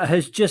Gilmore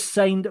has just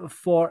signed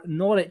for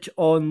Norwich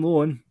on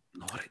loan.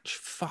 Norwich,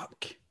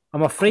 fuck.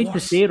 I'm afraid to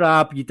say,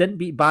 Rab, you didn't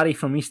beat Barry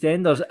from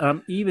EastEnders, and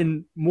I'm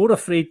even more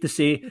afraid to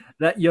say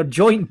that your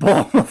joint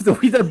bomb of the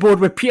leaderboard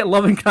with Peter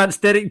Lovenkrantz,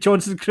 Derek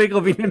Johnson, Craig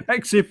Levine, and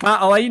Mixie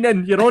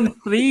Patalainen, you're on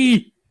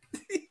 3.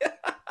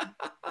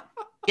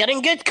 You're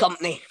in good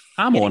company.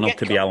 I'm honoured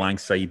to be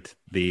alongside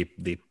the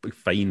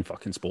fine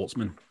fucking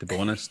sportsman, to be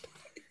honest.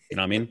 You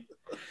know what I mean?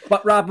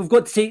 But Rab, we've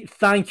got to say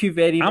thank you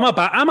very much.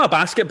 I'm a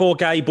basketball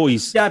guy,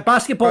 boys. Yeah,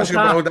 basketball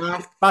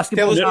daft.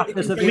 Basketball daft.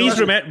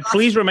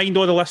 Please remind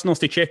all the listeners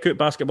to check out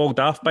Basketball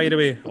Daft. By the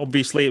way,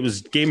 obviously it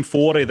was game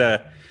 4 of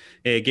the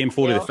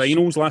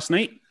finals last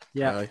night.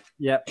 Yeah.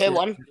 Who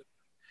won?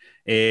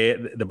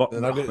 The Bucks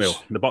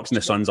and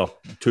the Suns are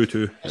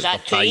 2-2. Is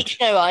that 2 each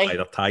now?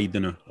 They're tied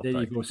now. There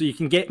you go. So you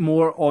can get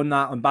more on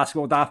that on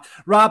Basketball Daft.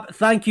 Rab,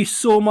 thank you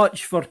so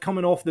much for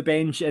coming off the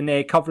bench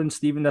and covering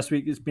Stephen this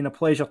week. It's been a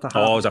pleasure to have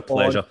you. Oh, it was a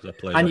pleasure.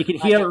 And you can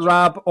hear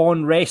Rab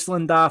on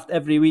Wrestling Daft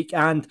every week.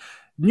 And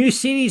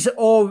you've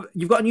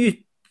got a new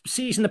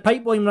series in the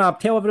pipeline, Rab.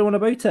 Tell everyone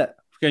about it.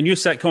 A new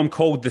sitcom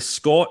called The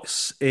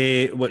Scots,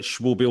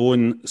 which will be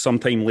on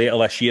sometime later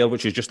this year,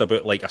 which is just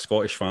about like a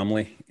Scottish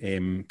family,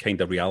 kind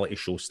of reality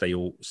show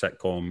style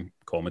sitcom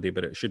comedy,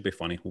 but it should be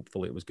funny.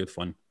 Hopefully it was good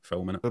fun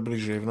filming it.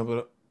 Everybody's raving about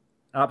it.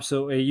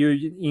 Absolutely.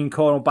 You, Ian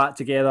Connell back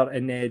together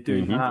and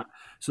doing that.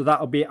 So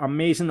that'll be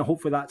amazing.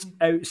 Hopefully that's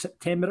out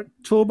September,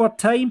 October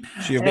time.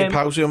 So you've made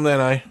pals with him then,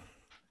 aye?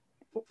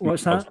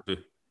 What's that? You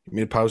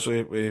made pals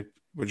with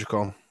what'd you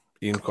call him?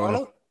 Ian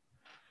Connell?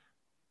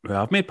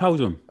 Well, I've made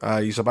pals with him.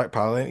 He's a back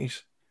pal, ain't he?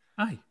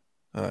 Aye.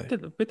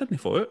 We didn't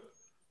fall out.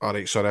 All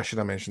right, sorry, I should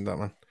have mentioned that,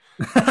 man.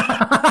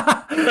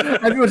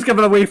 Everyone's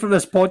coming away from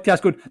this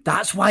podcast going,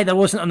 that's why there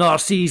wasn't another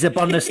series of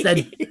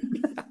Burniston.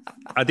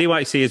 I do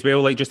want to say as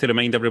well, like just to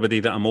remind everybody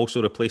that I'm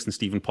also replacing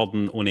Stephen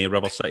Pudden on a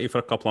River City for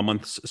a couple of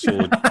months,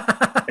 so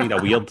kind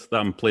of weird that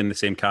I'm playing the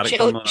same character.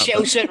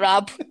 Shellsuit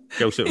Rab.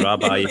 Shellsuit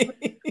Rab, aye.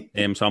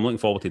 So I'm looking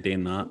forward to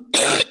doing that.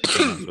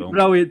 Well.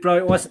 Brilliant.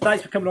 Listen,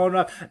 thanks for coming on,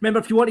 Rab. Remember,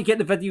 if you want to get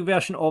the video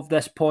version of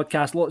this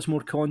podcast, lots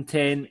more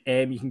content,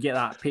 you can get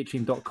that at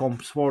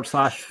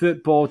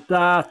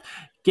patreon.com/footballdaft.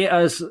 Get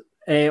us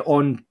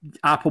on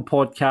Apple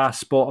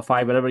Podcasts,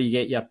 Spotify, wherever you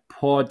get your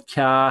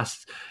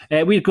podcasts.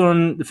 We're going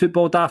on the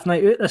Football Daft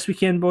night out this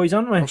weekend, boys,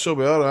 aren't we? Oh, so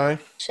we are, aye.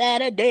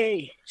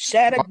 Saturday.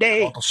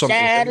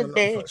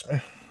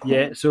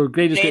 Yeah, so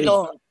great.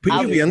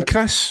 Put you in,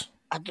 Chris.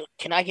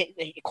 Can I get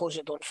the clothes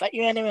that don't fit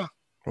you anywhere?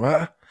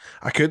 What?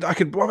 I could.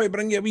 What about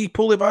bring you a wee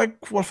pulley bag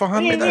worth of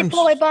hand-me-downs? A wee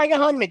pulley bag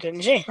of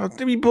hand-me-downs, eh? A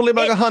wee pulley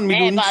bag of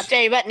hand-me-downs. But I'll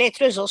tell you what, no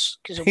trousers,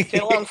 because it'll be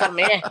too long for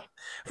me.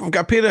 I've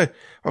got a pair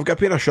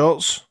of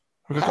shorts.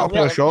 I've got a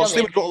pair of shorts.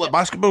 They've got like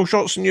basketball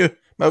shorts in you.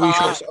 My wee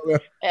shorts.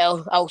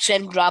 I'll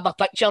send Rab a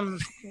picture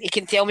and he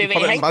can tell me what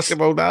he thinks.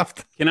 Basketball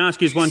Daft. Can I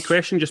ask you one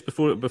question just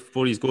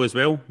before you go as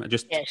well?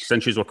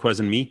 Since you were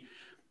quizzing me.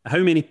 How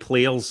many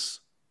players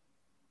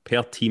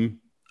per team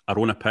are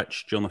on a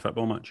pitch during a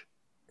football match?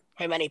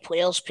 How many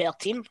players per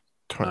team?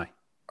 Aye.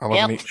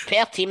 11 each.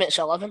 Per team, it's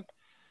 11.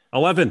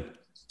 11?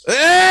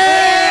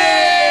 Hey!